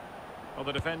 Well,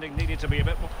 the defending needed to be a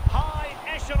bit more high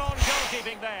echelon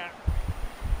goalkeeping there.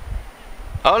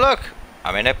 Oh, look.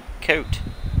 I'm in a coat.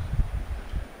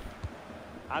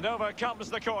 And over comes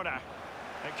the corner.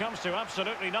 It comes to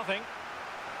absolutely nothing.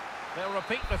 They'll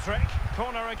repeat the trick.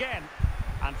 Corner again.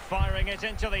 And firing it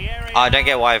into the area. I don't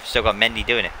get why I've still got Mendy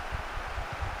doing it.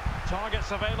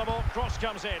 Targets available. Cross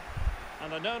comes in.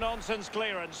 And the no-nonsense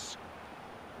clearance.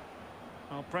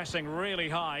 Well, pressing really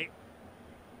high.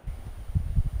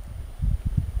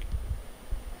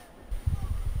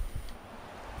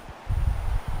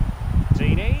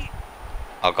 Deeney.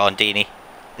 Oh, go on, Deeney.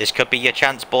 This could be your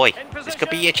chance, boy. This could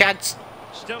be your chance.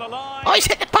 Still alive. Oh, he's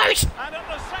hit the post. And at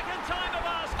the second time of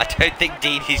asking, I don't think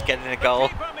Deeney's getting a goal.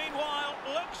 The keeper, meanwhile,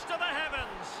 looks to the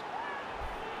heavens.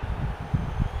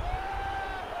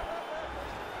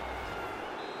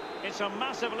 It's a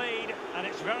massive lead, and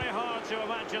it's very hard to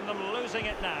imagine them losing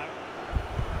it now.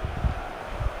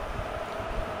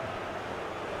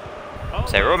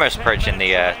 So we're almost approaching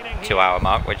the 2-hour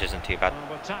mark, which isn't too bad.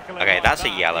 Okay, that's a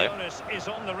yellow. The onus is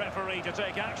on the referee to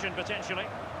take action potentially.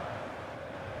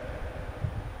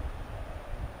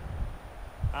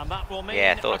 And that will mean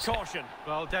Yeah, a thought so. Caution.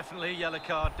 Well, definitely a yellow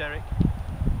card, Derek.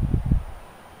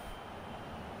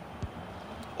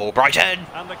 Albrighton.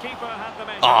 And the keeper had the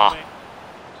measure Ah. of it.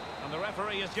 And the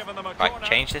referee has given them a Right, corner.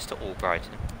 change this to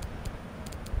Albrighton.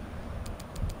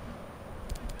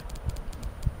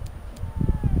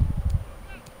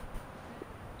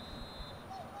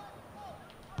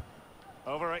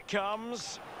 Over it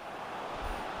comes.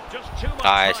 Just too much His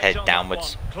height head on that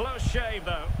downwards. one. Close shave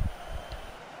though.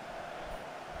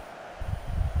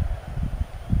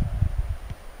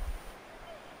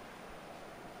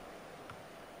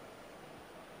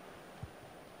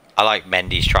 I like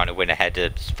Mendy's trying to win a header.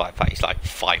 He's like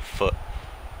 5 foot.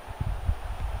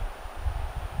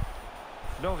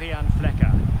 Florian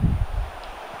Flecker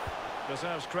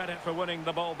deserves credit for winning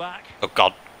the ball back. Oh,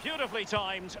 God. Beautifully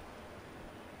timed.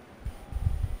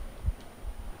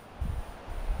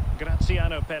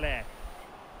 Graziano Pelé.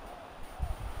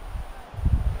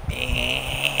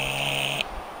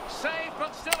 Save,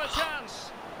 but still a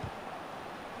chance.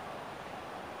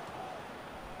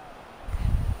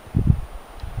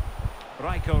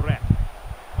 Raiko Rep.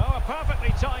 Oh, a perfectly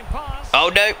timed pass.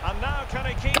 Oh no! And now can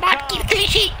he keep Come on, calm? keep clean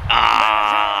sheet! There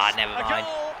Ah, it is, never a mind.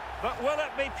 goal. But will it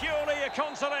be purely a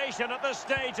consolation at this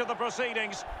stage of the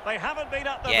proceedings? They haven't been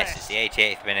at the Yes, best. it's the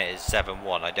 88th minute. It's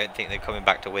 7-1. I don't think they're coming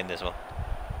back to win this one.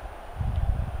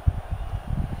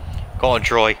 Go on,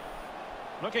 Troy.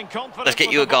 Looking confident. Let's get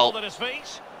with you the a goal. ball at his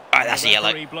feet. Alright, that's a The yellow.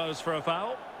 referee blows for a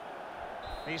foul.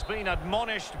 He's been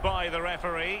admonished by the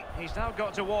referee. He's now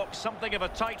got to walk something of a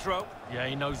tightrope. Yeah,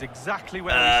 he knows exactly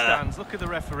where he stands. Look at the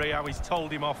referee, how he's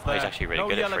told him off there. He's actually really no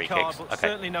good at yellow free card, kicks. but Okay.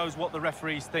 certainly knows what the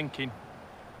referee's thinking.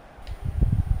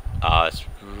 Ah, it's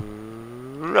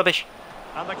rubbish.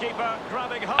 And the keeper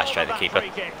grabbing hold Let's try of the that keeper. free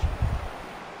kick.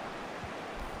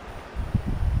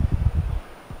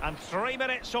 And 3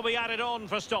 minutes will be added on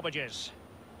for stoppages.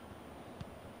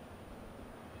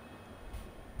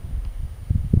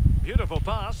 Beautiful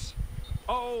pass.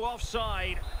 Oh,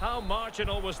 offside. How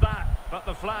marginal was that? But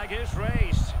the flag is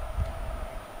raised.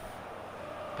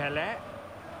 Pelé.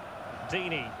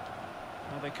 Dini.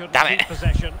 Well, they couldn't Damn keep it.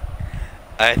 possession.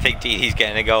 I think Dini's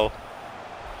getting a goal.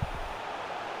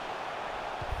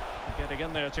 Getting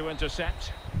in there to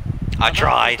intercept. I And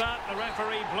tried. after that, the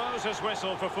referee blows his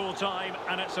whistle for full time,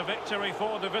 and it's a victory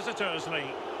for the visitors,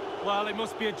 Lee. Well, it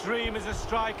must be a dream as a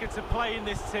striker to play in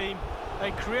this team.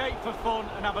 They create for fun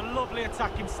and have a lovely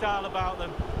attacking style about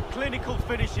them. Clinical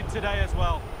finishing today as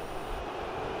well.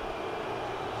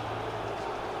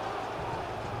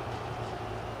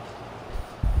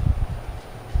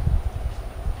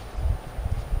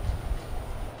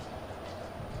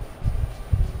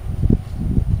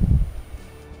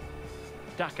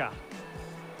 Daka.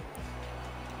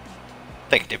 I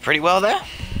think I did pretty well there.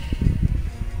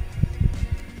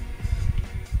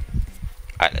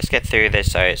 Alright, let's get through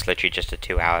this so it's literally just a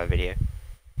 2-hour video.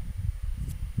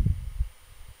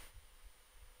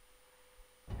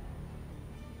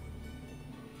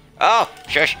 Oh,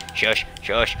 shush, shush,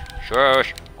 shush,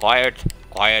 shush. Quiet,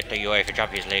 quiet, the UEFA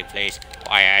Champions League, please.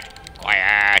 Quiet,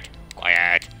 quiet,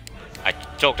 quiet. I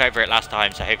talked over it last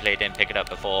time, so hopefully I didn't pick it up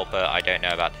before, but I don't know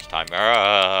about this time.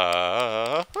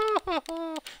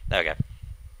 There we go.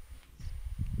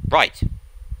 Right.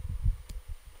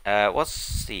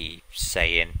 What's he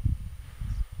saying?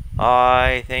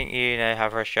 I think you know how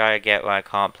frustrated I get when I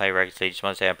can't play regularly. Just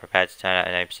want to say I'm prepared to turn out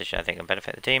in any position I think can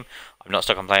benefit the team. I'm not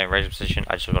stuck on playing regular position.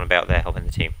 I just want to be out there helping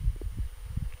the team.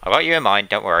 I got you in mind.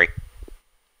 Don't worry.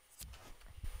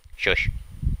 Shush.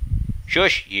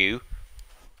 Shush, you.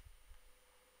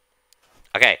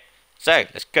 Okay, so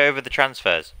let's go over the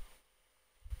transfers.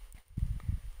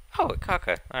 Oh,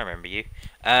 Kaka, I remember you.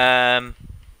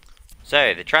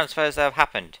 So the transfers that have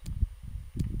happened.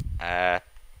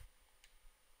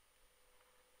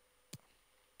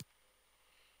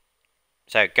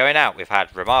 So going out, we've had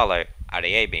Romalo,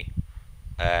 Adeyemi,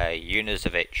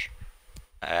 Junuzovic,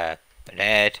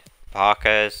 Bernard,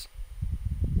 Parkers,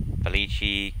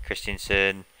 Felici,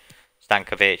 Christensen,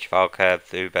 Stankovic, Valka,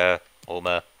 Vuba,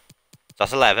 Ulmer. So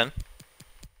that's 11.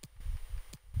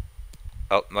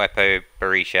 Oh, Mwepo,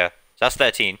 Berisha. So that's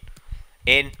 13.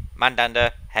 In,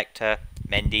 Mandanda, Hector,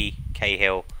 Mendy,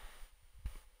 Cahill,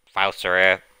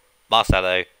 Falsera,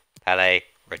 Marcelo, Pele,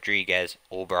 Rodriguez,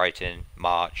 Albrighton,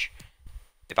 March,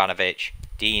 Ivanovic,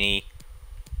 Dini,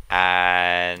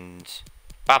 and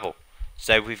Babel.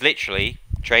 So we've literally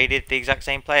traded the exact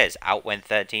same players. Out went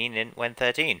 13, in went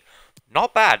 13.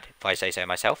 Not bad, if I say so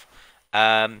myself.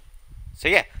 So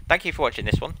yeah, thank you for watching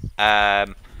this one.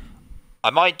 I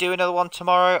might do another one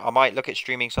tomorrow. I might look at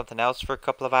streaming something else for a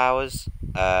couple of hours.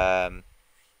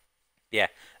 Yeah,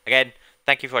 again,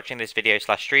 thank you for watching this video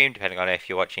 / stream, depending on if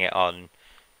you're watching it on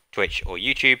Twitch or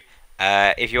YouTube.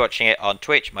 If you're watching it on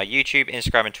Twitch, my YouTube,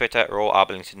 Instagram, and Twitter are all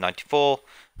rbillington94,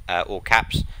 all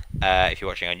caps. If you're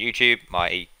watching on YouTube,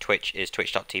 my Twitch is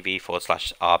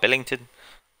twitch.tv/rbillington.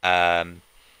 And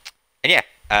yeah,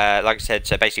 like I said,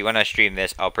 so basically when I stream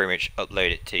this, I'll pretty much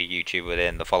upload it to YouTube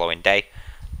within the following day.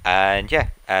 And yeah,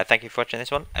 thank you for watching this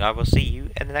one, and I will see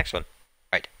you in the next one.